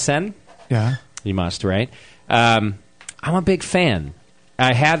 Brasserie de la Seine? Yeah. You must, right? I'm a big fan.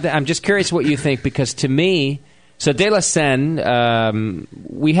 I'm just curious what you think, because to me, so De La Seine,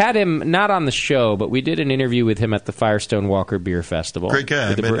 we had him not on the show, but we did an interview with him at the Firestone Walker Beer Festival. Great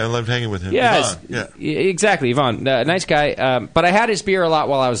guy. I loved hanging with him. Yeah, Yvonne, exactly, Yvonne. Nice guy. But I had his beer a lot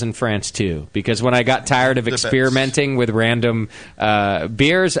while I was in France, too, because when I got tired of experimenting with random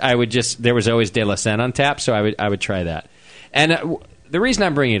beers, there was always De La Seine on tap, so I would try that. And the reason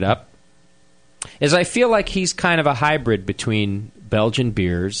I'm bringing it up is I feel like he's kind of a hybrid between Belgian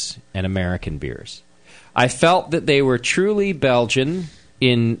beers and American beers. I felt that they were truly Belgian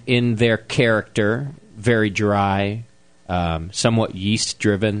in their character, very dry, somewhat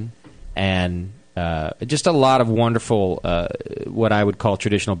yeast-driven, and just a lot of wonderful, what I would call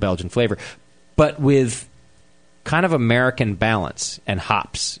traditional Belgian flavor, but with kind of American balance and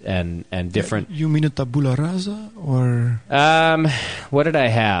hops and different... You mean a tabula rasa, or...? What did I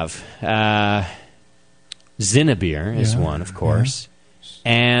have? Zinnebeer is one, of course.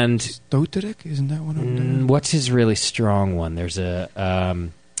 And Stouterek, isn't that one of them? what's his really strong one? There's a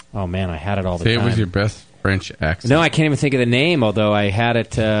oh man, I had it all the Say time. it with your best French accent. No, I can't even think of the name, although I had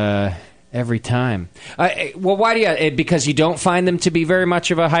it every time. Well, why do you? Because you don't find them to be very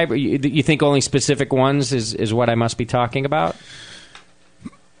much of a hybrid. You think only specific ones is what I must be talking about?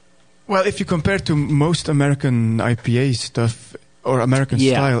 Well, if you compare to most American IPA stuff or American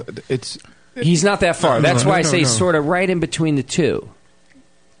style, it's... He's not that far. That's why I say no. he's sort of right in between the two.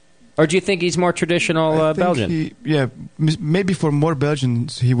 Or do you think he's more traditional Belgian? Maybe for more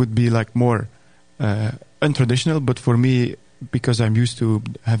Belgians he would be like more untraditional, but for me, because I'm used to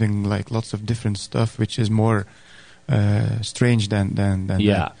having like lots of different stuff, which is more strange than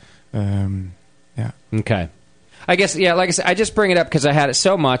yeah. That. Okay. I guess, like I said, I just bring it up because I had it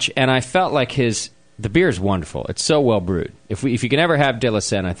so much, and I felt like the beer is wonderful. It's so well brewed. If you can ever have De La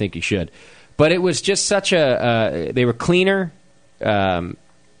Seine, I think you should. But it was just such they were cleaner,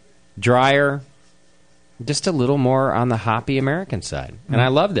 drier, just a little more on the hoppy American side. And I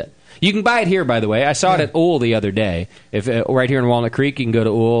loved it. You can buy it here, by the way. I saw it at Ool the other day. If right here in Walnut Creek, you can go to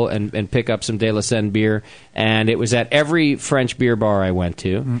Ool and pick up some De La Seine beer. And it was at every French beer bar I went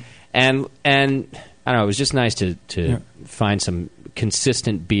to. And I don't know, it was just nice to find some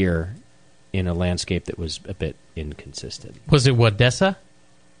consistent beer in a landscape that was a bit inconsistent. Was it Wadessa?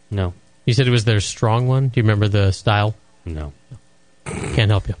 No. You said it was their strong one? Do you remember the style? No. Can't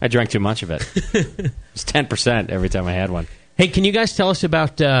help you. I drank too much of it. It was 10% every time I had one. Hey, can you guys tell us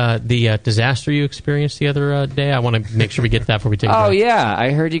about the disaster you experienced the other day? I want to make sure we get to that before we take a break. Yeah.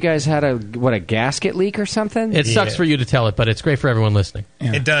 I heard you guys had a gasket leak or something? It sucks for you to tell it, but it's great for everyone listening.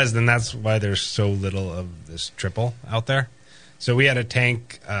 It does, and that's why there's so little of this triple out there. So we had a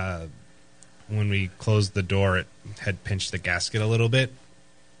tank, when we closed the door, it had pinched the gasket a little bit.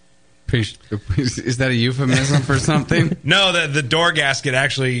 Is that a euphemism for something? No, the door gasket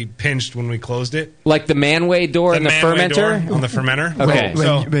actually pinched when we closed it. Like the manway door in the fermenter? Door on the fermenter. Okay.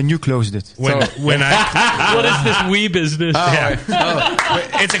 When you closed it. When I what is this wee business?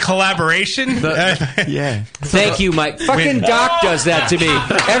 It's a collaboration. Thank you, Mike. Fucking Doc does that to me.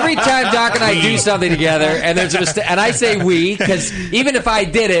 Every time Doc and I do something together, and there's a mistake, and I say we, because even if I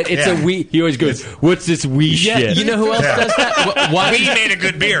did it, it's a we. He always goes, "What's this we shit?" You know who else does that? We made a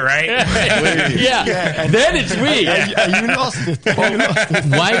good beer, right? Then it's we. You lost it.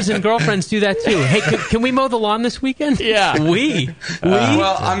 Wives and girlfriends do that too. Hey, can we mow the lawn this weekend? Yeah, we.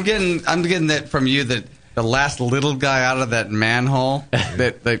 Well, I'm getting that from you that the last little guy out of that manhole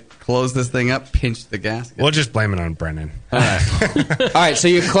that closed this thing up pinched the gasket. We'll just blame it on Brennan. All right, so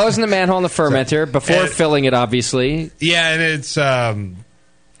you're closing the manhole in the fermenter before filling it, obviously. Yeah, and it's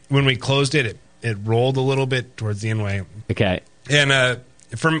when we closed it rolled a little bit towards the inway. Okay, and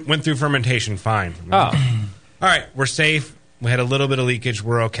went through fermentation fine. All right, we're safe. We had a little bit of leakage.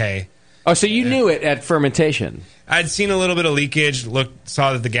 We're okay. Oh, so you knew it at fermentation? I'd seen a little bit of leakage.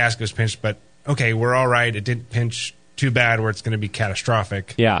 Saw that the gasket was pinched, but okay, we're all right. It didn't pinch too bad where it's going to be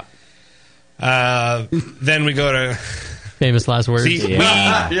catastrophic. Yeah. Then we go to famous last words. See,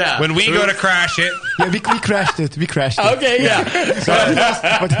 when we go to crash it, we crashed it. We crashed it. Okay,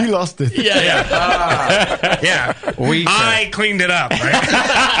 But he lost it. I cleaned it up, right?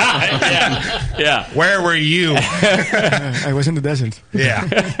 Yeah. Where were you? I was in the desert. Yeah.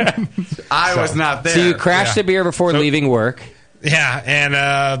 I was not there. So you crashed the beer before leaving work. Yeah,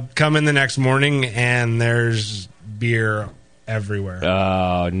 and come in the next morning, and there's beer everywhere.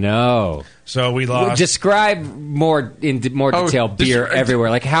 Oh, no. So we lost. Describe more detail beer everywhere.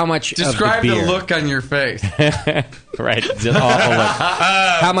 Like how much Describe of the beer? The look on your face. Right. The awful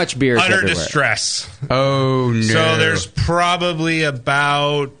look. How much beer is utter everywhere? Distress. Oh, no. So there's probably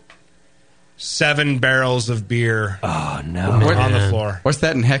about 7 barrels of beer on the floor. What's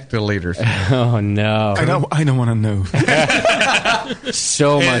that in hectoliters? Oh, no. I don't want to know.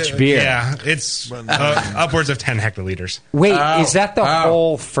 So much beer. Yeah, it's upwards of 10 hectoliters. Wait, is that the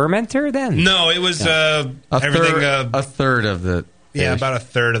whole fermenter then? No, it was everything. A third of the... Yeah, about a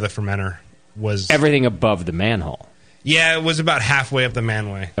third of the fermenter was... Everything above the manhole. Yeah, it was about halfway up the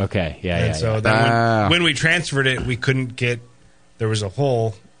manway. Okay, So then when we transferred it, we couldn't get... There was a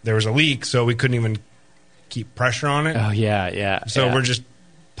hole... There was a leak, so we couldn't even keep pressure on it. Oh, yeah. So we're just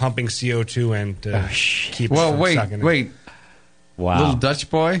pumping CO2 in to keep it from sucking it. Wait. Wow. Little Dutch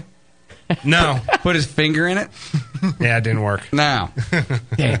boy? No. Put his finger in it? Yeah, it didn't work. No.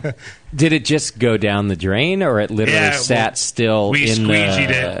 Did it just go down the drain, or it literally sat still we in the... We squeegeed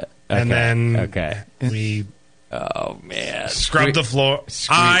it, and then we... Oh, man. Scrubbed the floor.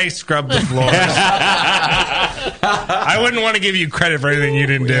 I scrubbed the floors. I wouldn't want to give you credit for anything you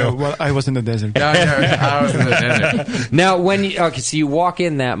didn't do. Well, I was in the desert. I was in the desert. Now, so you walk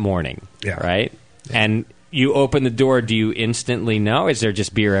in that morning, right? And you open the door. Do you instantly know? Is there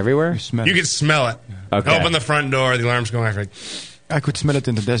just beer everywhere? You can smell it. Okay. Open the front door. The alarm's going off. I could smell it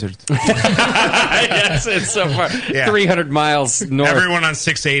in the desert. Yes, it's so far. 300 miles north. Everyone on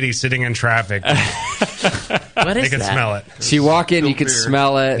 680 sitting in traffic. What is they can that? smell it. So you walk in, you can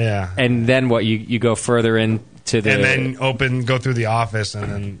smell it. Yeah. And then what? You go further into the... And then go through the office,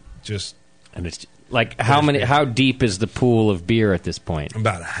 and then just... And it's like, how deep is the pool of beer at this point?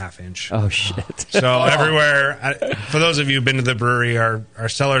 About a half inch. Oh, shit. So everywhere, for those of you who've been to the brewery, our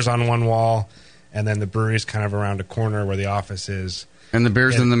cellar's on one wall, and then the brewery's kind of around a corner where the office is. And the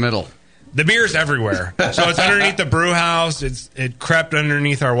beer's in the middle. The beer's everywhere. So it's underneath the brew house. It crept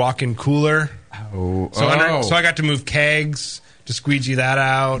underneath our walk-in cooler. So I got to move kegs to squeegee that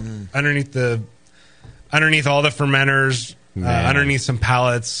out. Underneath all the fermenters, underneath some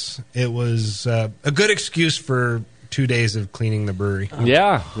pallets. It was a good excuse for 2 days of cleaning the brewery.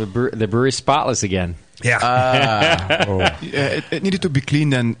 Yeah, the brewery's spotless again. Yeah. It needed to be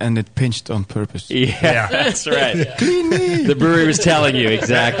cleaned and it pinched on purpose. Yeah, that's right. Clean me. The brewery was telling you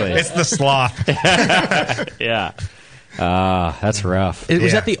exactly. It's the sloth. Yeah. That's rough.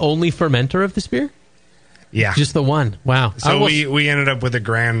 Was that the only fermenter of this beer? Yeah. Just the one. Wow. So we ended up with a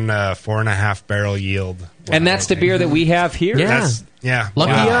grand 4.5 barrel yield. And that's the beer that we have here? Lucky us.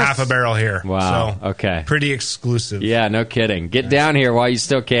 Half a barrel here. Wow. So, okay. Pretty exclusive. Yeah, no kidding. Get down here while you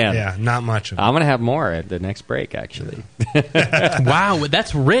still can. Yeah, not much of it. I'm going to have more at the next break, actually. Wow,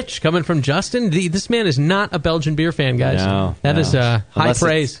 that's rich coming from Justin. This man is not a Belgian beer fan, guys. No. That is high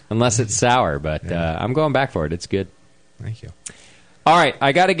praise. Unless it's sour, but I'm going back for it. It's good. Thank you. All right,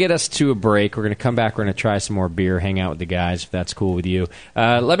 I got to get us to a break. We're going to come back. We're going to try some more beer, hang out with the guys, if that's cool with you.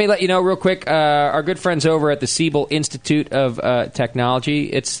 Let me let you know real quick, our good friends over at the Siebel Institute of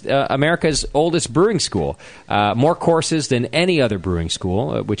Technology. It's America's oldest brewing school. More courses than any other brewing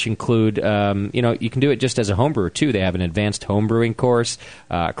school, which include, you can do it just as a home brewer, too. They have an advanced home brewing course,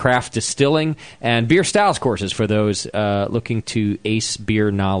 craft distilling, and beer styles courses for those looking to ace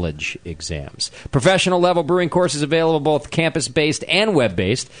beer knowledge exams. Professional level brewing courses available both campus-based and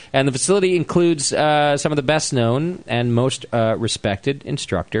web-based, and the facility includes some of the best-known and most respected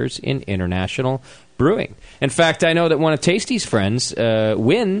instructors in international brewing. In fact, I know that one of Tasty's friends,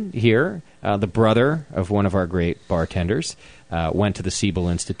 Win here, the brother of one of our great bartenders, went to the Siebel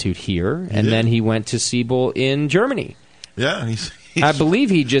Institute here, then he went to Siebel in Germany. Yeah, I believe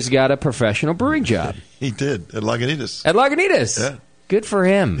he just got a professional brewing job. He did, at Lagunitas. At Lagunitas? Yeah. Good for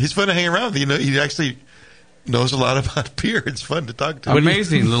him. He's fun to hang around with. He actually knows a lot about beer. It's fun to talk to.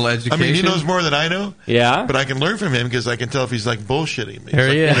 Amazing little education. I mean, he knows more than I know. Yeah. But I can learn from him because I can tell if he's like bullshitting me. There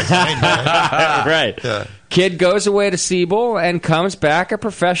he is. Right. Yeah. Kid goes away to Siebel and comes back a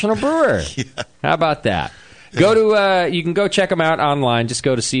professional brewer. How about that? Go to you can go check them out online. Just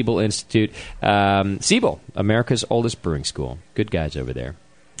go to Siebel Institute. Siebel, America's oldest brewing school. Good guys over there.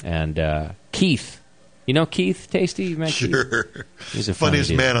 And Keith. You know Keith, Tasty? You met Sure. Keith? He's a funniest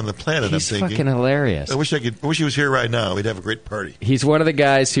funny dude. man on the planet, He's I'm thinking. fucking hilarious. I wish he was here right now. We'd have a great party. He's one of the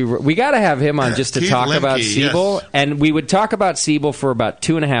guys who... We got to have him on just to Keith talk Lemke, about Siebel. yes. And we would talk about Siebel for about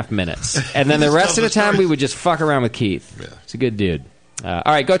 2.5 minutes. And then the Just rest tell of the the time, stories. we would just fuck around with Keith. Yeah. He's a good dude. All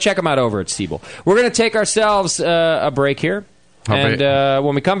right, go check him out over at Siebel. We're going to take ourselves a break here.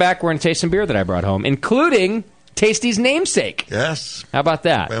 When we come back, we're going to taste some beer that I brought home, including Tasty's namesake. Yes. How about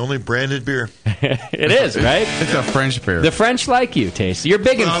that? My only branded beer. It is, right? It's a French beer. The French like you, Tasty. You're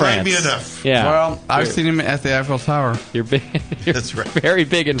big in France. Like me enough. Yeah. Well, I've seen him at the Eiffel Tower. You're big. That's right. Very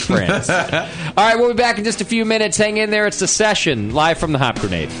big in France. All right, we'll be back in just a few minutes. Hang in there. It's The Session, live from the Hop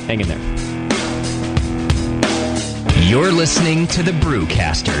Grenade. Hang in there. You're listening to the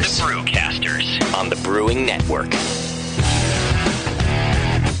Brewcasters. The Brewcasters on the Brewing Network.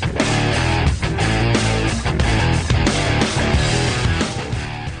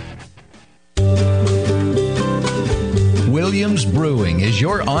 Williams Brewing is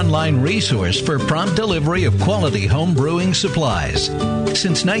your online resource for prompt delivery of quality home brewing supplies.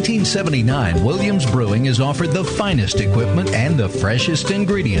 Since 1979, Williams Brewing has offered the finest equipment and the freshest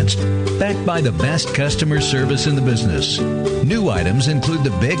ingredients, backed by the best customer service in the business. New items include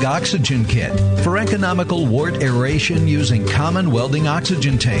the Big Oxygen Kit for economical wort aeration using common welding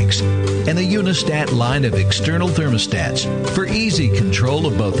oxygen tanks, and the Unistat line of external thermostats for easy control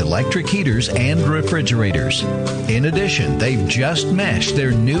of both electric heaters and refrigerators. In addition, they've just mashed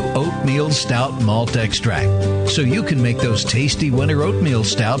their new oatmeal stout malt extract, so you can make those tasty winter oatmeal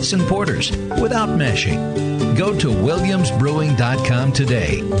stouts and porters without mashing. Go to williamsbrewing.com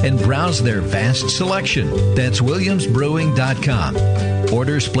today and browse their vast selection. That's williamsbrewing.com.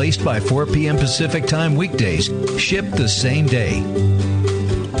 Orders placed by 4 p.m. Pacific Time weekdays ship the same day.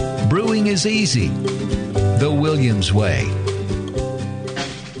 Brewing is easy. The Williams way.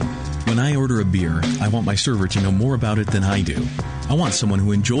 When I order a beer, I want my server to know more about it than I do. I want someone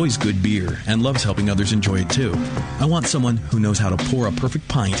who enjoys good beer and loves helping others enjoy it too. I want someone who knows how to pour a perfect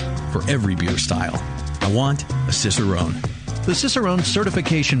pint for every beer style. I want a Cicerone. The Cicerone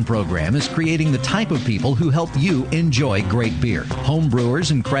Certification Program is creating the type of people who help you enjoy great beer. Home brewers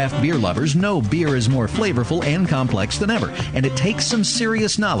and craft beer lovers know beer is more flavorful and complex than ever, and it takes some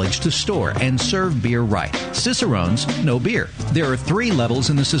serious knowledge to store and serve beer right. Cicerones know beer. There are 3 levels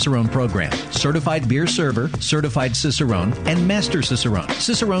in the Cicerone program: Certified Beer Server, Certified Cicerone, and Master Cicerone.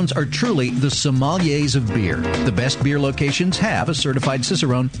 Cicerones are truly the sommeliers of beer. The best beer locations have a certified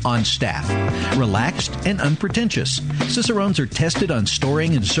Cicerone on staff. Relaxed and unpretentious, Cicerones Cicerones are tested on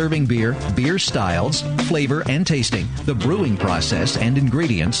storing and serving beer, beer styles, flavor and tasting, the brewing process and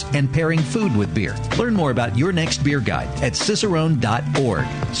ingredients, and pairing food with beer. Learn more about your next beer guide at cicerone.org.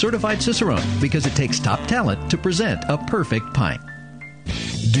 Certified Cicerone, because it takes top talent to present a perfect pint.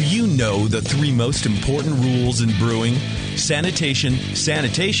 Do you know the 3 most important rules in brewing? Sanitation,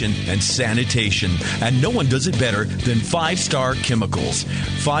 sanitation, and sanitation. And no one does it better than 5-Star Chemicals.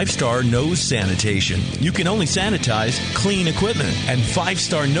 5-Star knows sanitation. You can only sanitize clean equipment. And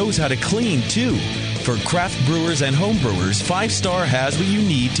 5-Star knows how to clean, too. For craft brewers and home brewers, 5-Star has what you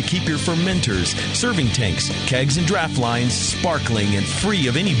need to keep your fermenters, serving tanks, kegs, and draft lines sparkling and free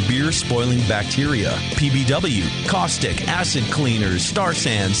of any beer-spoiling bacteria. PBW, caustic, acid cleaners, Star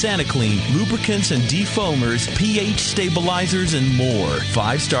San, SaniClean, lubricants and defoamers, pH stabilizers, and more.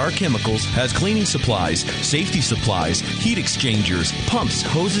 5-Star Chemicals has cleaning supplies, safety supplies, heat exchangers, pumps,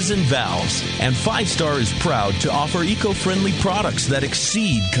 hoses, and valves. And 5-Star is proud to offer eco-friendly products that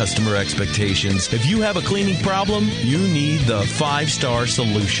exceed customer expectations. If you have a cleaning problem, you need the 5-Star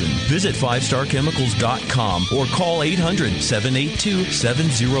solution. Visit 5starchemicals.com or call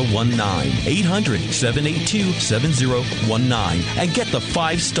 800-782-7019. 800-782-7019 and get the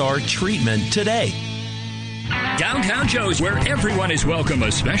 5-Star treatment today. Downtown Joe's, where everyone is welcome,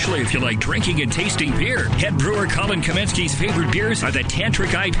 especially if you like drinking and tasting beer. Head brewer Colin Kaminsky's favorite beers are the Tantric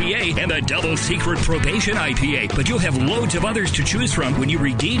IPA and the Double Secret Probation IPA. But you'll have loads of others to choose from when you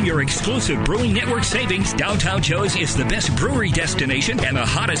redeem your exclusive Brewing Network savings. Downtown Joe's is the best brewery destination and the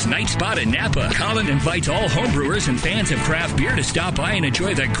hottest night spot in Napa. Colin invites all homebrewers and fans of craft beer to stop by and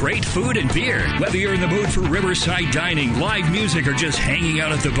enjoy the great food and beer. Whether you're in the mood for riverside dining, live music, or just hanging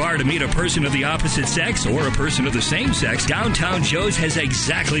out at the bar to meet a person of the opposite sex or a person of the same sex, Downtown Joe's has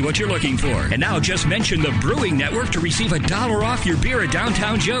exactly what you're looking for. And now just mention the Brewing Network to receive $1 off your beer at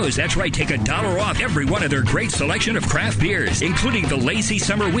Downtown Joe's. That's right, take $1 off every one of their great selection of craft beers, including the Lazy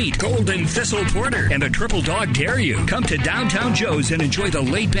Summer Wheat, Golden Thistle Porter, and the Triple Dog Dare You. Come to Downtown Joe's and enjoy the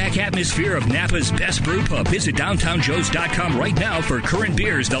laid-back atmosphere of Napa's best brew pub. Visit downtownjoes.com right now for current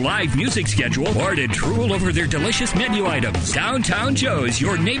beers, the live music schedule, or to drool over their delicious menu items. Downtown Joe's,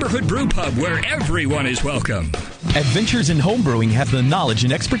 your neighborhood brew pub where everyone is welcome. Adventures in Homebrewing have the knowledge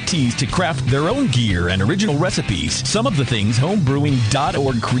and expertise to craft their own gear and original recipes. Some of the things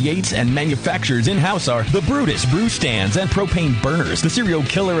homebrewing.org creates and manufactures in-house are the Brutus brew stands and propane burners, the Serial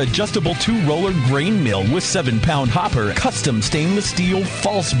Killer adjustable 2-roller grain mill with 7-pound hopper, custom stainless steel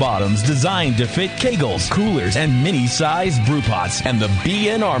false bottoms designed to fit kegels, coolers, and mini-sized brew pots. And the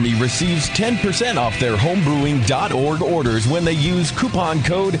BN Army receives 10% off their homebrewing.org orders when they use coupon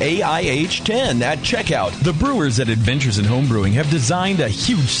code AIH10 at checkout. The brewers at Adventures in Homebrewing have designed a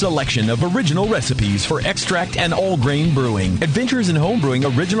huge selection of original recipes for extract and all-grain brewing. Adventures in Homebrewing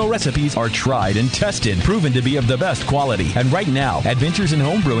original recipes are tried and tested, proven to be of the best quality. And right now, Adventures in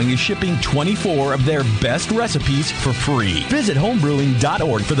Homebrewing is shipping 24 of their best recipes for free. Visit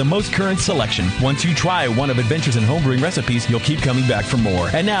homebrewing.org for the most current selection. Once you try one of Adventures in Homebrewing recipes, you'll keep coming back for more.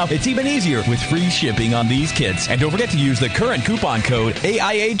 And now, it's even easier with free shipping on these kits. And don't forget to use the current coupon code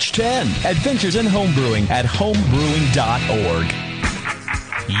AIH10. Adventures in Homebrewing at homebrewing.org.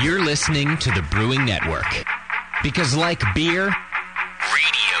 You're listening to the Brewing Network. Because like beer,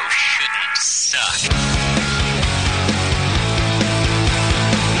 radio shouldn't suck.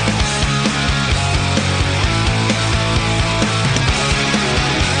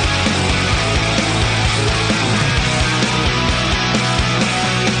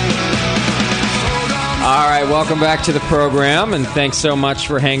 All right, welcome back to the program, and thanks so much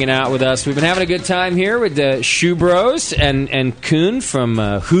for hanging out with us. We've been having a good time here with the Shoe Bros and Koen from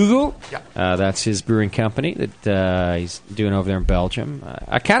Hugel. That's his brewing company that he's doing over there in Belgium.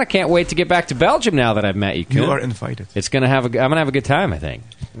 I kind of can't wait to get back to Belgium now that I've met you, Koen. You are invited. I'm gonna have a good time, I think.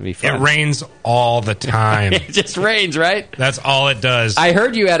 It'll be fun. It rains all the time. It just rains, right? That's all it does. I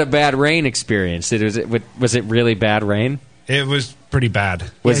heard you had a bad rain experience. Was it really bad rain? It was pretty bad.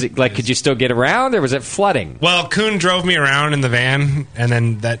 Was it like, could you still get around, or was it flooding? Well, Koen drove me around in the van, and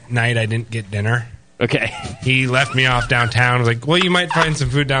then that night I didn't get dinner. Okay. He left me off downtown. I was like, well, you might find some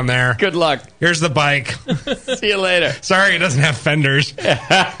food down there. Good luck. Here's the bike. See you later. Sorry, it doesn't have fenders.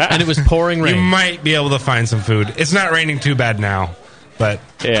 And it was pouring rain. You might be able to find some food. It's not raining too bad now, but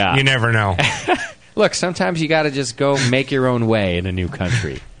you never know. Look, sometimes you got to just go make your own way in a new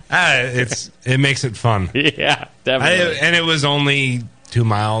country. It makes it fun. Yeah, definitely. And it was only 2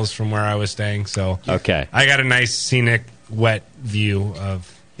 miles from where I was staying, so okay. I got a nice scenic, wet view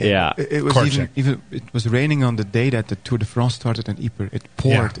of. Yeah, it was even it was raining on the day that the Tour de France started in Ypres. It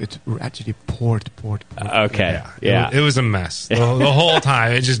poured. Yeah. It actually poured. Okay, yeah. It was a mess the whole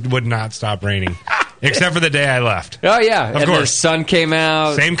time. It just would not stop raining. Except for the day I left. Oh yeah, Of and course. the sun came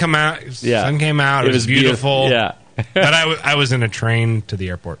out. Sun came out. It was beautiful. Yeah. But I was in a train to the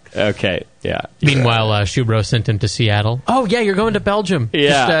airport. Okay, yeah. Meanwhile, Shubro sent him to Seattle. Oh, yeah, you're going to Belgium.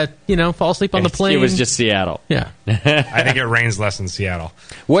 Yeah. Just, fall asleep on the plane. It was just Seattle. Yeah. I think it rains less in Seattle.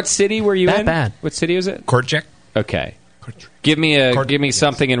 What city were you in? Bad. What city was it? Kortrijk. Okay. Give me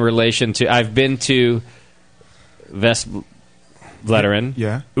something in relation to. I've been to West-Vleteren.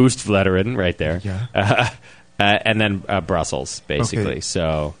 Yeah. Oost-Vleteren, right there. Yeah. And then Brussels, basically. Okay.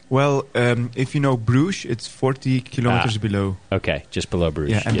 So. Well, if you know Bruges, it's 40 kilometers below. Okay, just below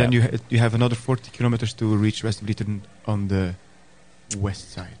Bruges. Yeah, and then you have another 40 kilometers to reach West-Vleteren on the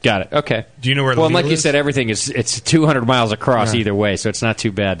west side. Got it. Okay. Do you know where? Well, Lille like you is? said, everything it's 200 miles across Yeah. either way, so it's not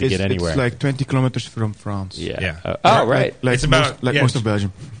too bad to get anywhere. It's like 20 kilometers from France. Yeah. Yeah. Oh, right. Like It's about most of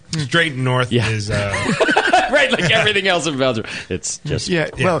Belgium. Straight north is. Right, like everything else in Belgium. It's just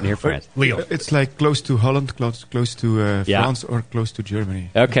near France. Lille. It's like close to Holland, close to Yeah. France, or close to Germany.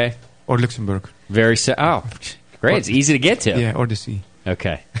 Okay. Or Luxembourg. Great. It's easy to get to. Yeah, or the sea.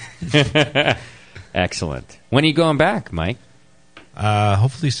 Okay. Excellent. When are you going back, Mike?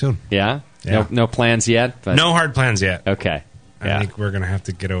 Hopefully soon. Yeah? Yeah. No plans yet? But No hard plans yet. Okay. I think we're going to have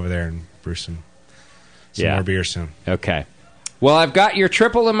to get over there and brew some more beer soon. Okay. Well, I've got your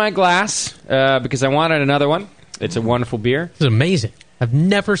triple in my glass because I wanted another one. It's a wonderful beer. This is amazing. I've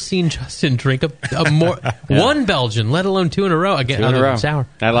never seen Justin drink a more one Belgian, let alone two in a row. Again, Two in a other row. than sour.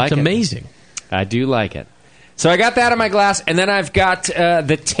 I like it's it. amazing. I do like it. So I got that in my glass, and then I've got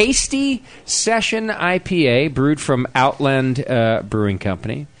the Tasty Session IPA brewed from Outland Brewing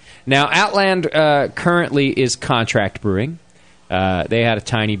Company. Now, Outland currently is contract brewing. They had a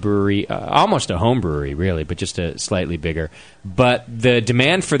tiny brewery, almost a home brewery, really, but just a slightly bigger. But the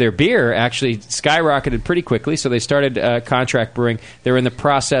demand for their beer actually skyrocketed pretty quickly, so they started contract brewing. They're in the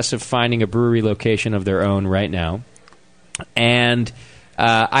process of finding a brewery location of their own right now. And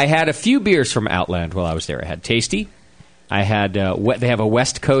I had a few beers from Outland while I was there. I had Tasty. I had they have a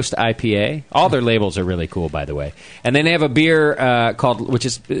West Coast IPA. All their labels are really cool, by the way. And then they have a beer called,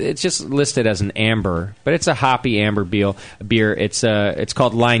 it's just listed as an amber, but it's a hoppy amber beer. It's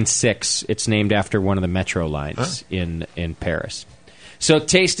called Line 6. It's named after one of the metro lines in Paris. So,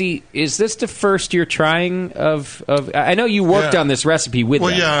 Tasty, is this the first you're trying of? I know you worked on this recipe with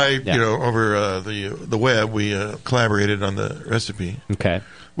them. Over the web, we collaborated on the recipe. Okay.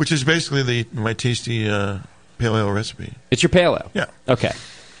 Which is basically my Tasty pale ale recipe. It's your pale ale? Yeah. Okay.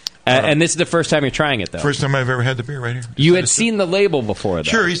 And this is the first time you're trying it, though? First time I've ever had the beer right here. You had seen the label before, though?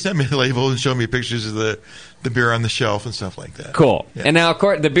 Sure, he sent me the label and showed me pictures of the beer on the shelf and stuff like that. Cool. Yeah. And now, of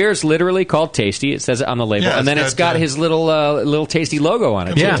course, the beer is literally called Tasty. It says it on the label. Yeah, and then it's got his little Tasty logo on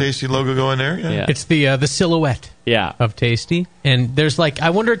it. Little Tasty logo going there. Yeah. It's the silhouette of Tasty. And there's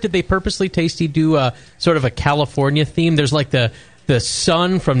I wonder, did they purposely Tasty do sort of a California theme? There's like the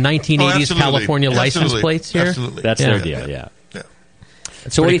sun from 1980s California license plates here. Absolutely. That's their deal, yeah.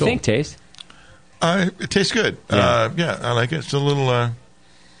 So what do you think, Taste? It tastes good. Yeah. I like it. It's a little, I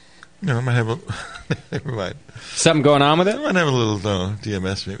might have a, never mind. Something going on with it? I might have a little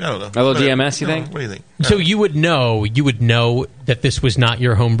DMS maybe. I don't know. A little DMS, you think? What do you think? So you would know that this was not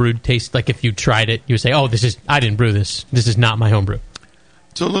your homebrewed taste. Like if you tried it, you would say, "Oh, I didn't brew this. This is not my homebrew."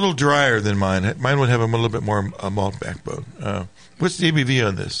 It's a little drier than mine. Mine would have a little bit more malt backbone. What's the ABV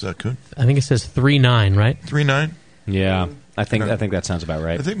on this, Koen? I think it says 3.9, right? 3.9? Yeah, I think that sounds about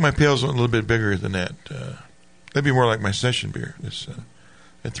right. I think my pale's a little bit bigger than that. That'd be more like my session beer. This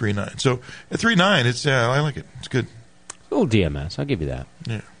at 3.9. So at 3.9, it's I like it. It's good. A little DMS, I'll give you that.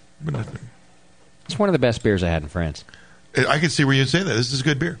 Yeah, but nothing. It's one of the best beers I had in France. I can see where you'd say that. This is a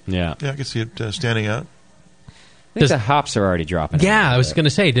good beer. Yeah, I can see it standing out. I think the hops are already dropping. Yeah, I was going to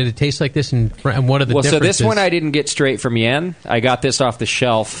say, did it taste like this? And what are the differences? So this one I didn't get straight from Yen. I got this off the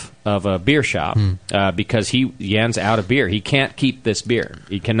shelf of a beer shop because Yen's out of beer. He can't keep this beer.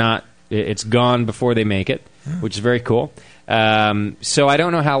 He cannot. It's gone before they make it, which is very cool. So I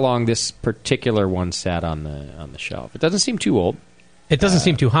don't know how long this particular one sat on the shelf. It doesn't seem too old. It doesn't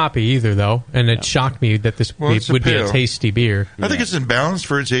seem too hoppy either, though, and it shocked me that this would be a tasty beer. I think it's in balance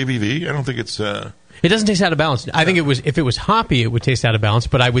for its ABV. I don't think it's. It doesn't taste out of balance. I think if it was hoppy, it would taste out of balance.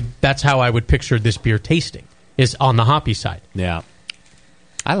 But that's how I would picture this beer tasting, is on the hoppy side. Yeah,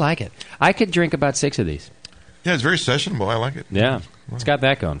 I like it. I could drink about 6 of these. Yeah, it's very sessionable. I like it. Yeah, it's got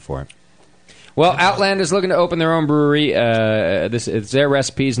that going for it. Well, Outland is looking to open their own brewery. It's their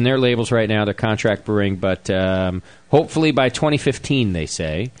recipes and their labels right now. They're contract brewing, but hopefully by 2015, they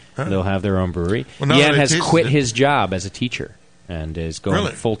say, they'll have their own brewery. Well, Yen has quit his job as a teacher and is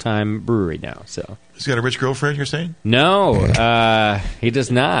going full-time brewery now. So he's got a rich girlfriend, you're saying? No, he does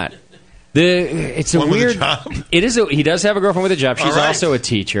not. It's a One with a weird job? It is. He does have a girlfriend with a job. She's All right. also a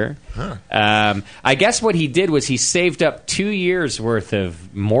teacher. Huh. I guess what he did was he saved up 2 years worth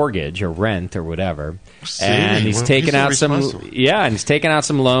of mortgage or rent or whatever, and he's taken out some. Yeah, and he's taken out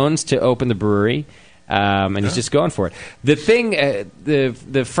some loans to open the brewery. And he's just going for it. The thing,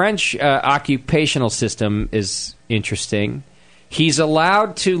 the French occupational system is interesting. He's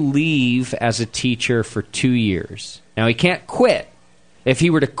allowed to leave as a teacher for 2 years. Now, he can't quit. If he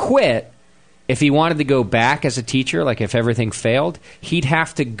were to quit, if he wanted to go back as a teacher, like if everything failed, he'd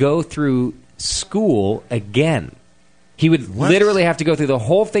have to go through school again. He would literally have to go through the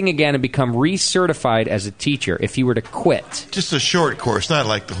whole thing again and become recertified as a teacher if he were to quit. Just a short course, not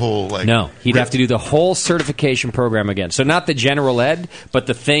like the whole No, he'd have to do the whole certification program again. So not the general ed, but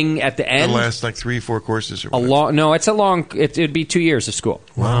the thing at the end. The last 3-4 courses. Or No, it's a long. It'd be 2 years of school.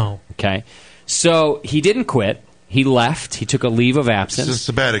 Wow. Okay, so he didn't quit. He left. He took a leave of absence. It's a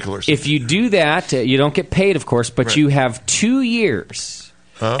sabbatical or something. If you do that, you don't get paid, of course, but you have 2 years.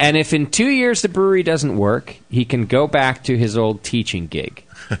 And if in 2 years the brewery doesn't work, he can go back to his old teaching gig.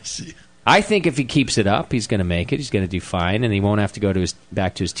 I think if he keeps it up, he's going to make it. He's going to do fine, and he won't have to go to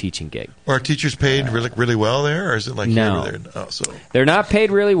back to his teaching gig. Are teachers paid really well there, or is it like No. here or there? Oh, so They're not paid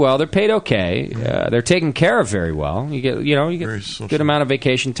really well. They're paid okay. They're taken care of very well. You get a good amount of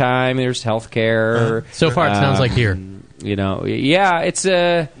vacation time. There's health care. So far, it sounds like here. It's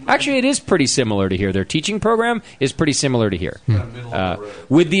actually it is pretty similar to here. Their teaching program is pretty similar to here,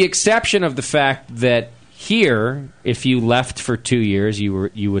 with the exception of the fact that here, if you left for 2 years,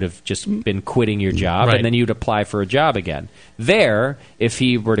 you would have just been quitting your job, Right. and then you'd apply for a job again. There, if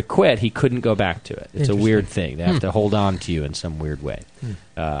he were to quit, he couldn't go back to it. It's a weird thing. They have to hold on to you in some weird way.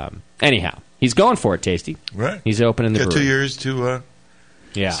 Anyhow, he's going for it, Tasty. Right. He's opening the got brewery. 2 years to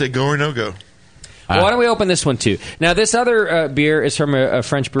say go or no go. Well, why don't we open this one, too? Now, this other beer is from a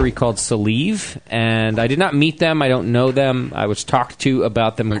French brewery called Salive, and I did not meet them. I don't know them. I was talked to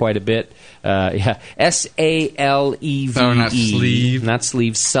about them quite a bit. S-A-L-E-V-E. Oh, not sleeve. Not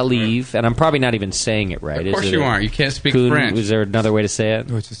sleeve, Salive. And I'm probably not even saying it right. Of course you aren't. You can't speak Koen, French. Is there another way to say it?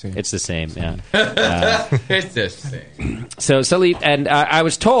 No, it's the same. It's the same, yeah. It's the same. So Salive, and I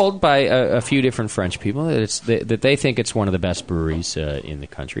was told by a few different French people that they think it's one of the best breweries in the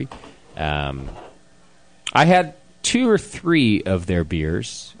country. I had 2 or 3 of their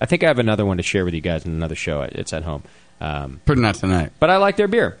beers. I think I have another one to share with you guys in another show. It's at home. But not tonight. But I like their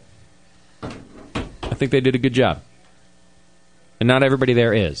beer. I think they did a good job. And not everybody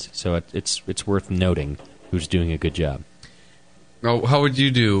there is, so it's worth noting who's doing a good job. Oh, how would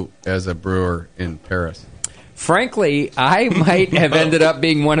you do as a brewer in Paris? Frankly, I might have ended up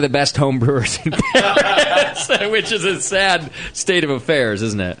being one of the best home brewers in Paris, which is a sad state of affairs,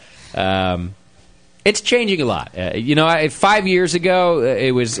 isn't it? It's changing a lot. 5 years ago,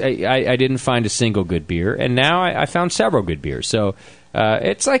 it was I didn't find a single good beer, and now I found several good beers. So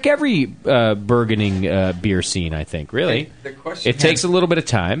it's like every burgeoning beer scene, I think, really. It takes a little bit of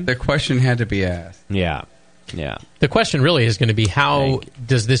time. The question had to be asked. Yeah. The question really is going to be, how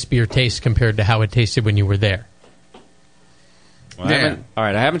does this beer taste compared to how it tasted when you were there? All right,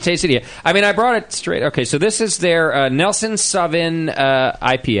 I haven't tasted it yet. I mean, I brought it straight. Okay, so this is their Nelson Sauvin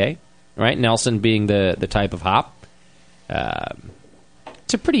IPA, right? Nelson being the type of hop.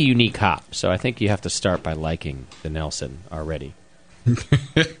 It's a pretty unique hop, so I think you have to start by liking the Nelson already.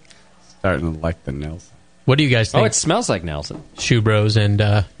 Starting to like the Nelson. What do you guys think? Oh, it smells like Nelson. Shoe Bros and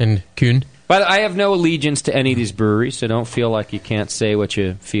Koen? But I have no allegiance to any of these breweries, so don't feel like you can't say what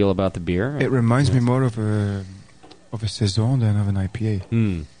you feel about the beer. It reminds me more of a saison than of an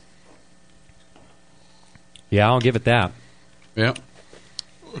IPA. Yeah, I'll give it that. Yeah.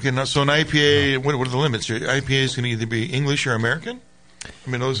 Okay, now so an IPA. What are the limits? Your IPA is going to either be English or American. I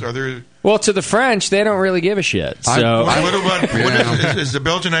mean, those are there. Well, to the French, they don't really give a shit. So, what about is the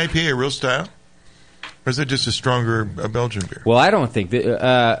Belgian IPA a real style, or is it just a stronger Belgian beer? Well, I don't think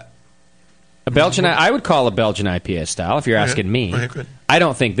that a Belgian. I would call a Belgian IPA style. If you're asking me, I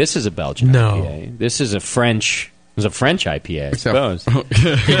don't think this is a Belgian IPA. This is a French. It was a French IPA, I suppose.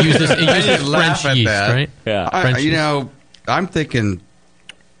 It uses laugh French at yeast, that. right? Yeah. French yeast. I'm thinking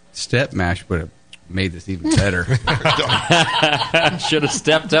step mash would have made this even better. Should have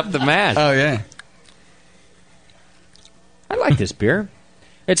stepped up the mash. Oh, yeah. I like this beer.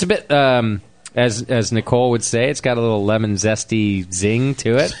 It's a bit, as Nicole would say, it's got a little lemon zesty zing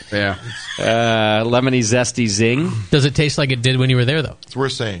to it. Yeah. Lemony zesty zing. Does it taste like it did when you were there, though? It's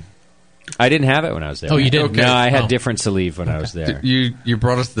worth saying. I didn't have it when I was there. Oh, you didn't? No, I had Oh. different Salive when I was there. You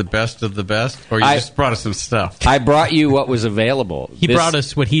brought us the best of the best, or you just brought us some stuff? I brought you what was available. He brought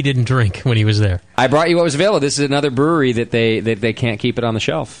us what he didn't drink when he was there. I brought you what was available. This is another brewery that they can't keep it on the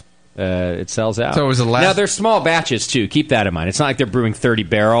shelf. It sells out. So it was the last. Now they're small batches too. Keep that in mind. It's not like they're brewing 30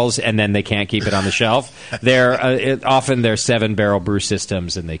 barrels and then they can't keep it on the shelf. They're often they're 7-barrel brew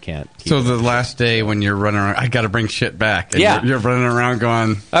systems and they can't. So the last day when you're running around, I got to bring shit back. And Yeah. you're running around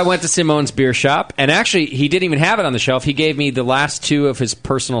going. I went to Simone's beer shop and actually he didn't even have it on the shelf. He gave me the last 2 of his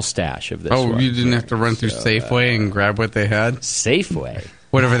personal stash of this. Oh, one. you didn't have to run through Safeway and grab what they had. Safeway,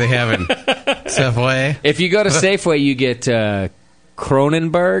 whatever they have in Safeway. If you go to Safeway, you get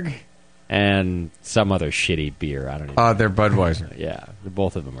Kronenberg and some other shitty beer. I don't know. They're Budweiser. Yeah,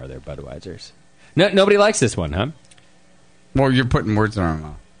 both of them are their Budweisers. No, nobody likes this one, huh? Well, you're putting words in our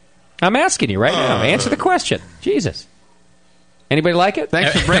mouth. I'm asking you right now. Answer the question. Jesus. Anybody like it?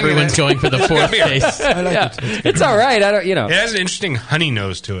 Thanks for bringing Everyone's it. going for the fourth case. I like it. It's all right. I don't. It has an interesting honey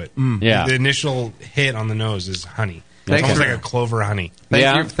nose to it. Yeah. The initial hit on the nose is honey. It's Thank almost you. like a clover honey.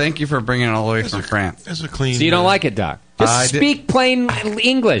 Thank you for bringing it all the way from France. That's a clean. So you don't like it, Doc? Just speak plain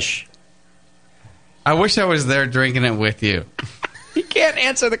English. I wish I was there drinking it with you. You can't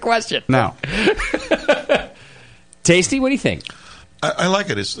answer the question. No. Tasty? What do you think? I like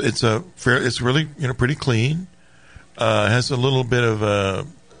it. It's a fair. It's really pretty clean. Has a little bit of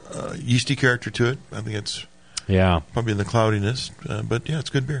yeasty character to it. I think it's probably in the cloudiness, but yeah,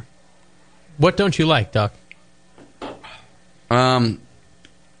 it's good beer. What don't you like, Doc?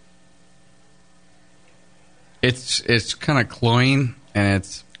 It's kind of cloying and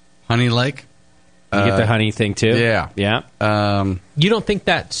it's honey-like. You get the honey thing too. Yeah. You don't think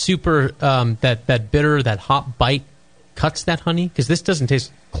that super that bitter, that hop bite cuts that honey? Because this doesn't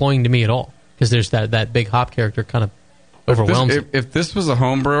taste cloying to me at all. Because there's that big hop character kind of overwhelms it. If this was a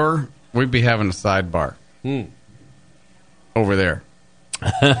home brewer, we'd be having a sidebar over there.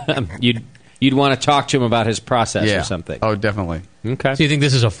 You'd want to talk to him about his process Yeah. or something. Oh, definitely. Okay. So you think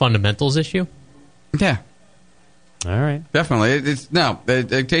this is a fundamentals issue? Yeah. All right. Definitely.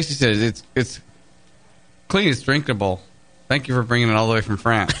 Tasty says it's clean. It's drinkable. Thank you for bringing it all the way from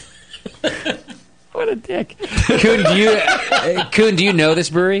France. What a dick. Koen, do you know this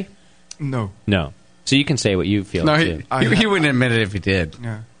brewery? No. No. So you can say what you feel. No, too. he wouldn't admit it if he did.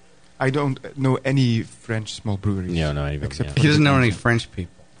 Yeah. I don't know any French small breweries. No, not even. Except He doesn't know any French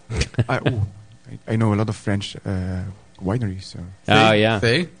people. I know a lot of French wineries. So. Oh, yeah.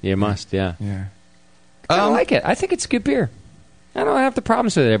 See? You must, yeah. Yeah. I like it. I think it's good beer. I don't have the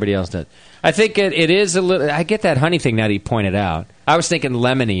problems with it everybody else does. I think it is a little... I get that honey thing now that you pointed out. I was thinking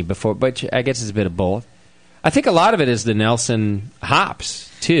lemony before, but I guess it's a bit of both. I think a lot of it is the Nelson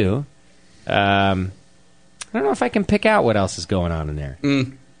hops, too. I don't know if I can pick out what else is going on in there.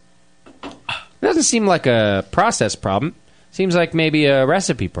 It doesn't seem like a process problem. Seems like maybe a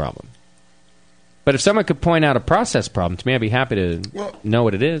recipe problem. But if someone could point out a process problem to me, I'd be happy to know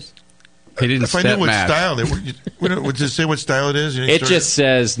what it is. He didn't If I knew what style, would you say what style it is? It just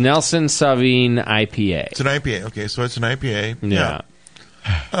says Nelson Sauvignon IPA. It's an IPA. Okay, so it's an IPA. Yeah.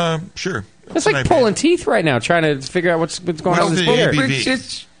 Sure. It's like pulling teeth right now, trying to figure out what's going on with this beer.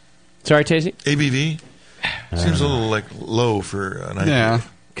 ABV? Sorry, Tasey? ABV? Seems a little low for an IPA. Yeah.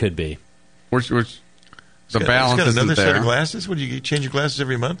 Could be. Which the balance got another isn't set there. of glasses? What do you change your glasses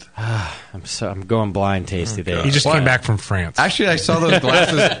every month? I'm going blind, Tasty. There. He just came back from France. Actually, I saw those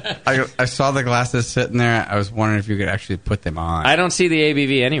glasses. I saw the glasses sitting there. I was wondering if you could actually put them on. I don't see the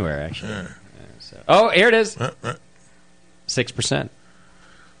ABV anywhere, actually. Oh, here it is. 6%.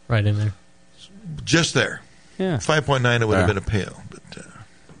 Right in there. Just there. Yeah. 5.9, it would have been a pale.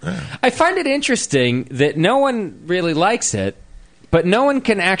 I find it interesting that no one really likes it, but no one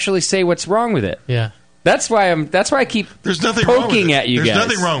can actually say what's wrong with it. Yeah. That's why I keep There's nothing wrong with poking it. at you There's guys.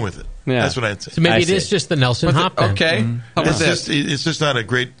 nothing wrong with it. Yeah. That's what I'd say. So maybe it is just the Nelson hop. then. Okay. How about this? It's just not a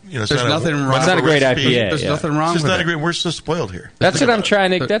great. It's There's not nothing wrong. It's not a great recipe. IPA. There's nothing wrong It's just with not it. a great. We're so spoiled here. That's what I'm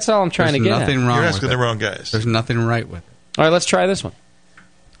trying to. That's all I'm trying to There's get nothing at. wrong You're with asking it. the wrong guys. There's nothing right with it. All right, let's try this one.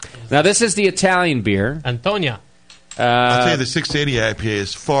 Now, this is the Italian beer. Antonia. I'll tell you, the 680 IPA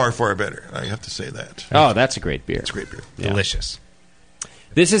is far, far better. I have to say that. Oh, that's a great beer. It's a great beer. Delicious.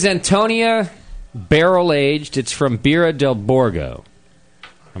 This is Antonia Barrel Aged. It's from Birra del Borgo.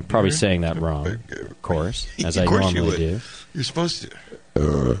 I'm probably saying that wrong, of course, as I Of course you normally would. do. You're supposed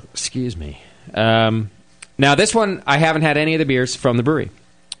to. Excuse me. Now, this one, I haven't had any of the beers from the brewery.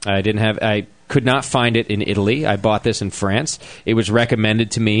 I could not find it in Italy. I bought this in France. It was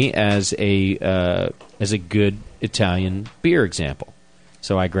recommended to me as a good Italian beer example.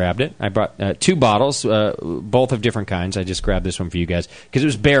 So I grabbed it. I brought 2 bottles, both of different kinds. I just grabbed this one for you guys because it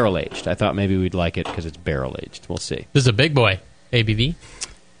was barrel aged. I thought maybe we'd like it because it's barrel aged. We'll see. This is a big boy. ABV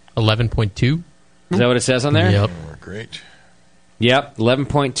 11.2. Is that what it says on there? Yep. Oh, great. It Yep,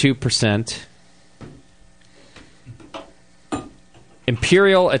 11.2%.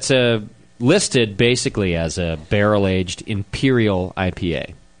 Imperial, it's listed basically as a barrel-aged Imperial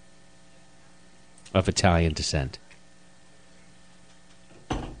IPA of Italian descent.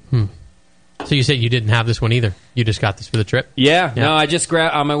 So you said you didn't have this one either. You just got this for the trip? Yeah. No, I just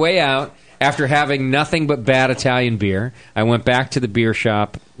grabbed on my way out. After having nothing but bad Italian beer, I went back to the beer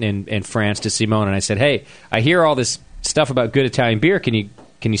shop in France to Simone, and I said, "Hey, I hear all this stuff about good Italian beer. Can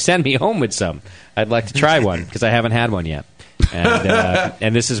you send me home with some? I'd like to try one because I haven't had one yet."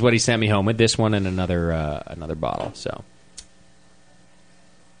 And this is what he sent me home with: this one and another bottle. So,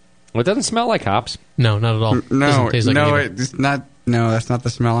 well, it doesn't smell like hops. No, not at all. No, Doesn't taste like no, it either. it's not. No, that's not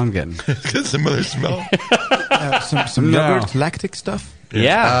the smell I'm getting. Some other smell. Some yogurt, lactic stuff.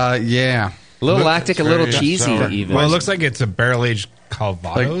 Yeah, yeah. A little lactic, a little cheesy, even. Well, it looks like it's a barrel-aged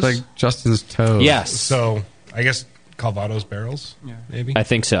Calvados. Like Justin's toes. Yes. So, I guess Calvados barrels, maybe? I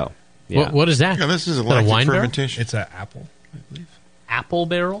think so. Yeah. What is that? Yeah, this is a Is that lactic wine barrel? fermentation. It's an apple, I believe. Apple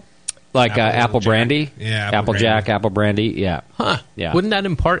barrel? Like apple brandy? Yeah, Applejack, apple brandy, yeah. Huh. Yeah. Wouldn't that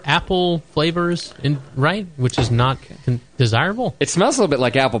impart apple flavors, right? Which is not desirable. It smells a little bit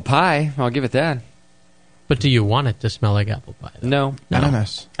like apple pie. I'll give it that. But do you want it to smell like apple pie? No.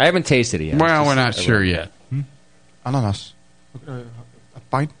 Ananas. I haven't tasted it yet. Well, we're not sure yet. Ananas.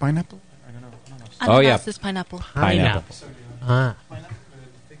 Pineapple? I don't know. Ananas. Oh, yeah. Ananas is pineapple. Pineapple. Ah.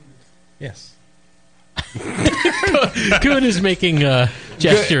 Yes. Koen is making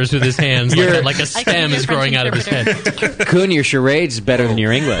gestures with his hands like a stem is growing out of his head. Koen, your charade's better than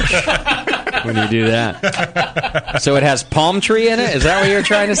your English when you do that. So it has palm tree in it? Is that what you're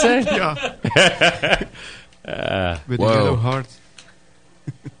trying to say? Yeah. With a yellow heart.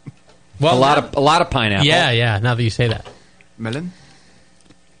 Well, a lot of pineapple. Yeah. Now that you say that, melon.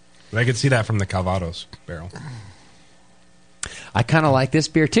 But I could see that from the Calvados barrel. I kind of like this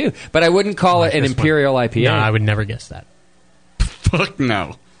beer too, but I wouldn't call it an Imperial IPA. No, I would never guess that. Fuck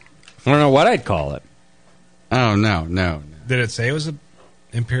no. I don't know what I'd call it. Oh no. Did it say it was an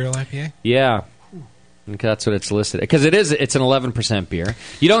Imperial IPA? Yeah. I think that's what it's listed. Because it's an 11% beer.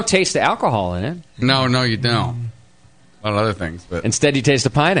 You don't taste the alcohol in it. No, you don't. A lot of other things, but instead you taste the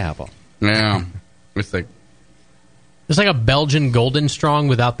pineapple. Yeah. It's like a Belgian Golden Strong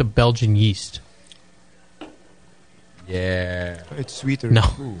without the Belgian yeast. Yeah. It's sweeter. No.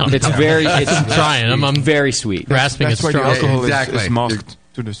 It's very... It's trying. I'm very sweet. Grasping That's at why the straws. alcohol Exactly. is masked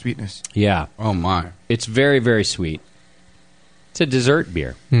to the sweetness. Yeah. Oh my. It's very, very sweet. It's a dessert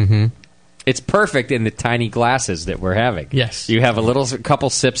beer. Mm-hmm. It's perfect in the tiny glasses that we're having. Yes. You have a couple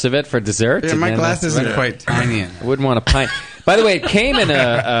sips of it for dessert. Yeah, and my then glass that's isn't right. quite tiny. I wouldn't want a pint. By the way, it came in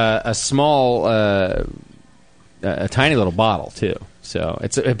a small, a tiny little bottle, too. So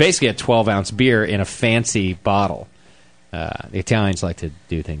it's basically a 12-ounce beer in a fancy bottle. The Italians like to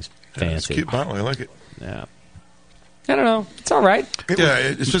do things fancy. It's a cute bottle. I like it. Yeah. I don't know. It's all right.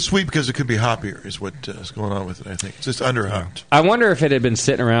 It's just sweet because it could be hoppier is what is going on with it, I think. It's just under-hopped. I wonder if it had been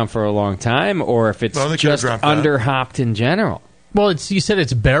sitting around for a long time or if it's just under-hopped in general. Well, you said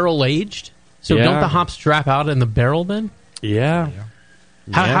it's barrel-aged, so Yeah. don't the hops drop out in the barrel then? Yeah.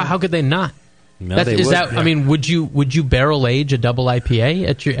 How could they not? No, they would. I mean, would you barrel age a double IPA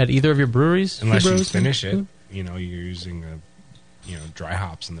at either of your breweries? Unless you Brews? finish it. You're using dry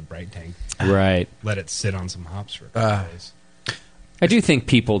hops in the bright tank. Right. Let it sit on some hops for a couple days. I do think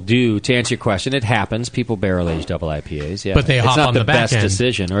people do, to answer your question, it happens. People barrel-age double IPAs, yeah. But they it's hop not on the the back best end.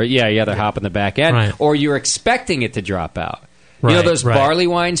 decision. Or they hop on the back end. Right. Or you're expecting it to drop out. You know Right, those right. barley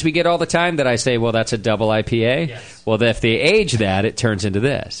wines we get all the time that I say, well, that's a double IPA? Yes. Well, if they age that, it turns into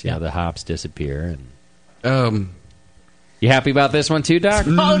this. You know, the hops disappear. And you happy about this one too, Doc?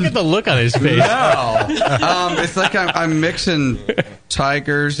 Oh, look at the look on his face. No. It's like I'm mixing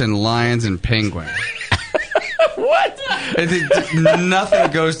tigers and lions and penguins. What?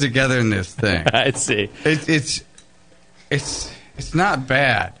 Nothing goes together in this thing. I see. It's not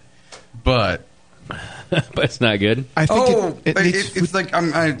bad, but it's not good. I think it's like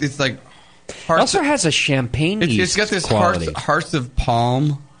it's like It also has a champagne. It's got this quality. hearts of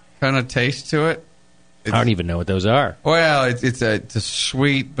palm kind of taste to it. I don't even know what those are. Well, it's a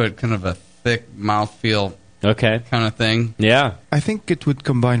sweet but kind of a thick mouthfeel. Okay. Kind of thing. Yeah. I think it would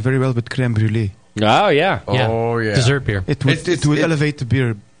combine very well with creme brulee. Oh yeah. Oh yeah. Dessert beer. It would elevate the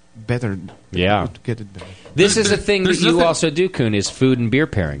beer better. Yeah. It would get it better. This is a thing that you also do, Koen, is food and beer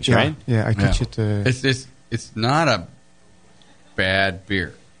pairings, Yeah. right? Yeah, I teach it. It's not a bad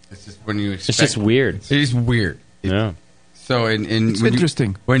beer. It's just when you expect, It's just weird. It's weird. Yeah. So It's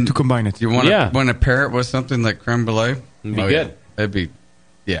interesting to combine it. You want to pair it with something like creme brulee? It'd be good. Yeah. That'd be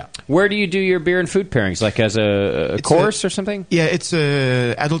yeah. Where do you do your beer and food pairings? Like as a course or something? Yeah, it's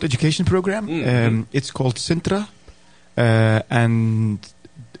a adult education program. It's called Sintra, and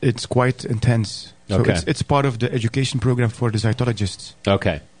it's quite intense. So Okay. it's part of the education program for the cytologists.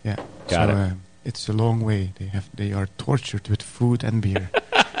 Okay. Yeah. Got so, it. It's a long way. They are tortured with food and beer.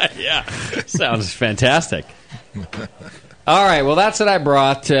 Yeah. Sounds fantastic. All right, well, that's what I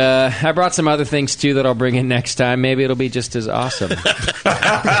brought. I brought some other things, too, that I'll bring in next time. Maybe it'll be just as awesome.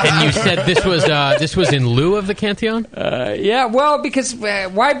 And you said this was in lieu of the Cantillon? Yeah, well, because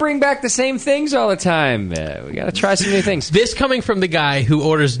why bring back the same things all the time? We got to try some new things. This coming from the guy who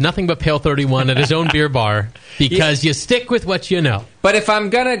orders nothing but Pale 31 at his own beer bar because you stick with what you know. But if I'm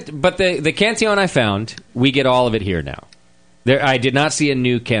going to... But the Cantillon I found, we get all of it here now. I did not see a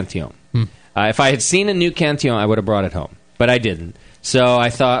new Cantillon. If I had seen a new Cantillon, I would have brought it home. But I didn't. So I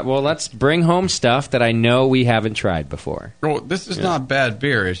thought, well, let's bring home stuff that I know we haven't tried before. Well, this is not bad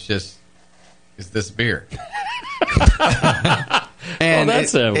beer. It's just, it's this beer. And well,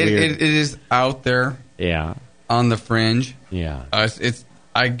 that's weird. It is out there. Yeah. On the fringe. Yeah.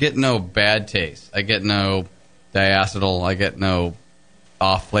 I get no bad taste. I get no diacetyl. I get no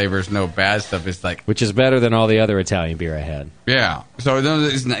off flavors, no bad stuff. It's like, which is better than all the other Italian beer I had. Yeah. So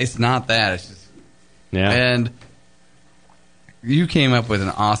it's not that. It's just, yeah. And you came up with an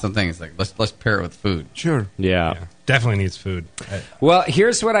awesome thing. It's like, let's pair it with food. Sure. Yeah. Definitely needs food. Well,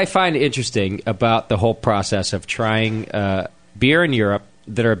 here's what I find interesting about the whole process of trying beer in Europe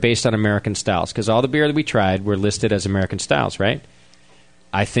that are based on American styles. Because all the beer that we tried were listed as American styles, right?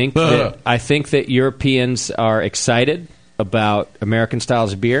 I think that Europeans are excited about American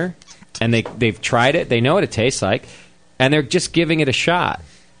styles of beer, and they've tried it. They know what it tastes like, and they're just giving it a shot.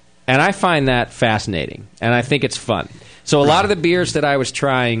 And I find that fascinating, and I think it's fun. So a lot of the beers that I was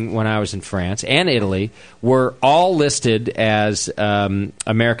trying when I was in France and Italy were all listed as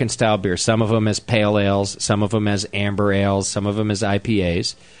American-style beers. Some of them as pale ales, some of them as amber ales, some of them as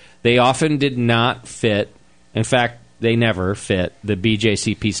IPAs. They often did not fit. In fact, they never fit the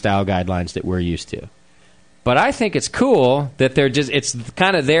BJCP style guidelines that we're used to. But I think it's cool that it's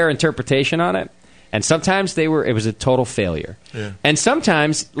kind of their interpretation on it. And sometimes it was a total failure. Yeah. And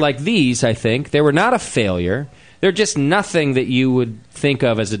sometimes, like these, I think, they were not a failure. They're just nothing that you would think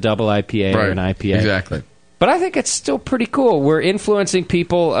of as a double IPA or an IPA. Exactly. But I think it's still pretty cool. We're influencing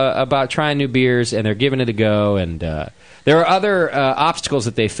people about trying new beers, and they're giving it a go. And there are other obstacles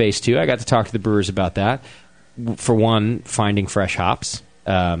that they face, too. I got to talk to the brewers about that. For one, finding fresh hops.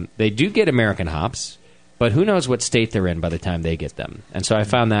 They do get American hops, but who knows what state they're in by the time they get them. And so I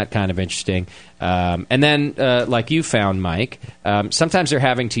found that kind of interesting. And then, like you found, Mike, sometimes they're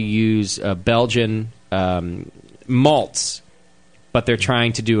having to use Belgian malts, but they're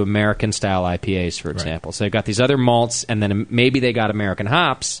trying to do American-style IPAs, for example. So they've got these other malts, and then maybe they got American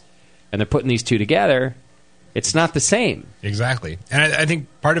hops, and they're putting these two together. It's not the same. Exactly. And I think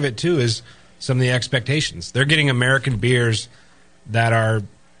part of it, too, is some of the expectations. They're getting American beers that are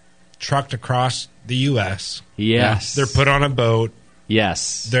trucked across the U.S. Yes. They're put on a boat.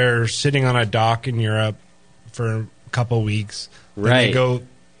 Yes. They're sitting on a dock in Europe for a couple weeks. Then Right. They go.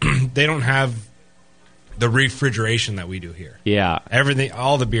 They don't have the refrigeration that we do here. Yeah. Everything,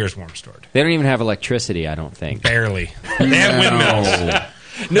 all the beer's warm stored. They don't even have electricity, I don't think. Barely. They have windmills.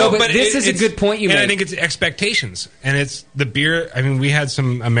 No, but this is a good point you and make. I think it's expectations. And it's the beer. I mean, we had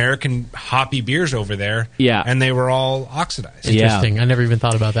some American hoppy beers over there. Yeah. And they were all oxidized. Interesting. I never even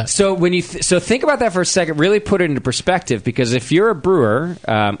thought about that. So when you so think about that for a second, really put it into perspective, because if you're a brewer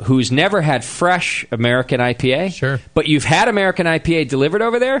who's never had fresh American IPA, sure, but you've had American IPA delivered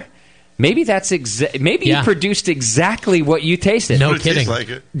over there, maybe that's maybe you produced exactly what you tasted. No kidding. Like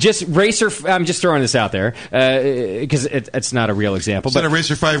it. Just Racer. I'm just throwing this out there because it's not a real example. It's not a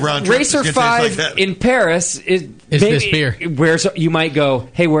Racer 5 round trip. Racer It's gonna 5 taste like that. in Paris is this beer. Where's you might go?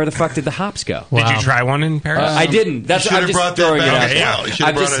 Hey, where the fuck did the hops go? Did you try one in Paris? I didn't. That's You should I'm have just brought that throwing it back out as there. well. You should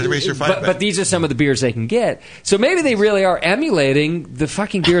have I'm brought a Racer 5 back. but these are some of the beers they can get. So maybe they really are emulating the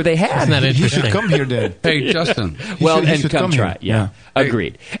fucking beer they had. Isn't that You interesting? should come here then. Hey, Justin. Well, you and should come try here. it. Yeah.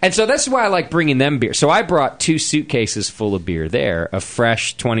 Agreed. And so that's why I like bringing them beer. So I brought 2 suitcases full of beer there, a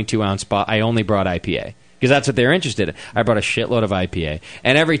fresh 22-ounce bottle. I only brought IPA because that's what they're interested in. I brought a shitload of IPA.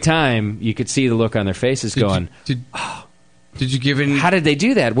 And every time you could see the look on their faces going, Did you give any? how did they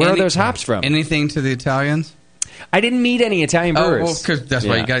do that? Where are those hops from? Anything to the Italians? I didn't meet any Italian Oh, brewers. well, because that's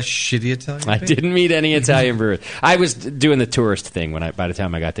why Yeah. you got shitty Italian. I beer. didn't meet any Italian brewers. I was doing the tourist thing by the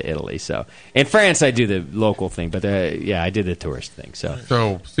time I got to Italy. So in France, I do the local thing, but I did the tourist thing.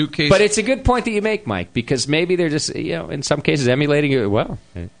 So suitcase. But it's a good point that you make, Mike, because maybe they're just in some cases emulating it. Well,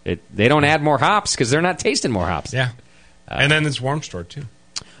 they don't add more hops because they're not tasting more hops. Yeah. And then it's warm stored, too.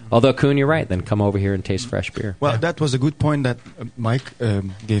 Although, Koen, you're right. Then come over here and taste fresh beer. Well, that was a good point that Mike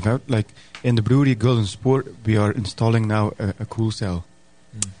gave out. Like in the brewery Golden Sport, we are installing now a cool cell.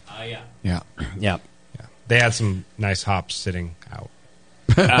 Yeah. They had some nice hops sitting out.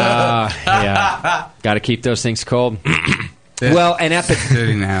 Yeah. Got to keep those things cold. Well, and at the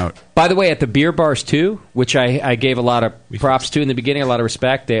sitting out. By the way, at the beer bars too, which I gave a lot of props to in the beginning, a lot of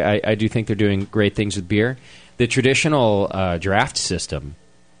respect. I do think they're doing great things with beer. The traditional draft system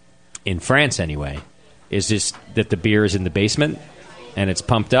in France, anyway, is just that the beer is in the basement and it's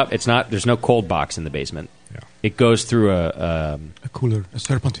pumped up. It's not. There's no cold box in the basement. It goes through a cooler, a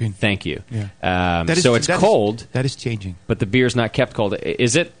serpentine. Thank you. Yeah. So it's cold. That is changing. But the beer's not kept cold.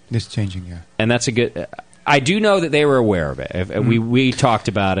 Is it? It's changing, yeah. And that's a good... I do know that they were aware of it. We talked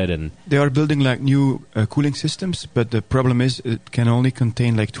about it. And they are building like new cooling systems, but the problem is it can only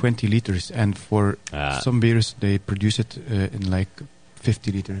contain like 20 liters. And for some beers, they produce it in like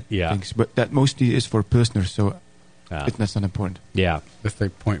 50-liter things. But that mostly is for Pilsner, so... that's not important. Yeah, it's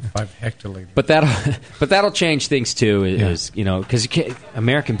like 0.5 hectoliter. But that'll change things too. Is you know, because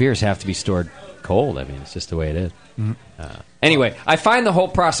American beers have to be stored cold. I mean, it's just the way it is. Anyway, I find the whole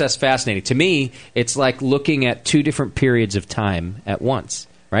process fascinating. To me, it's like looking at two different periods of time at once.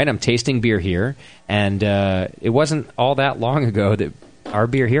 Right? I'm tasting beer here, and it wasn't all that long ago that our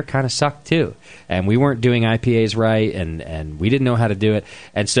beer here kind of sucked too, and we weren't doing IPAs right, and we didn't know how to do it.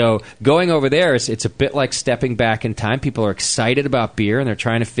 And so going over there, it's a bit like stepping back in time. People are excited about beer and they're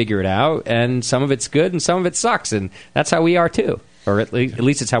trying to figure it out, and some of it's good and some of it sucks, and that's how we are too, or at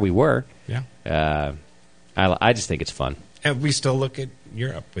least it's how we were. Yeah. I just think it's fun, and we still look at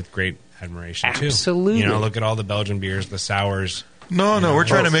Europe with great admiration too. Absolutely. You know, look at all the Belgian beers, the sours. No, we're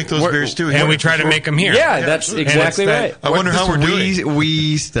trying to make those beers too. And we try to make them here. Yeah, that's exactly right. I wonder how we're doing.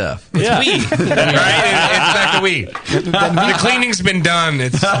 Wee stuff. It's wee. Right? It's back to wee. The cleaning's been done.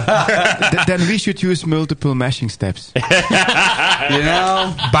 It's then we should use multiple mashing steps. You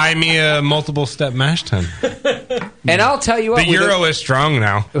know? Buy me a multiple step mash tun. And I'll tell you what. The euro is strong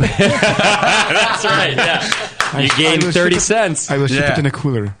now. That's right, yeah. You gained 30 cents. I will ship it in a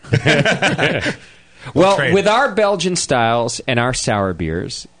cooler. Well, with our Belgian styles and our sour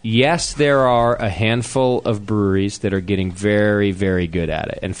beers, yes, there are a handful of breweries that are getting very, very good at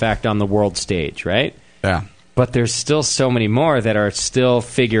it. In fact, on the world stage, right? Yeah. But there's still so many more that are still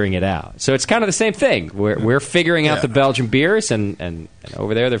figuring it out. So it's kind of the same thing. We're figuring out the Belgian beers, and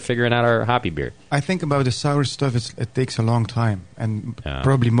over there they're figuring out our hoppy beer. I think about the sour stuff, it takes a long time, and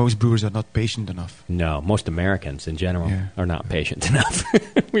probably most brewers are not patient enough. No, most Americans in general are not patient enough.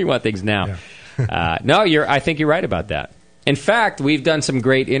 We want things now. Yeah. No, I think you're right about that. In fact, we've done some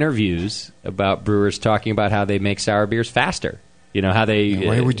great interviews about brewers talking about how they make sour beers faster. You know how they.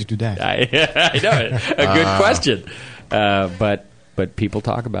 Why would you do that? I know, a good question. But people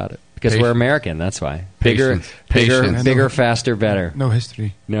talk about it because we're American. That's why. Bigger, faster, better. No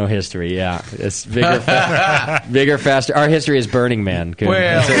history. No history. Yeah, it's bigger, bigger, faster. Our history is Burning Man. Well,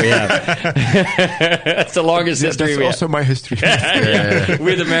 that's what we have. That's the longest history we have. That's also my history.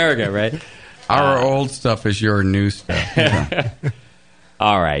 With America, right? Our old stuff is your new stuff.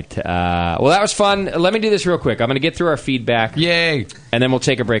 All right. Well, that was fun. Let me do this real quick. I'm going to get through our feedback. Yay. And then we'll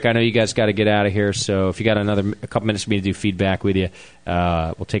take a break. I know you guys got to get out of here, so if you got a couple minutes for me to do feedback with you,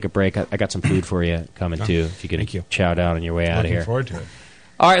 we'll take a break. I got some food for you coming, too, if you can chow down on your way out of here. Looking forward to it.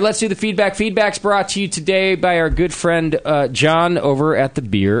 All right, let's do the feedback. Feedback's brought to you today by our good friend John over at the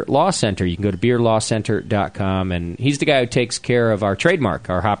Beer Law Center. You can go to beerlawcenter.com, and he's the guy who takes care of our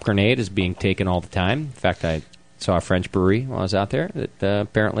trademark. Our Hop Grenade is being taken all the time. In fact, I saw a French brewery while I was out there that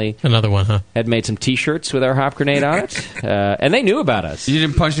apparently another one, had made some T-shirts with our Hop Grenade on it, and they knew about us. You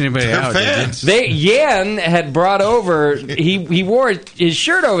didn't punch anybody out. Yan had brought over. He wore his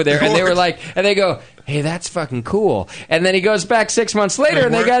shirt over there, and they were like, and they go, "Hey, that's fucking cool." And then he goes back 6 months later,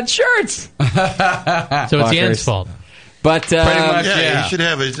 and they got shirts. So it's Yan's fault. But you should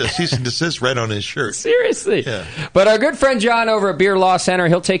have a cease and desist right on his shirt. Seriously. Yeah. But our good friend John over at Beer Law Center,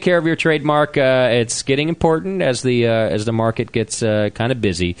 he'll take care of your trademark. It's getting important as the market gets kind of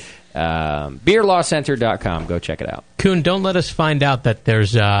busy. BeerLawCenter.com. Go check it out. Koen, don't let us find out that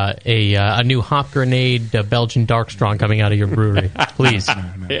there's a new Hop Grenade Belgian Dark Strong coming out of your brewery. Please.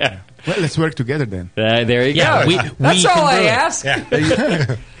 Yeah. Well, let's work together then. There you go. That's all I ask.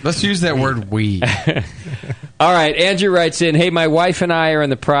 Yeah. Let's use that word we. All right. Andrew writes in, "Hey, my wife and I are in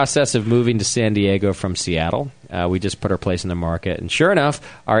the process of moving to San Diego from Seattle. We just put our place in the market. And sure enough,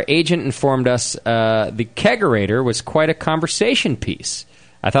 our agent informed us the kegerator was quite a conversation piece.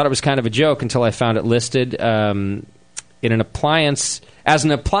 I thought it was kind of a joke until I found it listed in an appliance as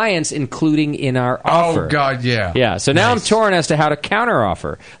an appliance, including in our offer. Oh, God, yeah. Yeah, so now I'm torn as to how to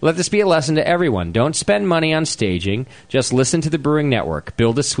counteroffer. Let this be a lesson to everyone. Don't spend money on staging. Just listen to the Brewing Network.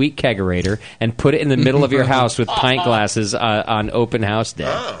 Build a sweet kegerator and put it in the middle of your house with pint glasses on open house day.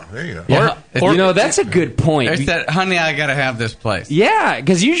 Oh, there you go. Yeah. Or that's a good point. It's that, honey, I got to have this place. Yeah,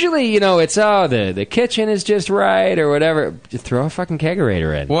 because usually, it's, the kitchen is just right or whatever. Just throw a fucking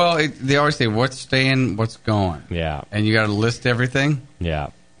kegerator in. Well, they always say, what's staying, what's going. Yeah. And you got to list everything.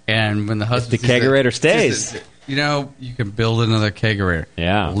 Yeah. And when the husband the kegerator stays. You can build another kegerator.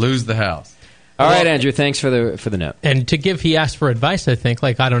 Yeah. Lose the house. All right, Andrew, thanks for the note. And he asked for advice, I think,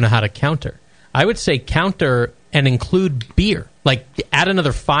 I don't know how to counter. I would say counter and include beer. Add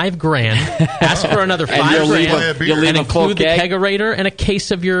another $5,000, ask for another $5,000, and include the kegerator and a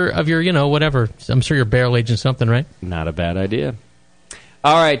case of your whatever. I'm sure you're barrel aging something, right? Not a bad idea.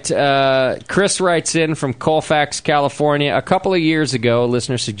 All right, Chris writes in from Colfax, California. A couple of years ago, a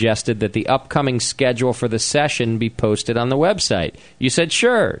listener suggested that the upcoming schedule for the session be posted on the website. You said,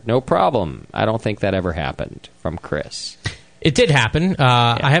 sure, no problem. I don't think that ever happened, from Chris. It did happen.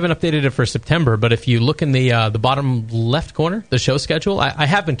 I haven't updated it for September, but if you look in the bottom left corner, the show schedule, I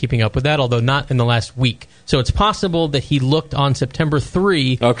have been keeping up with that, although not in the last week. So it's possible that he looked on September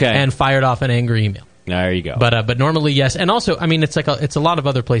 3 and fired off an angry email. There you go. But normally, yes. And also, I mean, it's a lot of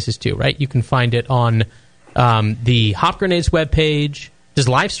other places too, right? You can find it on the Hop Grenades webpage. Does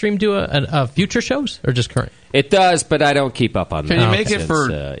Livestream do a future shows or just current? It does, but I don't keep up on that. Can you make it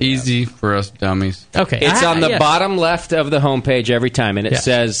for easy for us dummies? Okay. It's on the bottom left of the homepage every time, and it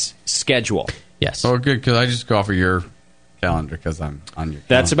says schedule. Yes. Oh, good, because I just go off of your calendar because I'm on your calendar.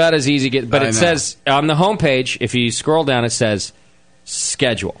 That's about as easy. But it says on the homepage, if you scroll down, it says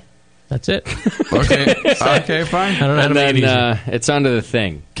schedule. That's it. Okay, fine. I don't know how to make it easy. It's under the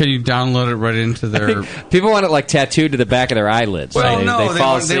thing. Can you download it right into their... People want it tattooed to the back of their eyelids. Well, right? no, they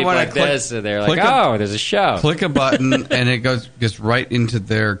fall asleep want like this, and they're like, oh, there's a show. Click a button, and it gets right into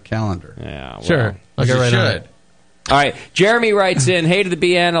their calendar. Yeah, well, sure. I'll get right on it. All right, Jeremy writes in, hey to the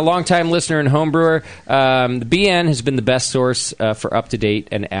BN, a longtime listener and homebrewer. The BN has been the best source for up-to-date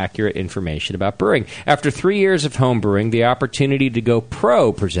and accurate information about brewing. After 3 years of homebrewing, the opportunity to go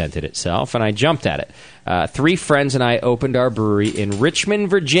pro presented itself, and I jumped at it. 3 friends and I opened our brewery in Richmond,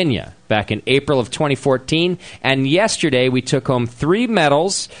 Virginia, back in April of 2014, and yesterday we took home 3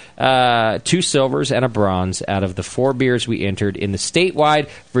 medals, 2 silvers, and a bronze out of the 4 beers we entered in the statewide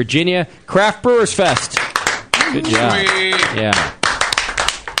Virginia Craft Brewers Fest. Good job. Yeah.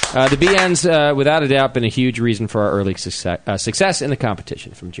 The BN's, without a doubt, been a huge reason for our early success in the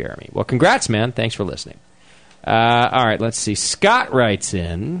competition, from Jeremy. Well, congrats, man. Thanks for listening. All right, let's see. Scott writes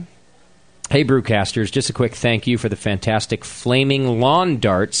in, hey, Brewcasters, just a quick thank you for the fantastic flaming lawn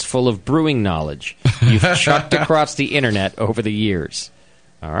darts full of brewing knowledge you've chucked across the internet over the years.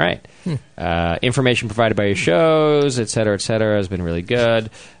 All right. Information provided by your shows, et cetera, has been really good.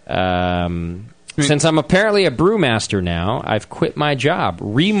 Since I'm apparently a brewmaster now, I've quit my job,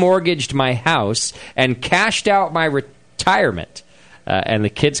 remortgaged my house, and cashed out my retirement and the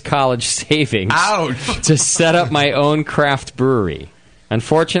kids' college savings to set up my own craft brewery.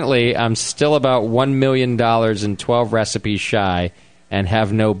 Unfortunately, I'm still about $1 million and 12 recipes shy and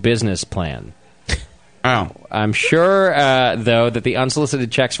have no business plan. I'm sure, though, that the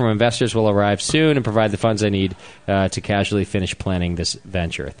unsolicited checks from investors will arrive soon and provide the funds I need to casually finish planning this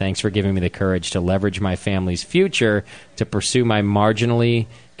venture. Thanks for giving me the courage to leverage my family's future to pursue my marginally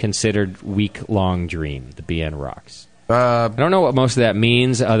considered week-long dream. The BN rocks. I don't know what most of that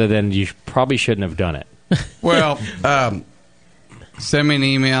means, other than you probably shouldn't have done it. Well, send me an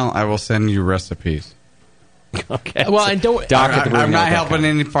email. I will send you recipes. Okay. Well, and don't. I'm not helping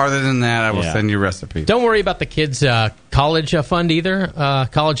any farther than that. I will send you recipes. Don't worry about the kids' college fund either.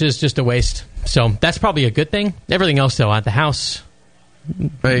 College is just a waste, so that's probably a good thing. Everything else, though, at the house,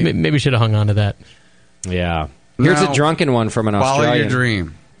 maybe should have hung on to that. Yeah. Here's a drunken one from an Australian. Follow your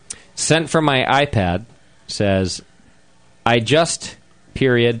dream. Sent from my iPad. Says, I just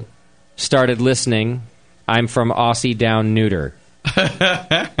started listening. I'm from Aussie Down Neuter.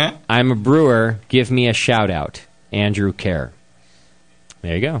 I'm a brewer. Give me a shout out. Andrew Kerr.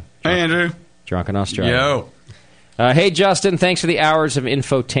 There you go. Hey, Andrew. Drunken Australia. Yo. Hey, Justin. Thanks for the hours of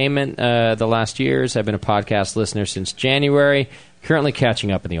infotainment the last years. I've been a podcast listener since January. Currently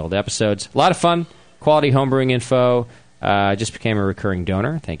catching up in the old episodes. A lot of fun. Quality homebrewing info. I just became a recurring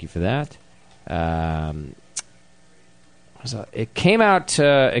donor. Thank you for that. It came out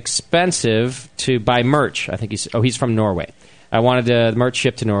expensive to buy merch. I think he's from Norway. I wanted the merch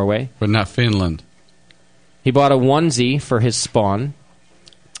shipped to Norway. But not Finland. He bought a onesie for his spawn.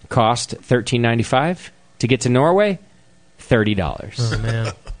 Cost $13.95. To get to Norway, $30. Oh,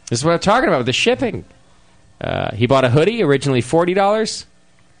 man. This is what I'm talking about with the shipping. He bought a hoodie, originally $40.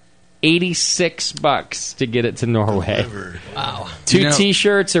 $86 to get it to Norway. Wow. Two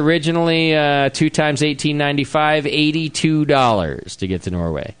T-shirts, originally 2 times $18.95, $82 to get to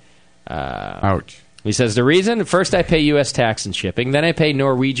Norway. Ouch. He says, the reason, first I pay U.S. tax and shipping, then I pay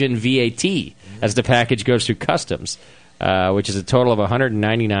Norwegian VAT as the package goes through customs, which is a total of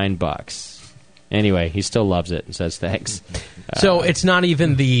 $199. Anyway, he still loves it and says thanks. So it's not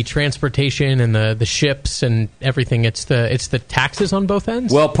even the transportation and the ships and everything. It's the taxes on both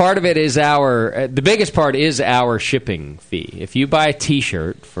ends? Well, part of it is the biggest part is our shipping fee. If you buy a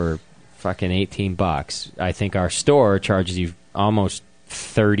T-shirt for fucking $18, I think our store charges you almost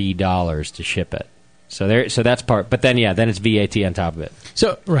 $30 to ship it. So that's part. But then, then it's VAT on top of it.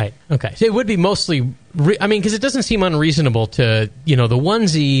 So, right. Okay. So it would be mostly, because it doesn't seem unreasonable to, the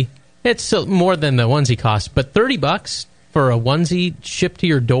onesie, it's still more than the onesie costs, but $30 for a onesie shipped to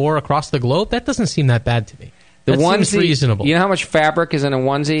your door across the globe, that doesn't seem that bad to me. The that onesie, seems reasonable. You know how much fabric is in a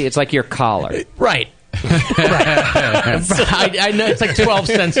onesie? It's like your collar. Right. I know it's like 12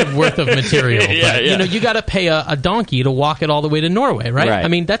 cents worth of material, but you got to pay a donkey to walk it all the way to Norway, right? I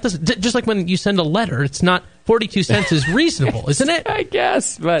mean, that doesn't, just like when you send a letter, it's not 42 cents is reasonable, isn't it? I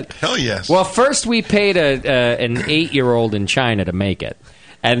guess, but hell yes. Well, first we paid an 8-year-old in China to make it.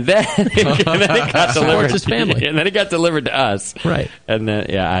 And then it got delivered. His family. And then it got delivered to us. Right. And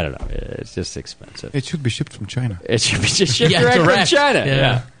then, I don't know. It's just expensive. It should be shipped from China. It should be just shipped direct from China.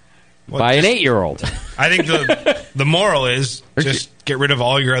 Yeah. By an 8-year-old. I think the moral is just get rid of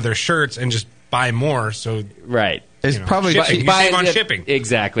all your other shirts and just buy more. So It's probably shipping. You save on shipping.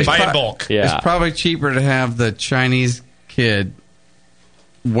 Exactly. Buy in bulk. Yeah. It's probably cheaper to have the Chinese kid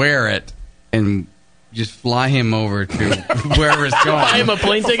wear it and just fly him over to wherever it's going. Buy him a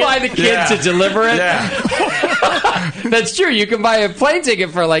plane ticket? Fly the kid to deliver it? Yeah. That's true. You can buy a plane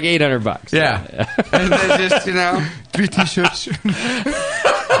ticket for like $800. Yeah. And then just, 3 T-shirts.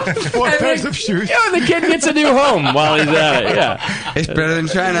 4 pairs of shoes. And the kid gets a new home while he's at it. Yeah. It's better than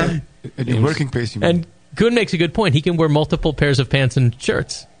China. And your working pace, you mean. And Koen makes a good point. He can wear multiple pairs of pants and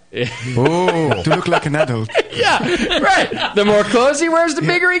shirts. To look like an adult. Yeah, right. The more clothes he wears, the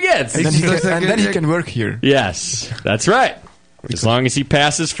bigger he gets. And then he can work here. Yes, that's right. As long as he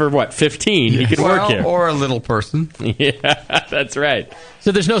passes for, 15, he can work here. Or a little person. Yeah, that's right.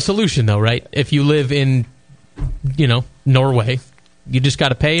 So there's no solution, though, right? If you live in, Norway, you just got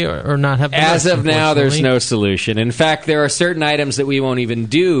to pay or not have the As list, of now, there's no solution. In fact, there are certain items that we won't even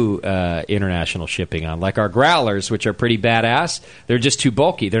do international shipping on, like our growlers, which are pretty badass. They're just too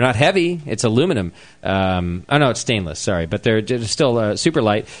bulky. They're not heavy. It's aluminum. No, it's stainless. Sorry, but they're just still super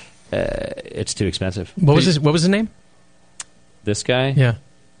light. It's too expensive. What was his name? This guy? Yeah.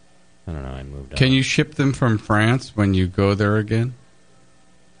 I don't know. I moved on. Can you ship them from France when you go there again?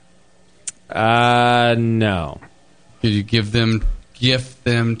 No. Could you gift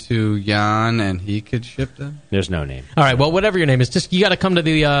them to Jan and he could ship them? There's no name. All right. Well, whatever your name is, just you got to come to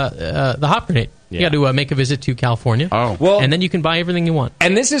the Hop Grenade. You got to make a visit to California. Oh, well, and then you can buy everything you want.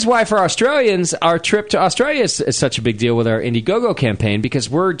 And this is why, for Australians, our trip to Australia is such a big deal with our Indiegogo campaign,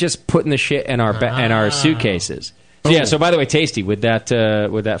 because we're just putting the shit in our suitcases. So, so by the way, Tasty, with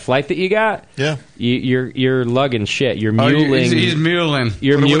that flight that you got, you're lugging shit. You're muling. He's muling. What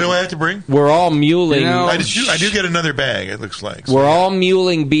do I have to bring? We're all muling. I do get another bag. It looks like we're all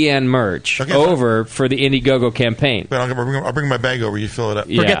muling BN merch over for the Indiegogo campaign. But I'll bring my bag over. You fill it up.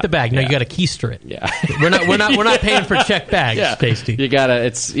 Forget the bag. No, you got to keister it. Yeah, we're not paying for check bags, Tasty. You gotta.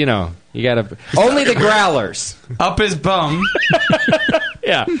 It's you gotta only the growlers up his bum.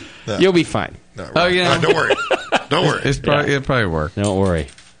 Yeah, you'll be fine. No, don't worry. Don't worry. It'll probably work. Don't worry.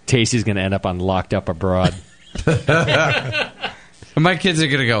 Tasty's going to end up on Locked Up Abroad. My kids are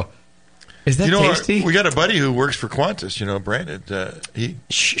going to go, is that Tasty? We got a buddy who works for Qantas, Brandon.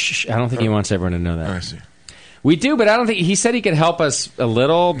 Shh. I don't think he wants everyone to know that. Oh, I see. We do, but I don't think... He said he could help us a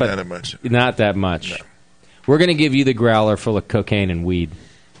little, but... Not that much. No. We're going to give you the growler full of cocaine and weed.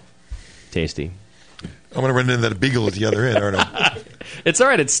 Tasty. I'm going to run into that beagle at the other end, aren't I? It's all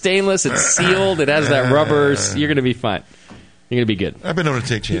right. It's stainless. It's sealed. It has that rubber. You're going to be fine. You're going to be good. I've been known to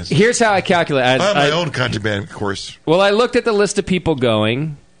take chances. Here's how I calculate. I have my own contraband course. Well, I looked at the list of people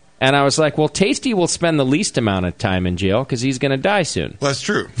going, and I was like, well, Tasty will spend the least amount of time in jail because he's going to die soon. Well, that's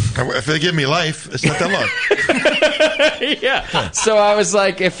true. If they give me life, it's not that long. Yeah. So I was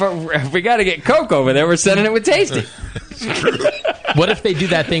like, if we got to get Coke over there, we're sending it with Tasty. What if they do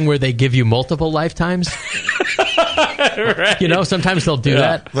that thing where they give you multiple lifetimes? You know, sometimes they'll do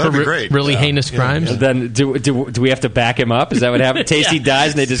that That'd for be great. really heinous crimes. And then do we have to back him up? Is that what happened? Tasty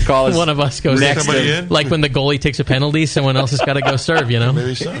dies and they just call us. One of us goes next. Like when the goalie takes a penalty, someone else has got to go serve. You know.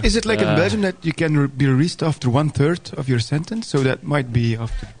 Maybe so. Is it like in Belgium that you can be released after 1/3 of your sentence? So that might be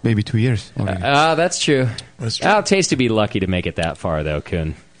after maybe 2 years. That's true. That's true. I'll Tasty be lucky to make it that far, though,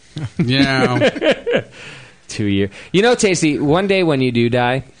 Koen. Yeah. 2 years. You know, Tasty, one day when you do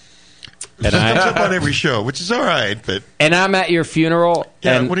die, It comes up on every show, which is all right, but and I'm at your funeral, what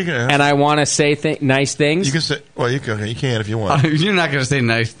are you gonna have? and I want to say nice things. You can say, well, you can if you want. You're not going to say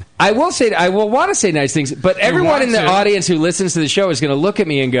nice. I will say, I will want to say nice things, but everyone in the audience who listens to the show is going to look at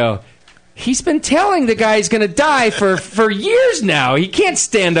me and go, he's been telling the guy he's going to die for years now. He can't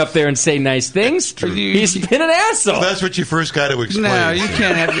stand up there and say nice things. He's been an asshole. Well, that's what you first got to explain. No, you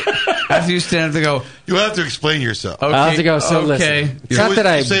can't after you stand up to go. You have to explain yourself. Okay, I'll have to go, so listen. It's not that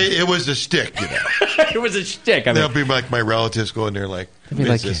I... say it was a stick, you know. It was a shtick. I mean, They'll be like my relatives going there like,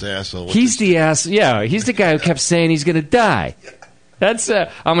 like this asshole. He's the ass. Yeah, he's the guy who kept saying he's going to die. That's. I'm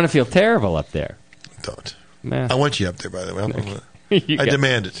going to feel terrible up there. Don't. Nah. I want you up there, by the way. I got-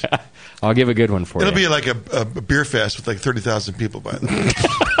 demand it. I'll give a good one for It'll you. be like a beer fest with like 30,000 people, by the way.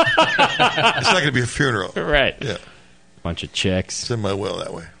 It's not going to be a funeral. Right. Yeah. Bunch of chicks. It's in my will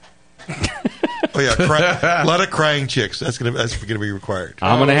that way. Oh, yeah. A lot of crying chicks. That's going to be required.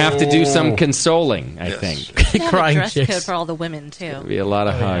 I'm going to have to do some consoling, I think. You have a dress code for all the women, too. There'll be a lot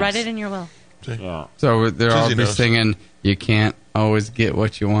of hugs. Write it in your will. Yeah. So they're all Susie be knows. singing, you can't always get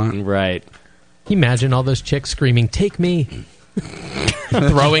what you want. Right. Can you imagine all those chicks screaming, "Take me,"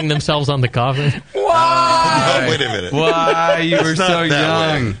 throwing themselves on the coffin? Oh, wait a minute. Why? You were It's not so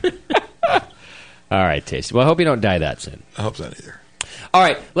that young. All right, Tasty. Well, I hope you don't die that soon. I hope not either. All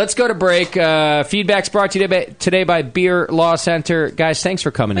right, let's go to break. Feedback's brought to you today by Beer Law Center. Guys, thanks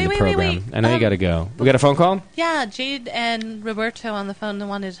for coming to the program. Wait. I know you got to go. We got a phone call? Yeah, Jade and Roberto on the phone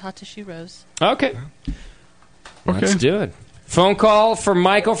wanted to talk to Shoe Rose. Okay. Let's do it. Phone call from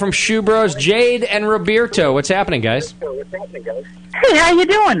Michael from Shoe Bros. Jade and Roberto. What's happening, guys? Hey, how you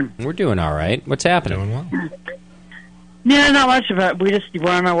doing? We're doing all right. What's happening? Doing well. Yeah, not much of it.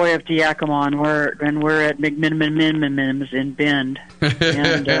 We're on our way up to Yakima, and we're at McMinims in Bend,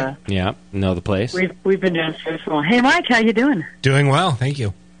 and Yeah, know the place. we've been doing so long. Hey, Mike, how you doing? Doing well, thank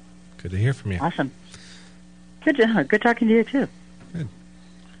you. Good to hear from you. Awesome. Good talking to you too. Do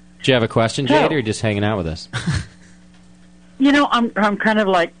you have a question, So- Jade, or are you just hanging out with us? You know, I'm kind of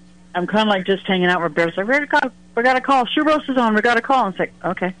like just hanging out with Bears. Like, we got a call. Shoe Rose is on. We got a call. And it's like,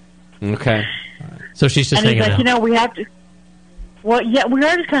 okay. Okay. So she's just And he's hanging like, out. you know, we have to. Well, yeah, we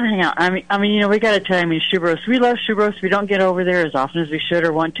are just kind of hanging out. I mean, you know, we got to tell you, Shoe Bros. We love Shoe Bros. We don't get over there as often as we should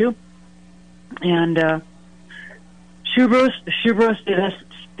or want to. And Shoe Bros did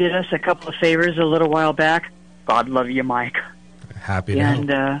us a couple of favors a little while back. God love you, Mike. Happy to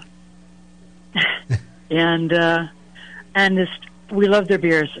help. And this, we love their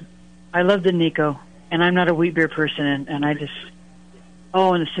beers. I love the Nico, and I'm not a wheat beer person, and I just,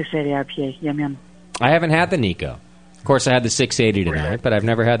 and the 680 IPA, yum yum. I haven't had the Nico. Of course, I had the 680 tonight, but I've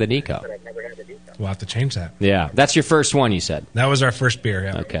never had the Nico. We'll have to change that. Yeah, that's your first one, you said. That was our first beer,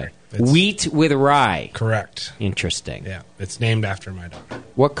 yeah. Okay. Wheat with rye. Correct. Interesting. Yeah, it's named after my daughter.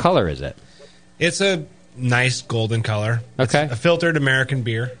 What color is it? It's a nice golden color. Okay. It's a filtered American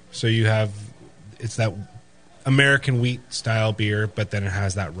beer, so it's that American wheat style beer, but then it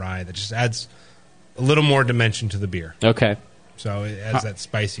has that rye that just adds a little more dimension to the beer. Okay. So it adds that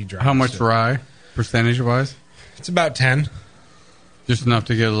spicy dry. How much rye, percentage-wise? It's about 10. Just enough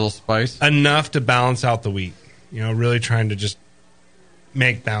to get a little spice? Enough to balance out the wheat. You know, really trying to just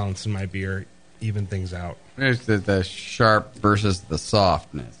make balance in my beer, even things out. There's the sharp versus the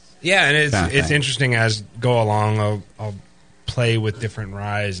softness. Yeah, and it's Kinda thing. interesting as go along. I'll play with different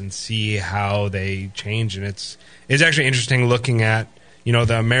ryes and see how they change, and it's actually interesting looking at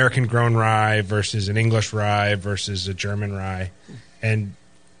the American grown rye versus an English rye versus a German rye, and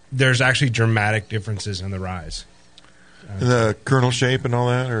there's actually dramatic differences in the ryes. The kernel shape and all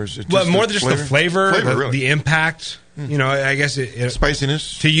that, or is it just Well, more than just the flavor, really. the impact. I guess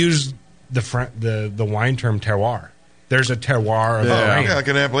spiciness. To use the wine term terroir, there's a terroir of grain. like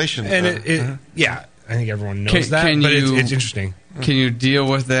an appellation. And yeah, I think everyone knows that, but it's interesting. Can you deal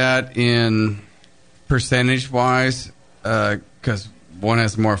with that in percentage-wise? Because one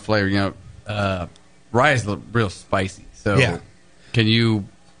has more flavor. Rye is real spicy. So Yeah. can you...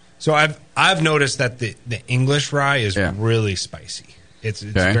 So I've noticed that the English rye is really spicy. It's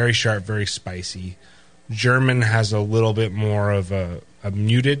very sharp, very spicy. German has a little bit more of a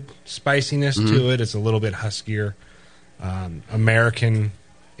muted spiciness to it. It's a little bit huskier. American,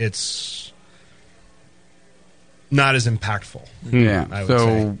 it's not as impactful. Yeah. I would So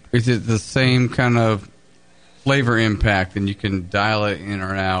say. is it the same kind of flavor impact, and you can dial it in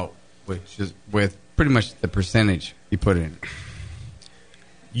or out, which is with pretty much the percentage you put in?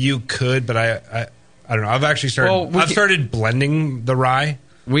 You could, but I don't know. I've actually started. Well, I've started blending the rye.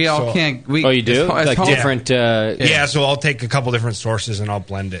 We all can't. We, you do? Like different. Yeah, so I'll take a couple different sources and I'll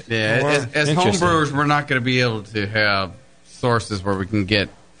blend it. Yeah, as homebrewers, we're not going to be able to have sources where we can get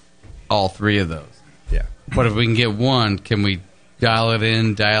all three of those. Yeah. But if we can get one, can we dial it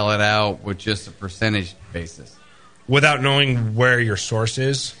in, dial it out with just a percentage basis? Without knowing where your source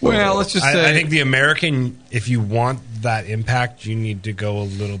is? Well, let's just say... I think the American, if you want that impact, you need to go a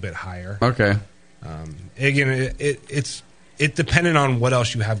little bit higher. Okay. Again, it's dependent on what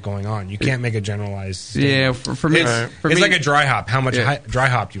else you have going on. You can't make a generalized statement. Yeah, for me... It's like a dry hop. How much dry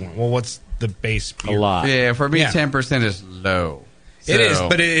hop do you want? Well, what's the base beer? A lot. Yeah, for me, 10% is low. It is,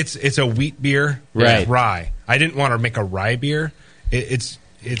 but it's a wheat beer. Right. It's rye. I didn't want to make a rye beer. It's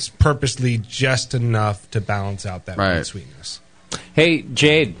purposely just enough to balance out that wheat sweetness. Hey,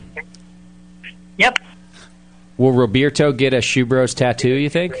 Jade. Yep. Will Roberto get a Shoe Bros tattoo, you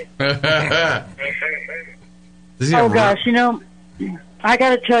think? Oh, gosh, you know, I got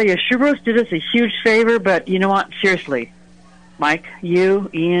to tell you, Shubros did us a huge favor, but you know what? Seriously, Mike, you,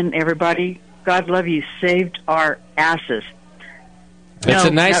 Ian, everybody, God love you, saved our asses. It's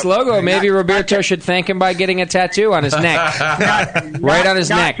a nice logo. Maybe Roberto should thank him by getting a tattoo on his neck. Right on his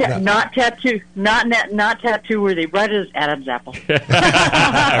neck. Not tattoo. Not tattoo worthy. Right as Adam's apple. All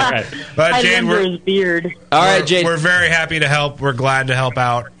right. But Jade, his beard. All right, Jade. We're very happy to help. We're glad to help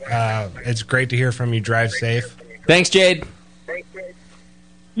out. It's great to hear from you. Drive safe. Thanks, Jade.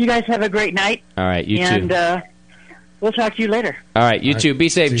 You guys have a great night. All right, you too. And we'll talk to you later. All right, you too. Be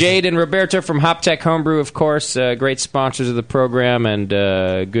safe. Jade and Roberto from Hop Tech Homebrew, of course, great sponsors of the program and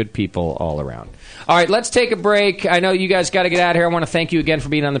good people all around. All right, let's take a break. I know you guys got to get out of here. I want to thank you again for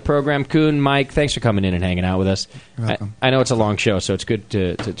being on the program. Koen, Mike, thanks for coming in and hanging out with us. You're welcome. I know it's a long show, so it's good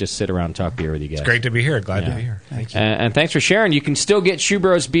to just sit around and talk beer with you guys. It's great to be here. Glad to be here. Thank you. And thanks for sharing. You can still get Shoe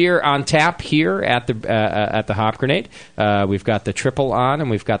Bros beer on tap here at the Hop Grenade. We've got the triple on, and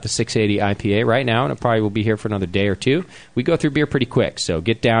we've got the 680 IPA right now, and it probably will be here for another day or two. We go through beer pretty quick, so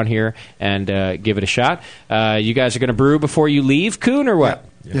get down here and give it a shot. You guys are going to brew before you leave, Koen, or what?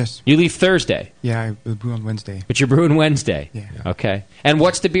 Yeah. Yes. You leave Thursday. Yeah, I will brew on Wednesday. But you're brewing Wednesday. Yeah. Okay. And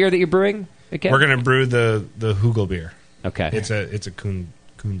what's the beer that you're brewing again? We're going to brew the Hugelier. Okay. It's a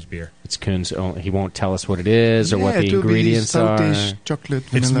Koen's beer. It's Koen's own. He won't tell us what it is or what the ingredients are. Saltish, chocolate,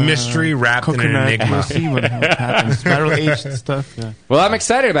 vanilla, It's mystery wrapped in an enigma. We'll see what happens. Barrel aged stuff. Yeah. Well, I'm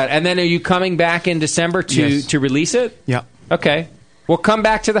excited about it. And then are you coming back in December to release it? Yeah. Okay. We'll come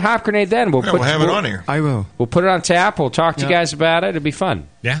back to the Hop Grenade then. We'll have it on here. I will. We'll put it on tap. We'll talk to you guys about it. It'll be fun.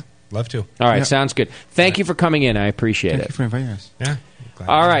 Yeah, love to. All right, sounds good. Thank you for coming in. I appreciate Thank it. you for inviting us. Yeah.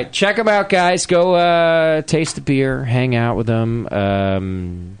 All right, check them out, guys. Go taste the beer, hang out with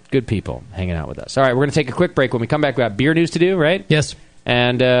them. Good people hanging out with us. All right, we're going to take a quick break. When we come back, we've got beer news to do, right? Yes.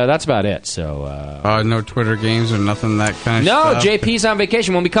 And that's about it. So no Twitter games or nothing that kind of no, stuff? JP's on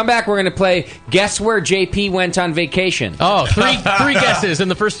vacation. When we come back, we're going to play Guess Where JP Went on Vacation. Oh, three guesses,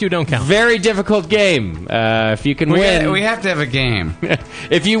 and the first two don't count. Very difficult game. If you can win... We have to have a game.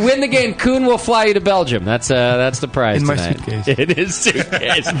 If you win the game, Koen will fly you to Belgium. That's the prize In my tonight. suitcase. It is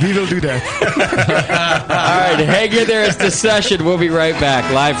suitcase. We will do that. All right, hang in there. It's the session. We'll be right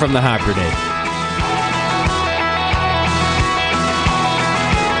back, live from the Hop Grenade.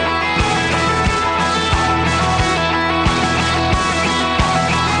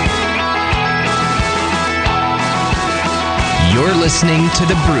 You're listening to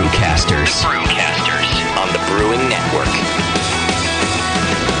the Brewcasters. The Brewcasters on the Brewing Network.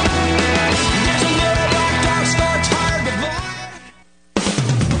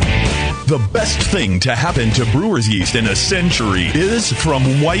 The best thing to happen to brewer's yeast in a century is from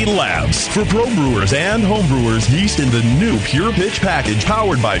White Labs. For pro brewers and home brewers, yeast in the new Pure Pitch package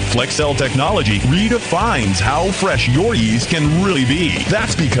powered by FlexCell technology redefines how fresh your yeast can really be.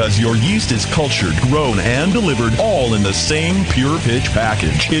 That's because your yeast is cultured, grown, and delivered all in the same Pure Pitch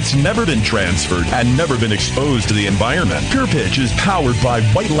package. It's never been transferred and never been exposed to the environment. Pure Pitch is powered by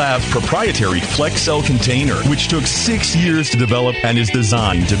White Labs' proprietary FlexCell container, which took 6 years to develop and is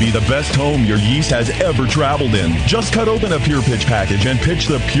designed to be the best home your yeast has ever traveled in. Just cut open a Pure Pitch package and pitch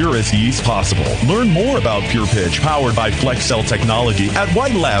the purest yeast possible. Learn more about Pure Pitch, powered by Flex Cell technology, at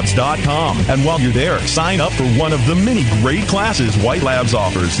whitelabs.com. And while you're there, sign up for one of the many great classes White Labs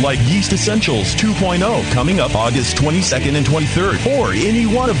offers, like Yeast Essentials 2.0, coming up August 22nd and 23rd, or any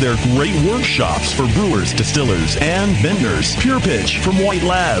one of their great workshops for brewers, distillers, and vintners. Pure Pitch from White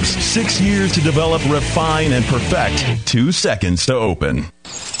Labs. 6 years to develop, refine, and perfect. 2 seconds to open.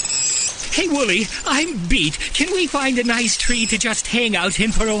 Hey, Wooly, I'm beat. Can we find a nice tree to just hang out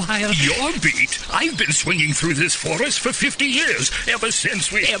in for a while? You're beat. I've been swinging through this forest for 50 years, ever since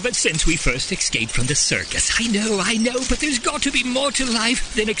we first escaped from the circus. I know, but there's got to be more to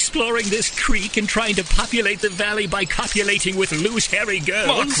life than exploring this creek and trying to populate the valley by copulating with loose, hairy girls.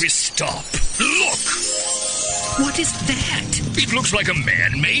 Marquis, stop. Look! What is that? It looks like a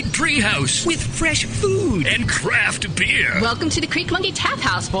man-made treehouse with fresh food and craft beer. Welcome to the Creek Monkey Tap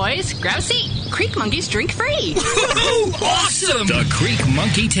House, boys. Grab a seat. Creek Monkeys drink free. Awesome! The Creek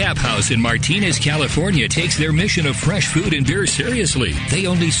Monkey Tap House in Martinez, California takes their mission of fresh food and beer seriously. They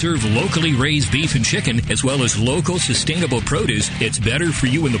only serve locally raised beef and chicken, as well as local sustainable produce. It's better for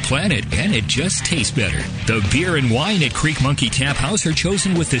you and the planet, and it just tastes better. The beer and wine at Creek Monkey Tap House are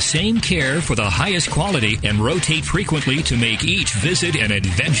chosen with the same care for the highest quality and rotate frequently to make each visit an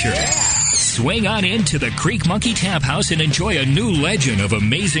adventure. Swing on into the Creek Monkey Tap House and enjoy a new legend of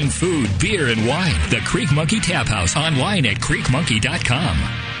amazing food, beer, and wine. The Creek Monkey Tap House, online at creekmonkey.com.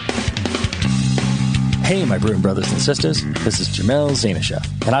 Hey, my brewing brothers and sisters, this is Jamel Zanishev,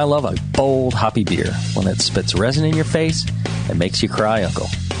 and I love a bold, hoppy beer, one that spits resin in your face and makes you cry, Uncle.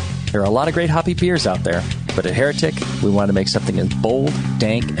 There are a lot of great hoppy beers out there, but at Heretic, we want to make something as bold,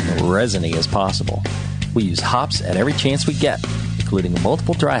 dank, and resiny as possible. We use hops at every chance we get, including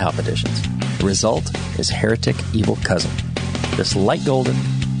multiple dry hop additions. The result is Heretic Evil Cousin. This light golden,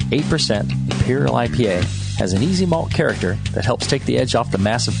 8% Imperial IPA has an easy malt character that helps take the edge off the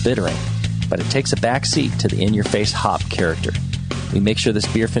massive bittering, but it takes a back seat to the in-your-face hop character. We make sure this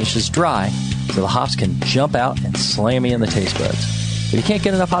beer finishes dry so the hops can jump out and slam you in the taste buds. If you can't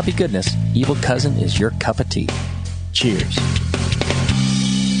get enough hoppy goodness, Evil Cousin is your cup of tea. Cheers.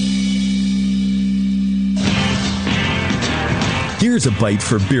 Here's a bite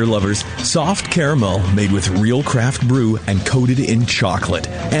for beer lovers. Soft caramel made with real craft brew and coated in chocolate.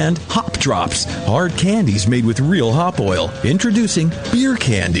 And Hop Drops, hard candies made with real hop oil. Introducing Beer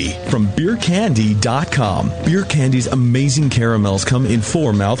Candy from beercandy.com. Beer Candy's amazing caramels come in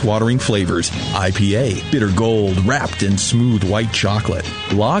 4 mouth-watering flavors. IPA, bitter gold, wrapped in smooth white chocolate.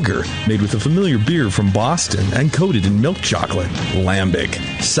 Lager, made with a familiar beer from Boston and coated in milk chocolate. Lambic,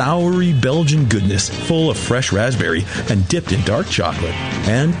 soury Belgian goodness full of fresh raspberry and dipped in dark chocolate.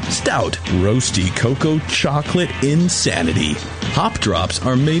 And Stout, roasty cocoa chocolate insanity. Hop Drops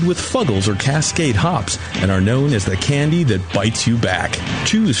are made with Fuggles or Cascade hops and are known as the candy that bites you back.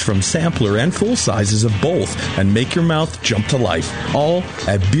 Choose from sampler and full sizes of both and make your mouth jump to life. All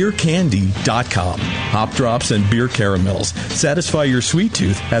at beercandy.com. Hop Drops and beer caramels satisfy your sweet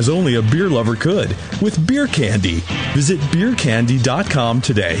tooth as only a beer lover could with Beer Candy. Visit beercandy.com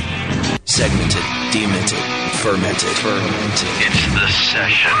today. Segmented, demented, fermented. It's the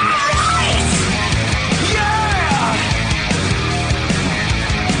session.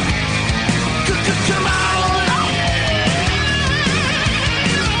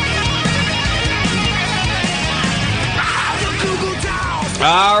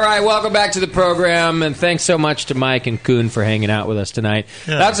 All right, welcome back to the program, and thanks so much to Mike and Koen for hanging out with us tonight.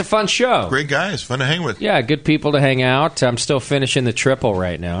 Yeah. That was a fun show. Great guys, fun to hang with. Yeah, good people to hang out. I'm still finishing the triple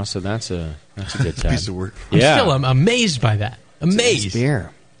right now, so that's a good time. Piece of work. I'm still amazed by that. Amazed.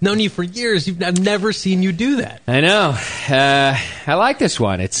 Beer. Known you for years. I've never seen you do that. I know. I like this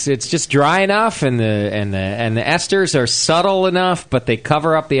one. It's just dry enough, and the esters are subtle enough, but they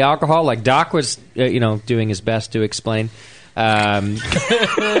cover up the alcohol. Like Doc was, doing his best to explain. Maybe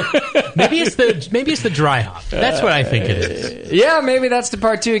it's the dry hop. That's what I think it is. Yeah, maybe that's the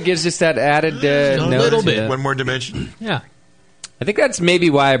part too. It gives us that added a note. little bit, one more dimension. Yeah. I think that's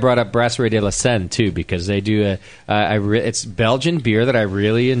maybe why I brought up Brasserie de la Seine, too, because they do it's Belgian beer that I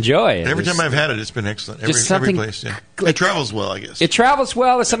really enjoy. And every time I've had it, it's been excellent. Every place, yeah. Like, it travels well, I guess. It travels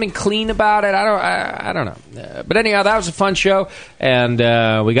well. There's something clean about it. I don't know. But anyhow, that was a fun show, and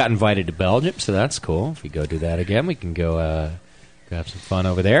we got invited to Belgium, so that's cool. If we go do that again, we can go have some fun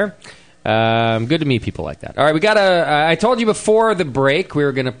over there. Good to meet people like that. All right, we got I told you before the break we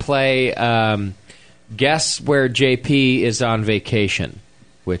were going to play Guess Where JP is on Vacation,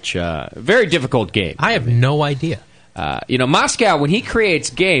 which very difficult game. I have no idea. Moscow, when he creates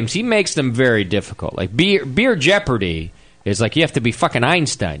games, he makes them very difficult. Like Beer Jeopardy It's like you have to be fucking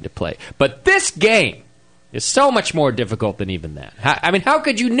Einstein to play. But this game is so much more difficult than even that. How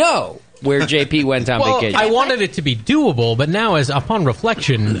could you know where JP went on vacation? I wanted it to be doable, but now, as upon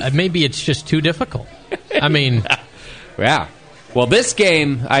reflection, maybe it's just too difficult. I mean... Yeah. Well, this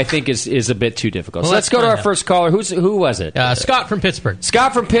game, I think, is a bit too difficult. So let's go to our first caller. Who was it? Scott from Pittsburgh.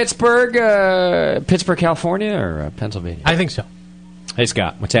 Scott from Pittsburgh, Pittsburgh, California, or Pennsylvania? I think so. Hey,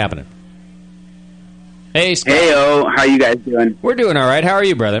 Scott, what's happening? Hey, Scott. Heyo, how you guys doing? We're doing all right. How are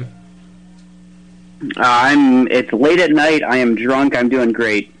you, brother? It's late at night. I am drunk. I'm doing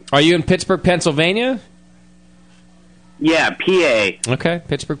great. Are you in Pittsburgh, Pennsylvania? Yeah, PA. Okay,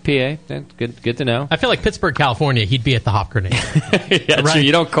 Pittsburgh, PA. That's good to know. I feel like Pittsburgh, California, he'd be at the Hop Grenade. Yeah, right.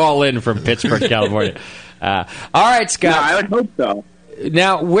 You don't call in from Pittsburgh, California. All right, Scott. No, I would hope so.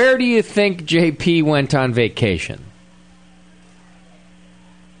 Now, where do you think JP went on vacation?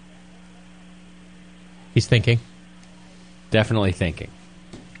 He's thinking. Definitely thinking.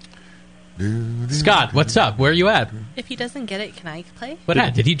 Scott, what's up? Where are you at? If he doesn't get it, can I play? What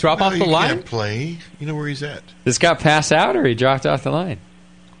happened? Did he drop off the line? Can't play. You know where he's at. Did Scott pass out or he dropped off the line?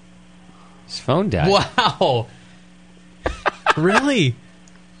 His phone died. Wow. Really?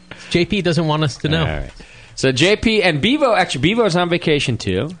 JP doesn't want us to know. All right. So JP and Bevo, actually, Bevo's on vacation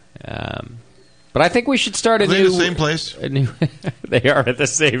too. But I think we should start Are they in the same place? They are at the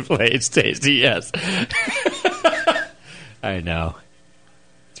same place, Tasty, yes. I know.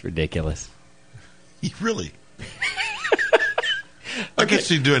 It's ridiculous. Really? I can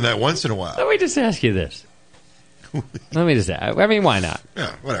see doing that once in a while. Let me just ask you this. Let me just ask. I mean, why not?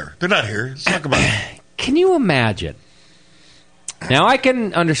 Yeah, whatever. They're not here. Let's talk about it. Can you imagine? Now, I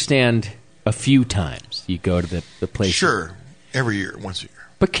can understand a few times you go to the place. Sure. Every year, once a year.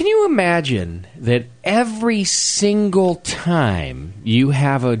 But can you imagine that every single time you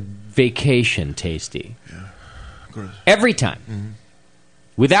have a vacation, Tasty? Yeah. Every time. Mm-hmm.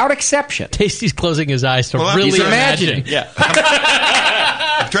 Without exception. Tasty's closing his eyes to really imagine. Yeah.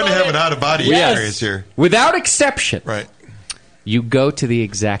 I'm trying to have an out-of-body experience here. Without exception. Right. You go to the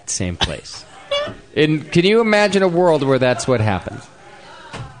exact same place. And can you imagine a world where that's what happens?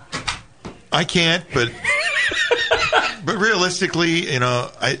 I can't, but realistically,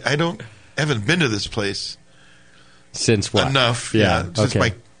 I haven't been to this place since what? Enough. Yeah. Since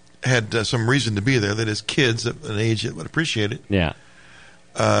I had some reason to be there. That is, kids at an age that would appreciate it. Yeah.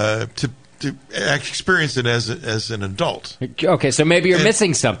 To experience it as an adult. Okay, so maybe you're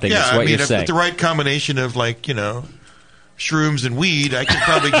missing something. Yeah, is what you're saying. With the right combination of shrooms and weed, I could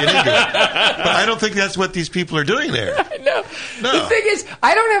probably get into it. But I don't think that's what these people are doing there. No. The thing is,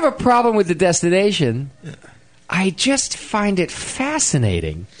 I don't have a problem with the destination. Yeah. I just find it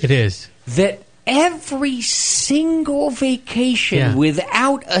fascinating. It is. That every single vacation,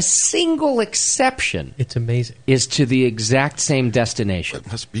 without a single exception, it's amazing, is to the exact same destination.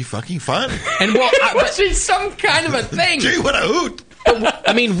 It must be fucking fun. And it must be some kind of a thing. Gee, what a hoot!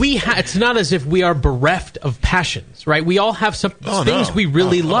 I mean, it's not as if we are bereft of passions, right? We all have some things we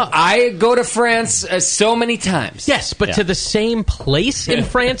really love. I go to France so many times. Yes, but to the same place in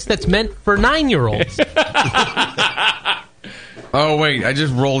France that's meant for 9-year-olds. Oh, wait, I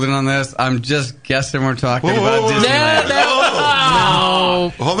just rolled in on this. I'm just guessing we're talking about Disneyland.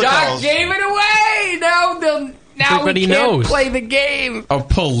 No. Doc gave it away. Now everybody we can't knows. Play the game. Oh,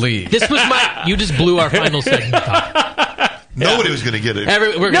 please. This was you just blew our final segment. Nobody was going to get it.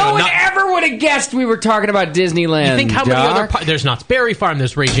 No one ever would have guessed we were talking about Disneyland. You think how many other there's Knott's Berry Farm,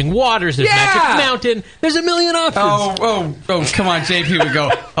 there's Raging Waters, there's Magic Mountain, there's a million options. Oh, come on, JP would go,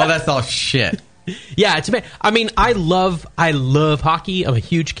 oh, that's all shit. Yeah, it's. I mean, I love hockey. I'm a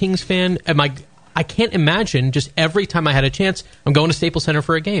huge Kings fan. I can't imagine just every time I had a chance, I'm going to Staples Center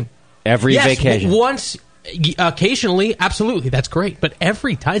for a game. Every vacation. Once, occasionally, absolutely, that's great. But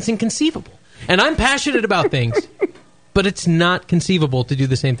every time, it's inconceivable. And I'm passionate about things, but it's not conceivable to do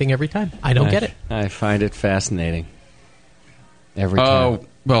the same thing every time. I don't get it. I find it fascinating. Every time. Oh,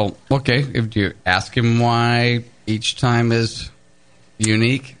 well, okay. If you ask him why each time is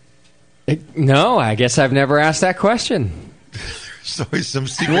unique. No, I guess I've never asked that question. There's always some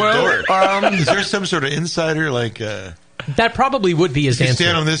secret door. Is there some sort of insider that probably would be his answer. You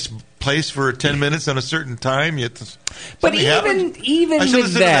stand on this place for 10 minutes on a certain time. But even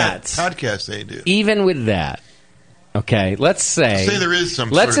with that podcast they do. Even with that, okay, let's say there is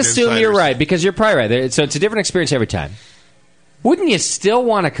some. Let's assume you're right because you're probably right. So it's a different experience every time. Wouldn't you still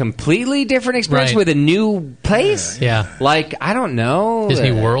want a completely different experience with a new place? Yeah. Like, I don't know.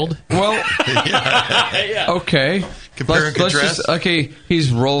 Disney World? Well, okay. Compare and contrast.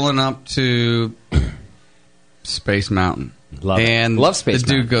 He's rolling up to Space Mountain. Love Space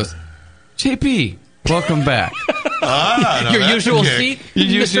Mountain. The dude goes, JP, welcome back. Your usual seat? Your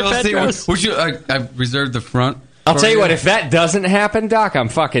usual Mr. seat? Petros? Would you? I reserved the front. I'll for tell you what, if that doesn't happen, Doc, I'm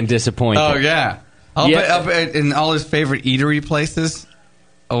fucking disappointed. Oh, yeah. I'll bet in all his favorite eatery places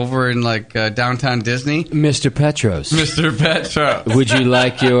over in downtown Disney. Mr. Petros. Mr. Petros. Would you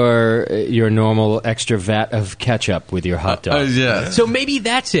like your normal extra vat of ketchup with your hot dog? Yeah. So maybe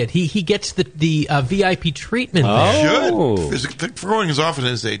that's it. He gets the VIP treatment there. Should. For going as often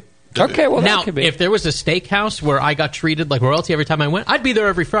as they. Okay, well, now, that could be. if there was a steakhouse where I got treated like royalty every time I went, I'd be there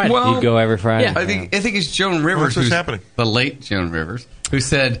every Friday. Well, You'd go every Friday? Yeah. I think it's Joan Rivers. What's happening? The late Joan Rivers, who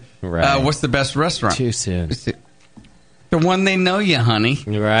said, what's the best restaurant? Too soon. The one they know you, honey.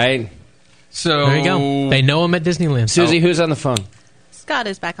 Right. So there you go. They know him at Disneyland. Susie, who's on the phone? Scott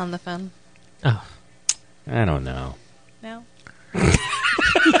is back on the phone. Oh. I don't know. No. He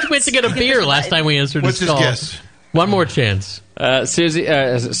went to get a beer last time we answered What's his his call. guess? One more chance. Susie,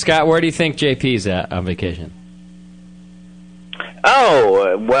 Scott, where do you think JP's at on vacation?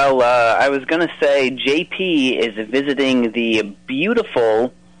 Oh, well, I was going to say JP is visiting the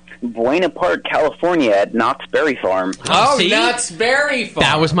beautiful Buena Park, California at Knott's Berry Farm. Oh, see? Knott's Berry Farm.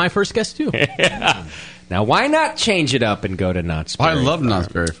 That was my first guess, too. Yeah. Now, why not change it up and go to Knott's Berry I love Farm? Knott's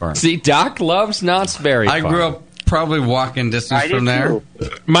Berry Farm. See, Doc loves Knott's Berry Farm. I grew up probably walking distance from there.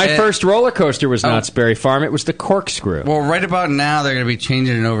 My first roller coaster was Knott's Berry Farm. It was the Corkscrew. Well, right about now, they're going to be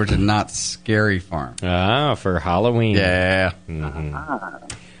changing it over to Knott's Scary Farm. Ah, for Halloween. Yeah. Mm-hmm.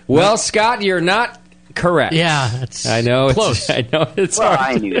 Well, Scott, you're not correct. Yeah, I know. close. I know. It's Well,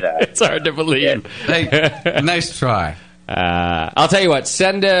 hard. I knew that. It's hard to believe. Hey, nice try. I'll tell you what.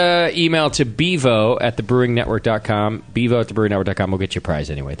 Send an email to bevo@thebrewingnetwork.com. Bevo@thebrewingnetwork.com. We'll get you a prize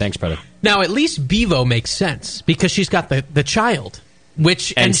anyway. Thanks, brother. Now, at least Bevo makes sense because she's got the child,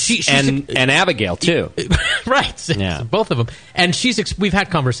 which And she's Abigail too. right? Yeah. Both of them. And we've had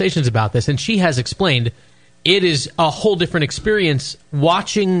conversations about this, and she has explained it is a whole different experience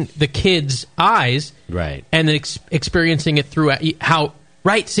watching the kids' eyes, right, and then experiencing it through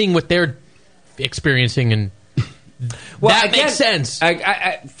seeing what they're experiencing and. Well, that again, makes sense.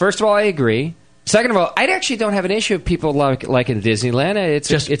 First of all, I agree. Second of all, I actually don't have an issue with people like in Disneyland. It's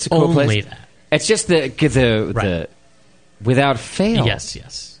a cool only place. that. It's just the without fail. Yes.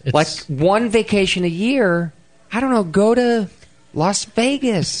 It's like one vacation a year. I don't know. Go to Las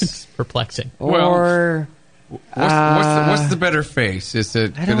Vegas. It's perplexing. Or what's the better face? Is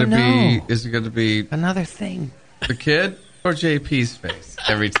it going to be? Is it going to be another thing? The kid or JP's face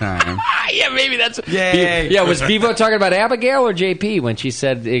every time? Yeah, maybe that's. Yay. Yeah, was Bevo talking about Abigail or JP when she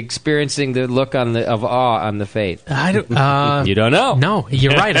said experiencing the look of awe on the face? I don't. You don't know. No,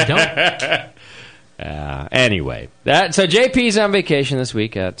 you're right. I don't. Anyway, so JP's on vacation this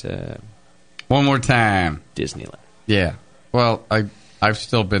week at one more time Disneyland. Yeah. Well, I've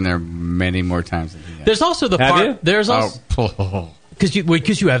still been there many more times than he has. There's also the Have part. you? There's also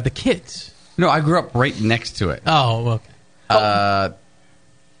because you have the kids. No, I grew up right next to it. Oh, okay.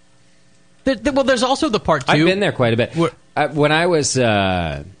 Well, there's also the part too. I've been there quite a bit. When I was,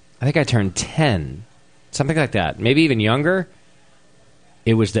 I think I turned 10, something like that, maybe even younger.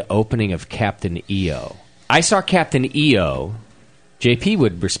 It was the opening of Captain EO. I saw Captain EO. JP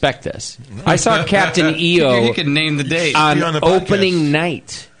would respect this. I saw Captain EO. He can name the date on opening podcast.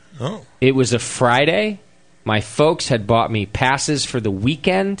 night. Oh, it was a Friday. My folks had bought me passes for the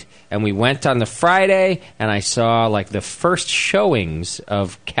weekend, and we went on the Friday, and I saw like the first showings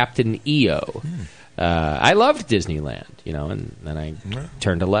of Captain EO. I loved Disneyland, and then I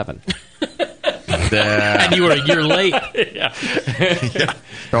turned 11. And you were a year late. Yeah.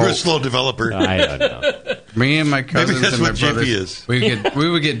 You're a slow developer. I don't know. Me and my cousins Maybe that's and my what JP brothers, is. we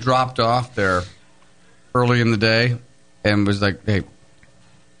would get dropped off there early in the day, and was like, "Hey,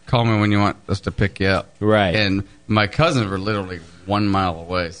 call me when you want us to pick you up." Right. And my cousins were literally 1 mile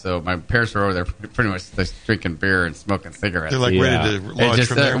away, so my parents were over there pretty much just drinking beer and smoking cigarettes. They're like ready to launch just,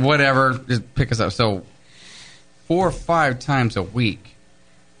 from there. whatever, just pick us up. So 4 or 5 times a week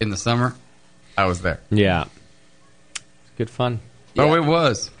in the summer, I was there. Yeah. Good fun. Oh, it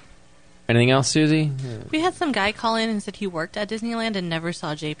was. Anything else, Susie? We had some guy call in and said he worked at Disneyland and never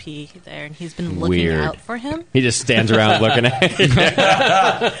saw JP there, and he's been looking Weird. out for him. He just stands around looking at it.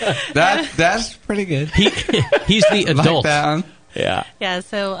 That's pretty good. He's the adult. Yeah. Yeah,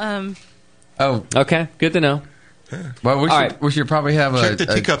 so... Oh, okay. Good to know. Well, we should probably have Check the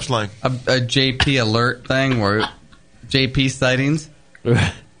teacups line. A JP alert thing where JP sightings.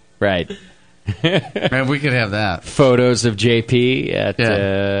 Right. Man, we could have that. Photos of JP at...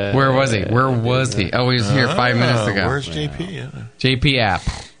 Where was he? Where was he? Oh, he was here 5 minutes ago. Where's JP? JP app.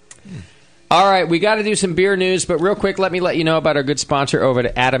 All right, we got to do some beer news, but real quick, let me let you know about our good sponsor over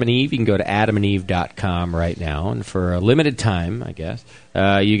at Adam and Eve. You can go to adamandeve.com right now, and for a limited time, I guess,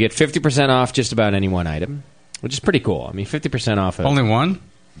 you get 50% off just about any one item, which is pretty cool. I mean, 50% off only one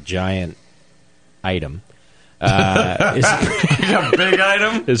giant item. A big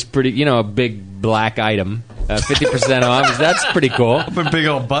item? It's pretty, a big black item. 50% off. That's pretty cool. A big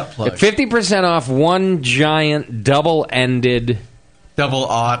old butt plug. 50% off one giant double-ended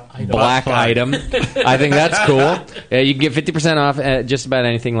double-aught black item. I think that's cool. You can get 50% off just about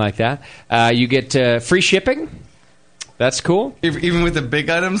anything like that. You get free shipping. That's cool. Even with the big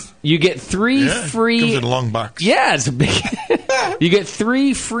items? You get 3 free... Comes in a long box. Yeah, it's a big... You get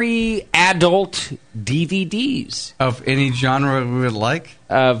 3 free adult DVDs. Of any genre we would like?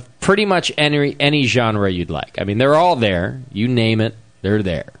 Of pretty much any genre you'd like. I mean, they're all there. You name it, they're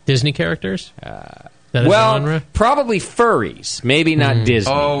there. Disney characters? Probably furries. Maybe not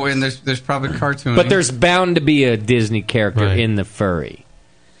Disney. Oh, and there's probably cartoons. But there's bound to be a Disney character in the furry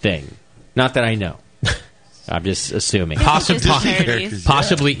thing. Not that I know. I'm just assuming. Possibly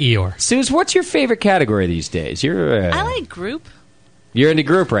Eeyore. Suze, what's your favorite category these days? I like group. You're into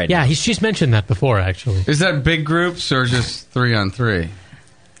group right now. Yeah, she's mentioned that before, actually. Is that big groups or just 3-on-3?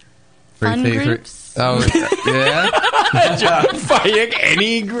 Fun groups? Oh, yeah? Fighting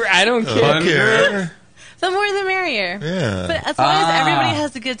any group. I don't care. The more the merrier. Yeah. But as long as everybody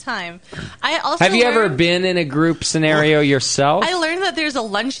has a good time. I also Have you ever been in a group scenario yourself? I learned that there's a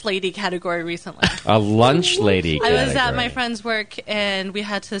lunch lady category recently. A lunch lady I category. was at my friend's work, and we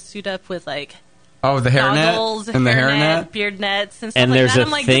had to suit up with, like, the goggles, hairnet? And the hairnet? beard nets, and stuff And like there's that. a I'm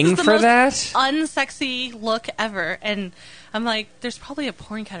like, thing this is the for most that? unsexy look ever. And I'm like, there's probably a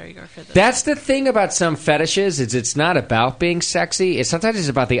porn category for this. That's the thing about some fetishes is it's not about being sexy. Sometimes it's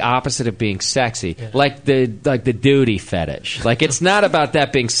about the opposite of being sexy, like the duty fetish. Like it's not about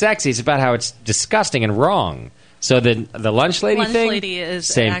that being sexy. It's about how it's disgusting and wrong. So the lunch lady Lunch thing, lady is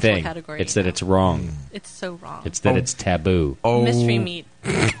an same actual thing. category. It's that it's wrong. It's so wrong. It's that it's taboo. Mystery meat.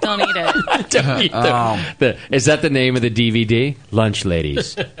 Don't eat it. Don't eat is that the name of the DVD? Lunch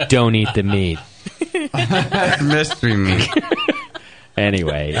ladies. Don't eat the meat. Mystery meat.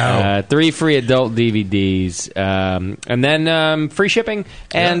 Anyway, 3 free adult DVDs, and then free shipping,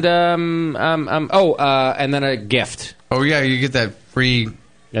 and and then a gift. Oh yeah, you get that free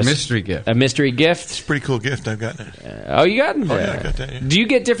mystery gift. A mystery gift. It's a pretty cool gift. I've gotten it. You got it? Oh yeah, I got that. Yeah. Do you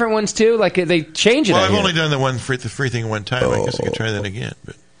get different ones too? Like they change it? Well, I've only done the free thing one time. I guess I could try that again.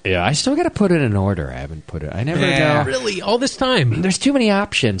 But yeah, I still got to put it in order. I haven't put it. I never know. Really, all this time. There's too many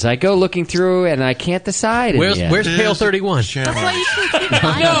options. I go looking through and I can't decide. Where's Pale 31? That's why you should keep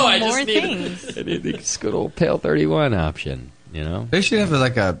buying more things. I need this good old Pale 31 option. You know, they should have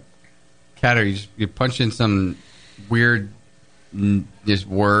like a category. You punch in some weird just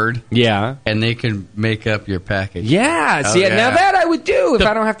word, and they can make up your package. Yeah, see, now that I would do if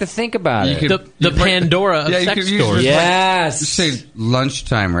I don't have to think about it. The Pandora of sex stores. Yes, just say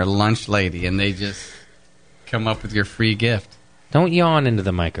lunchtime or lunch lady, and they just come up with your free gift. Don't yawn into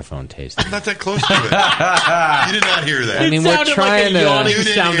the microphone, Tasty. I'm not that close to it. You did not hear that. I mean, we're trying like a yawning to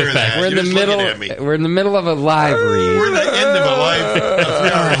sound effect. We're in the middle. We're in the middle of a live read. We're at the end of a live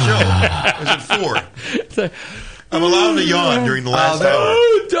 3-hour show. Is it 4? I'm allowed to yawn during the last hour.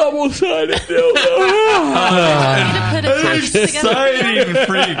 Double-sided exciting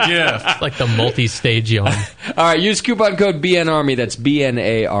free gift. Like the multi-stage yawn. All right, use coupon code BNARMY. That's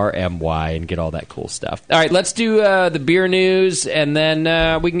BNARMY and get all that cool stuff. All right, let's do the beer news, and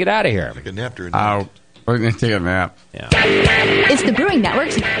then we can get out of here. Like a nap during Out. We're going to take a nap. Yeah. It's the Brewing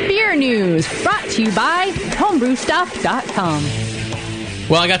Network's Beer News, brought to you by homebrewstuff.com.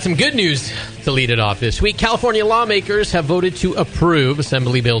 Well, I got some good news to lead it off this week. California lawmakers have voted to approve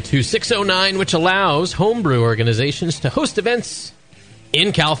Assembly Bill 2609, which allows homebrew organizations to host events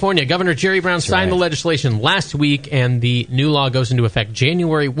in California. Governor Jerry Brown signed the legislation last week, and the new law goes into effect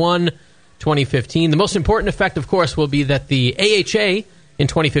January 1, 2015. The most important effect, of course, will be that the AHA in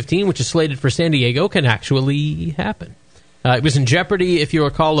 2015, which is slated for San Diego, can actually happen. It was in jeopardy, if you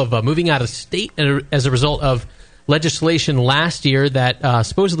recall, of moving out of state as a result of legislation last year that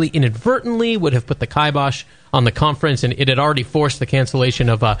supposedly inadvertently would have put the kibosh on the conference, and it had already forced the cancellation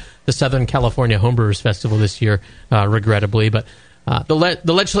of the Southern California Homebrewers Festival this year, regrettably. But the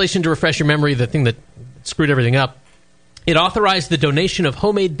legislation, to refresh your memory, the thing that screwed everything up, it authorized the donation of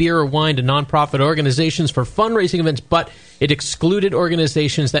homemade beer or wine to nonprofit organizations for fundraising events, but it excluded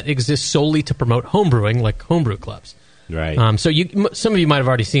organizations that exist solely to promote homebrewing, like homebrew clubs. Right. So some of you might have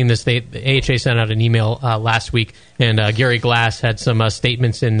already seen this. The AHA sent out an email last week, and Gary Glass had some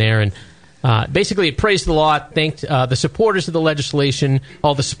statements in there. And basically it praised the law, thanked the supporters of the legislation,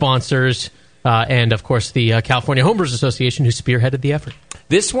 all the sponsors, and, of course, the California Homebrewers Association, who spearheaded the effort.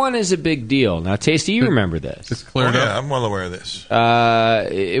 This one is a big deal. Now, Tasty, you remember this. It's cleared up. Yeah, I'm well aware of this.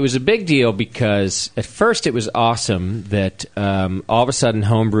 It was a big deal because at first it was awesome that all of a sudden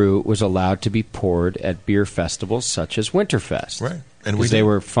homebrew was allowed to be poured at beer festivals such as Winterfest. Right. And they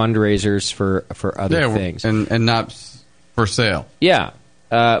were fundraisers for other things. And not for sale. Yeah.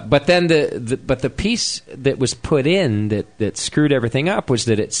 But then the piece that was put in that screwed everything up was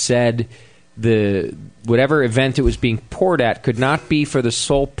that it said whatever event it was being poured at could not be for the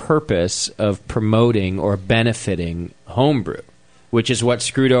sole purpose of promoting or benefiting homebrew, which is what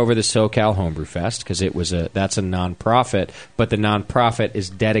screwed over the SoCal Homebrew Fest, because that's a nonprofit, but the nonprofit is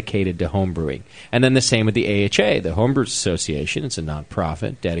dedicated to homebrewing. And then the same with the AHA, the Homebrewers Association. It's a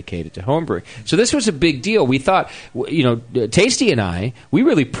nonprofit dedicated to homebrewing. So this was a big deal. We thought, Tasty and I, we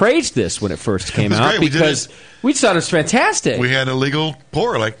really praised this when it first came out because we thought it was fantastic. We had a legal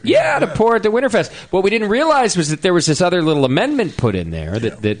pour, to pour at the Winterfest. What we didn't realize was that there was this other little amendment put in there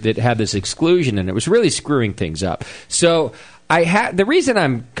that had this exclusion, and it was really screwing things up. So the reason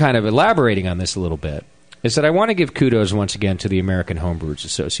I'm kind of elaborating on this a little bit is that I want to give kudos once again to the American Homebrewers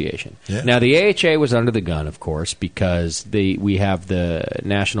Association. Yeah. Now, the AHA was under the gun, of course, because we have the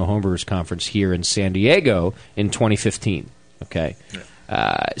National Homebrewers Conference here in San Diego in 2015. Okay. Yeah.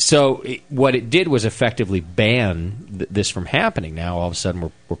 So what it did was effectively ban this from happening. Now, all of a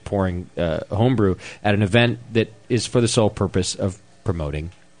sudden, we're pouring homebrew at an event that is for the sole purpose of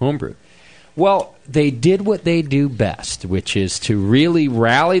promoting homebrew. Well, they did what they do best, which is to really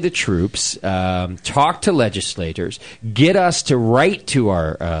rally the troops, talk to legislators, get us to write to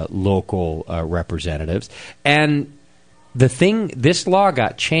our local representatives. And this law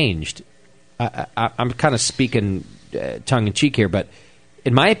got changed. I'm kind of speaking tongue-in-cheek here, but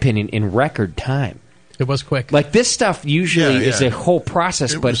in my opinion, in record time. It was quick. Like, this stuff usually is a whole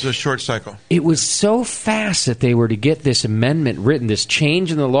process. It was a short cycle. It was so fast that they were to get this amendment written, this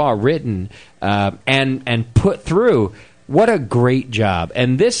change in the law written, and put through. What a great job.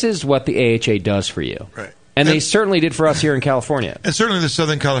 And this is what the AHA does for you. Right. And they certainly did for us here in California. And certainly the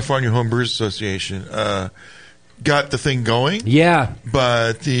Southern California Homebrewers Association got the thing going. Yeah.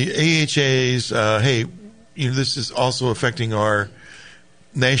 But the AHA's, this is also affecting our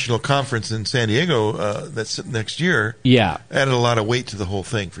national conference in San Diego that's next year. Yeah, added a lot of weight to the whole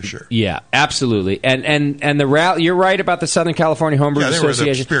thing for sure. Yeah, absolutely. And the rally, you're right about the Southern California Homebrewers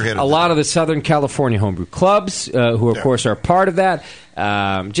Association. A lot of the Southern California homebrew clubs, who of course are part of that,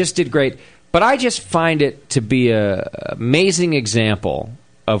 just did great. But I just find it to be an amazing example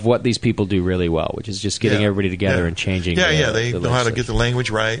of what these people do really well, which is just getting everybody together and changing. They know how to get the language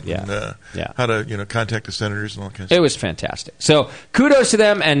right. Yeah. And how to contact the senators and all kinds of stuff. It was fantastic. So kudos to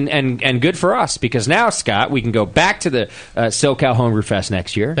them and good for us, because now, Scott, we can go back to the SoCal Homebrew Fest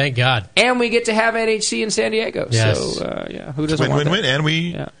next year. Thank God. And we get to have NHC in San Diego. Yes. So who doesn't want that? Win-win. And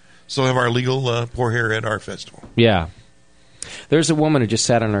we still have our legal pour here at our festival. Yeah. There's a woman who just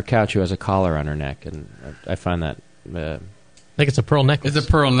sat on her couch who has a collar on her neck, and I find that. I think it's a pearl necklace. It's a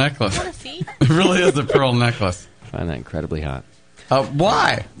pearl necklace. I want to see. It really is a pearl necklace. I find that incredibly hot.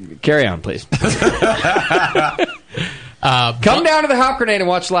 Why? Carry on, please. Come down to the Hop Grenade and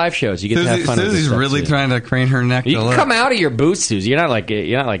watch live shows. You get to have fun. Susie's really trying to crane her neck. You can come out of your booth, Susie. You're not like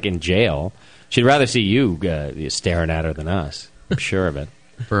in jail. She'd rather see you staring at her than us. I'm sure of it.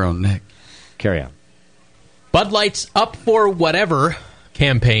 Pearl neck. Carry on. Bud Light's Up for Whatever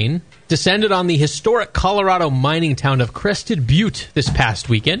campaign descended on the historic Colorado mining town of Crested Butte this past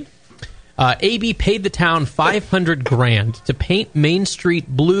weekend. AB paid the town $500,000 to paint Main Street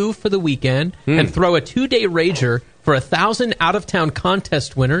blue for the weekend and throw a 2-day rager for 1,000 out-of-town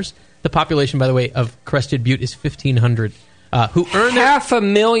contest winners. The population, by the way, of Crested Butte is 1,500. Who earned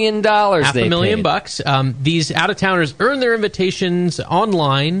 $500,000. $500,000. These out-of-towners earned their invitations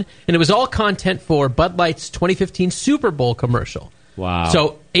online, and it was all content for Bud Light's 2015 Super Bowl commercial. Wow.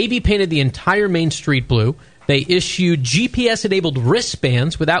 So AB painted the entire Main Street blue. They issued GPS-enabled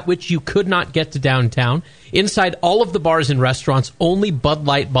wristbands without which you could not get to downtown. Inside all of the bars and restaurants, only Bud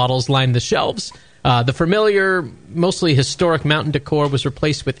Light bottles lined the shelves. The familiar, mostly historic mountain decor was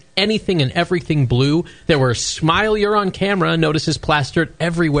replaced with anything and everything blue. There were "Smile, You're on Camera" notices plastered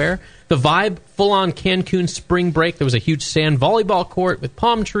everywhere. The vibe, full-on Cancun spring break. There was a huge sand volleyball court with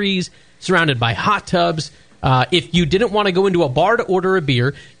palm trees surrounded by hot tubs. If you didn't want to go into a bar to order a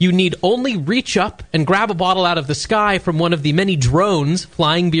beer, you need only reach up and grab a bottle out of the sky from one of the many drones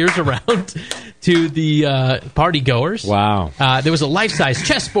flying beers around to the party goers. Wow. There was a life-size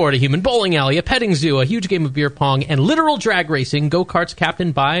chessboard, a human bowling alley, a petting zoo, a huge game of beer pong, and literal drag racing, go-karts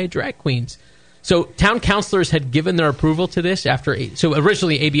captained by drag queens. So town councilors had given their approval to this so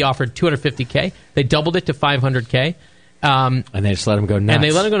originally AB offered $250K. They doubled it to $500K. And they just let them go nuts. And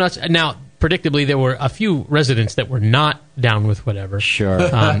they let them go nuts. Now, predictably, there were a few residents that were not down with whatever. Sure.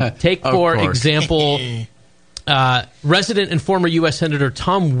 Take, for example, resident and former U.S. Senator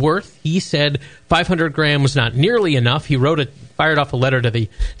Tom Wirth. He said 500 grand was not nearly enough. He fired off a letter to the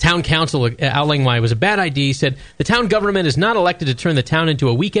town council outlining why it was a bad idea. He said, the town government is not elected to turn the town into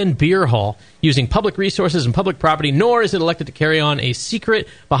a weekend beer hall using public resources and public property, nor is it elected to carry on a secret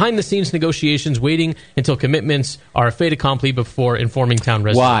behind-the-scenes negotiations waiting until commitments are a fait accompli before informing town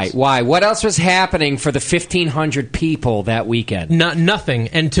residents. Why? What else was happening for the 1,500 people that weekend? Nothing.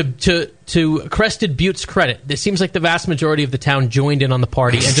 And to Crested Butte's credit, it seems like the vast majority of the town joined in on the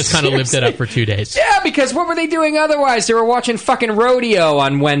party and just kind of lived it up for 2 days. Yeah, because what were they doing otherwise? They were watching fucking rodeo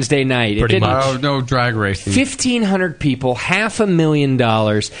on Wednesday night. Pretty much. Oh, no drag racing. 1,500 people,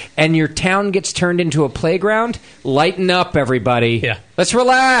 $500,000, and your town gets turned into a playground? Lighten up, everybody. Yeah. Let's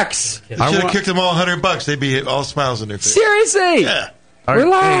relax. You should have kicked them all $100. They'd be all smiles on their face. Seriously? Yeah.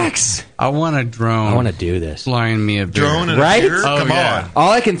 Relax. I want a drone. I want to do this. Flying me a beer. Drone and right? a beer? Oh, Come yeah. on.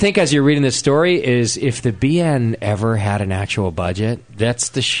 All I can think as you're reading this story is if the BN ever had an actual budget, that's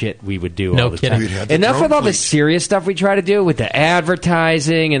the shit we would do No all the kidding. time. We'd have the Enough drone with all the fleet. serious stuff we try to do with the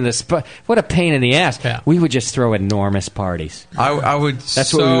advertising and the what a pain in the ass. Yeah. We would just throw enormous parties. I would.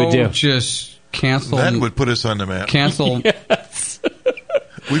 That's what we would do. Just cancel. That would put us on the map. Cancel.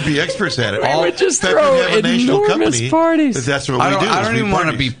 We'd be experts at it. We would just In fact, throw we'd have a national enormous company parties. That's what we do. I is don't we even want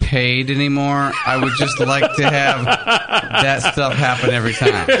to parties. be paid anymore. I would just like to have that stuff happen every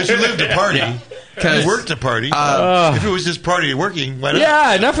time. Because you live to party. You work to party. If it was just party working, why not?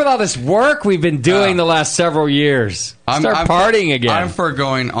 Yeah, enough with all this work we've been doing the last several years. Start partying again. I'm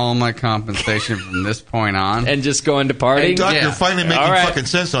foregoing all my compensation from this point on. And just going to partying? Hey, Doc, you're finally making fucking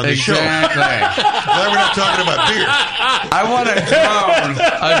sense on this show. Exactly. Glad we're not talking about beer. I want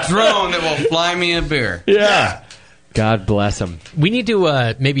a drone that will fly me a beer. Yeah. God bless him. We need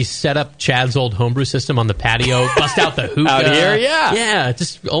to maybe set up Chad's old homebrew system on the patio, bust out the hookah. Out here, yeah. Yeah,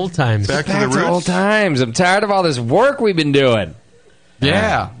 just old times. Back to the roots. old times. I'm tired of all this work we've been doing.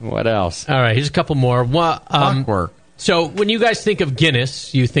 Yeah. What else? All right, here's a couple more. Work. So when you guys think of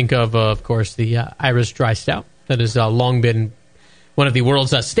Guinness, you think of course, the Irish Dry Stout. That has long been one of the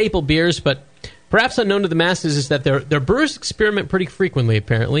world's staple beers, but perhaps unknown to the masses is that their brewers experiment pretty frequently,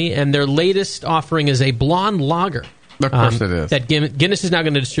 apparently, and their latest offering is a blonde lager. Of course it is. That Guinness is now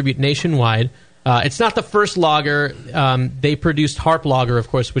going to distribute nationwide. It's not the first lager. They produced Harp Lager, of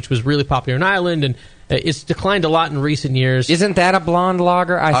course, which was really popular in Ireland, and it's declined a lot in recent years. Isn't that a blonde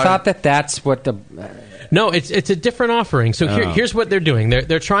lager? I thought that's what the... No, it's a different offering. So here's what they're doing.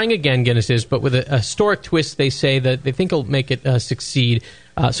 They're trying again, Guinness is, but with a historic twist. They say that they think it'll make it succeed.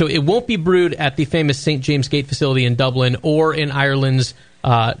 So it won't be brewed at the famous St. James Gate facility in Dublin or in Ireland's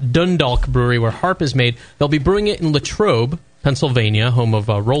Dundalk brewery where Harp is made. They'll be brewing it in Latrobe, Pennsylvania, home of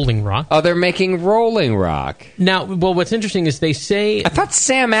Rolling Rock. Oh, they're making Rolling Rock. Now, well, what's interesting is they say... I thought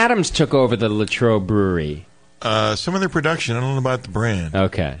Sam Adams took over the Latrobe brewery. Some of their production. I don't know about the brand.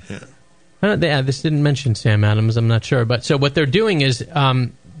 Okay. Yeah. This didn't mention Sam Adams. I'm not sure. But so what they're doing is,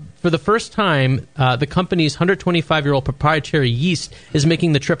 for the first time, the company's 125-year-old proprietary yeast is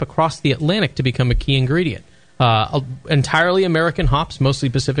making the trip across the Atlantic to become a key ingredient. Entirely American hops, mostly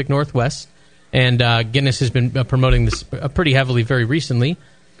Pacific Northwest. And Guinness has been promoting this pretty heavily very recently.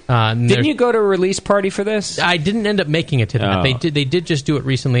 Didn't you go to a release party for this? I didn't end up making it to that. Oh. They did just do it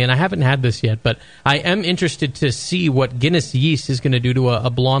recently, and I haven't had this yet. But I am interested to see what Guinness yeast is going to do to a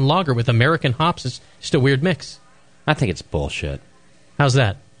blonde lager with American hops. It's just a weird mix. I think it's bullshit. How's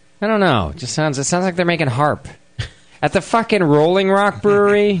that? I don't know. It sounds like they're making Harp at the fucking Rolling Rock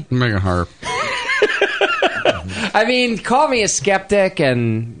brewery. Making Harp. I mean, call me a skeptic,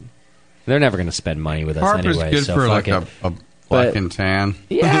 and they're never going to spend money with us Harp anyway. is good for like a black and tan.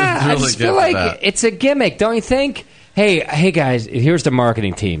 Yeah, really I just feel like it's a gimmick, don't you think? Hey guys, here's the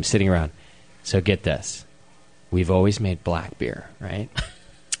marketing team sitting around. So get this. We've always made black beer, right?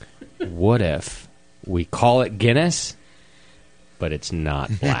 What if we call it Guinness, but it's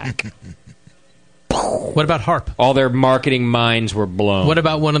not black? What about Harp? All their marketing minds were blown. What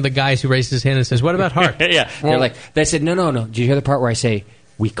about one of the guys who raised his hand and says, "What about Harp?" Yeah, they said, no. Did you hear the part where I say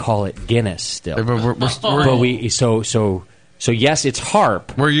we call it Guinness still? So yes, it's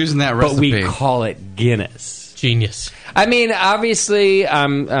Harp. We're using that recipe, but we call it Guinness. Genius. I mean, obviously,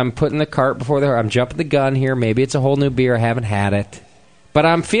 I'm putting the cart before the horse. I'm jumping the gun here. Maybe it's a whole new beer. I haven't had it, but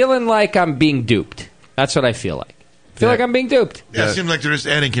I'm feeling like I'm being duped. That's what I feel like. I feel like I'm being duped. Yeah, it seems like they're just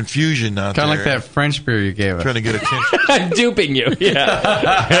adding confusion out there. Kind of like that French beer you gave us. Trying to get attention. I'm duping you.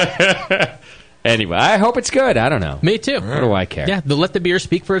 Yeah. Anyway, I hope it's good. I don't know. Me too. What do I care? Yeah, let the beer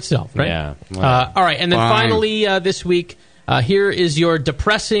speak for itself, right? Yeah. All right, and then finally this week, here is your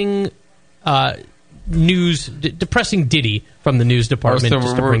depressing depressing ditty from the news department. So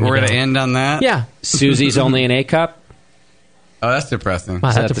we're going to end on that? Yeah. Susie's only an A cup? Oh, that's depressing.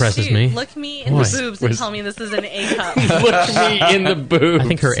 Wow, that depresses me. Look me in the boobs and tell me this is an A cup. Look me in the boobs. I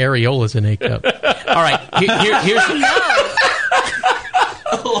think her areola's an A cup. All right, here's...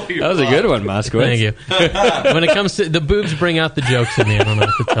 That was a good one, Moskowitz. Thank you. When it comes to the boobs, bring out the jokes in me. I don't know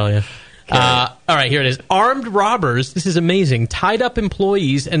what to tell you. All right, here it is. Armed robbers, this is amazing, tied up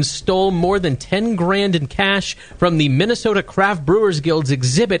employees and stole more than $10,000 in cash from the Minnesota Craft Brewers Guild's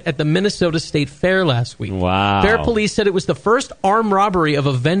exhibit at the Minnesota State Fair last week. Wow. Fair police said it was the first armed robbery of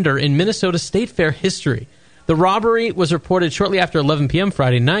a vendor in Minnesota State Fair history. The robbery was reported shortly after 11 p.m.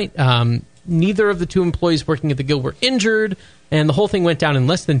 Friday night. Neither of the two employees working at the Guild were injured, and the whole thing went down in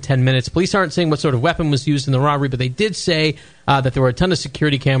less than 10 minutes. Police aren't saying what sort of weapon was used in the robbery, but they did say that there were a ton of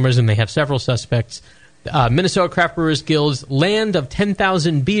security cameras, and they have several suspects. Minnesota Craft Brewers Guild's Land of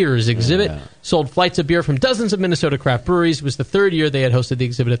 10,000 Beers exhibit sold flights of beer from dozens of Minnesota craft breweries. It was the third year they had hosted the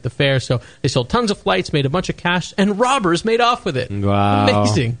exhibit at the fair, so they sold tons of flights, made a bunch of cash, and robbers made off with it. Wow.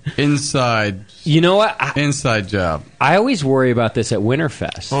 Amazing. Inside. You know what? Inside job. I always worry about this at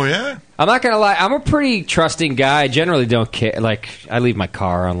Winterfest. Oh, yeah? I'm not going to lie. I'm a pretty trusting guy. I generally don't care. Like, I leave my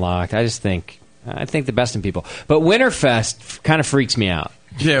car unlocked. I think the best in people. But Winterfest kind of freaks me out.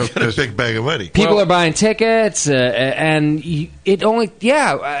 Yeah, got a big bag of money. People are buying tickets, and it only we've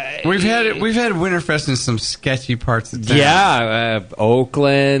had Winterfest in some sketchy parts of town. Yeah,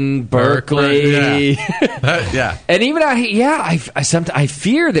 Oakland, Berkeley, yeah. And even I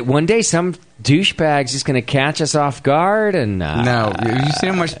fear that one day some douchebag's just going to catch us off guard. And no, you see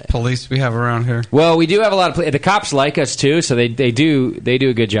how much police we have around here? Well, we do have a lot of police. The cops like us too, so they do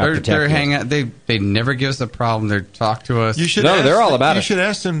a good job protecting us. They never give us a problem. They talk to us. They're all about it. You should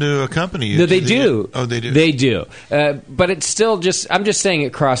ask them to accompany you. No, they do. Oh, they do. They do. But it's still I'm just saying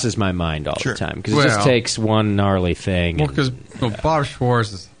it crosses my mind all the time because it just takes one gnarly thing. Well, because Bob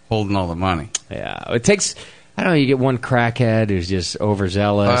Schwartz is holding all the money. Yeah, it takes. I don't know. You get one crackhead who's just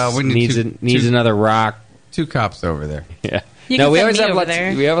overzealous. Needs another rock. Two cops over there. Yeah. We always have lots.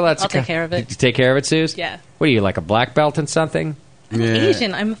 We have lots. I'll take care of it. You take care of it, Suze? Yeah. What are you, like a black belt in something? I'm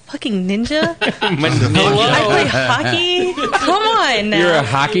Asian. I'm a fucking ninja. Hello. I play hockey. Come on now. You're a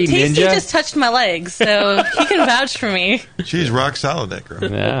hockey Tasty ninja? just touched my legs, so he can vouch for me. She's rock solid, that girl.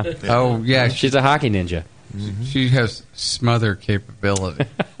 Yeah. Oh, yeah. She's a hockey ninja. Mm-hmm. She has smother capability.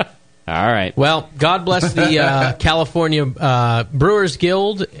 All right. Well, God bless the California Brewers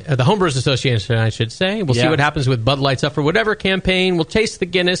Guild, the Homebrewers Association, I should say. We'll see what happens with Bud Light's up for whatever campaign. We'll taste the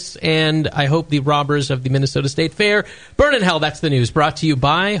Guinness, and I hope the robbers of the Minnesota State Fair burn in hell. That's the news. Brought to you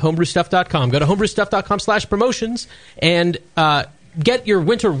by homebrewstuff.com. Go to homebrewstuff.com/promotions and get your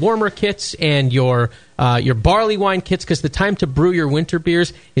winter warmer kits and your barley wine kits, because the time to brew your winter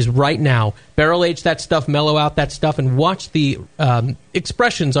beers is right now. Barrel age that stuff, mellow out that stuff, and watch the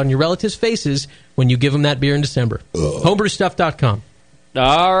expressions on your relatives' faces when you give them that beer in December. Homebrewstuff.com.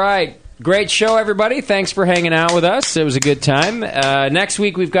 All right. Great show, everybody. Thanks for hanging out with us. It was a good time. Next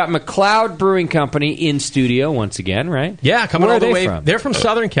week, we've got McLeod Brewing Company in studio once again, right? Yeah, coming Where all the are way. they from? They're from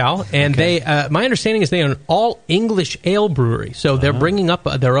Southern Cal, and they. My understanding is they are an all-English ale brewery, so they're bringing up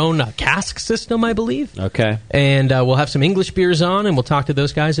their own cask system, I believe. Okay. And we'll have some English beers on, and we'll talk to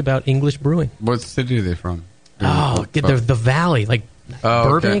those guys about English brewing. What city are they from? The Valley, like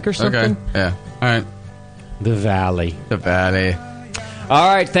Burbank or something. Okay. Yeah. All right. The Valley. The Valley.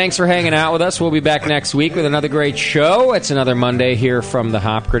 All right, thanks for hanging out with us. We'll be back next week with another great show. It's another Monday here from the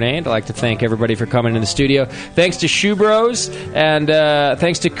Hop Grenade. I'd like to thank everybody for coming in the studio. Thanks to Shoe Bros, and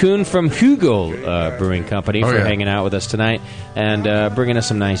thanks to Koen from Hugel Brewing Company for hanging out with us tonight and bringing us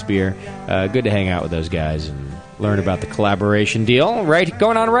some nice beer. Good to hang out with those guys and learn about the collaboration deal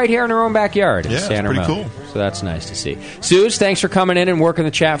going on right here in our own backyard in San it's pretty Ramon. cool. So that's nice to see. Suze, thanks for coming in and working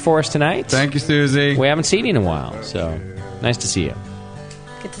the chat for us tonight. Thank you, Susie. We haven't seen you in a while, so nice to see you.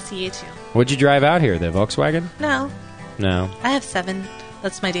 Good to see you too. What'd you drive out here? The Volkswagen? No, I have 7.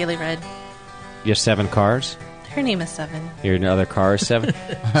 That's my daily red. You have 7 cars? Her name is 7. Your other car is 7?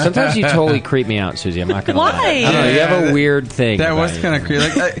 Sometimes you totally creep me out, Susie. I'm not going to lie. Why? I don't know. You have a weird thing. That was kind of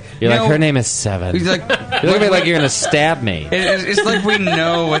creepy. You're like, her name is 7. He's like, you look at me like you're going to stab me. It's like we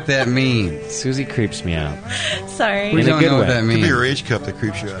know what that means. Susie creeps me out. Sorry. We don't know what that means. It could be your age cup that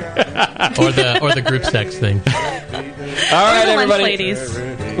creeps you out. or the group sex thing. All right, everybody. Ladies.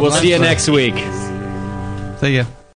 We'll see you next week. See ya.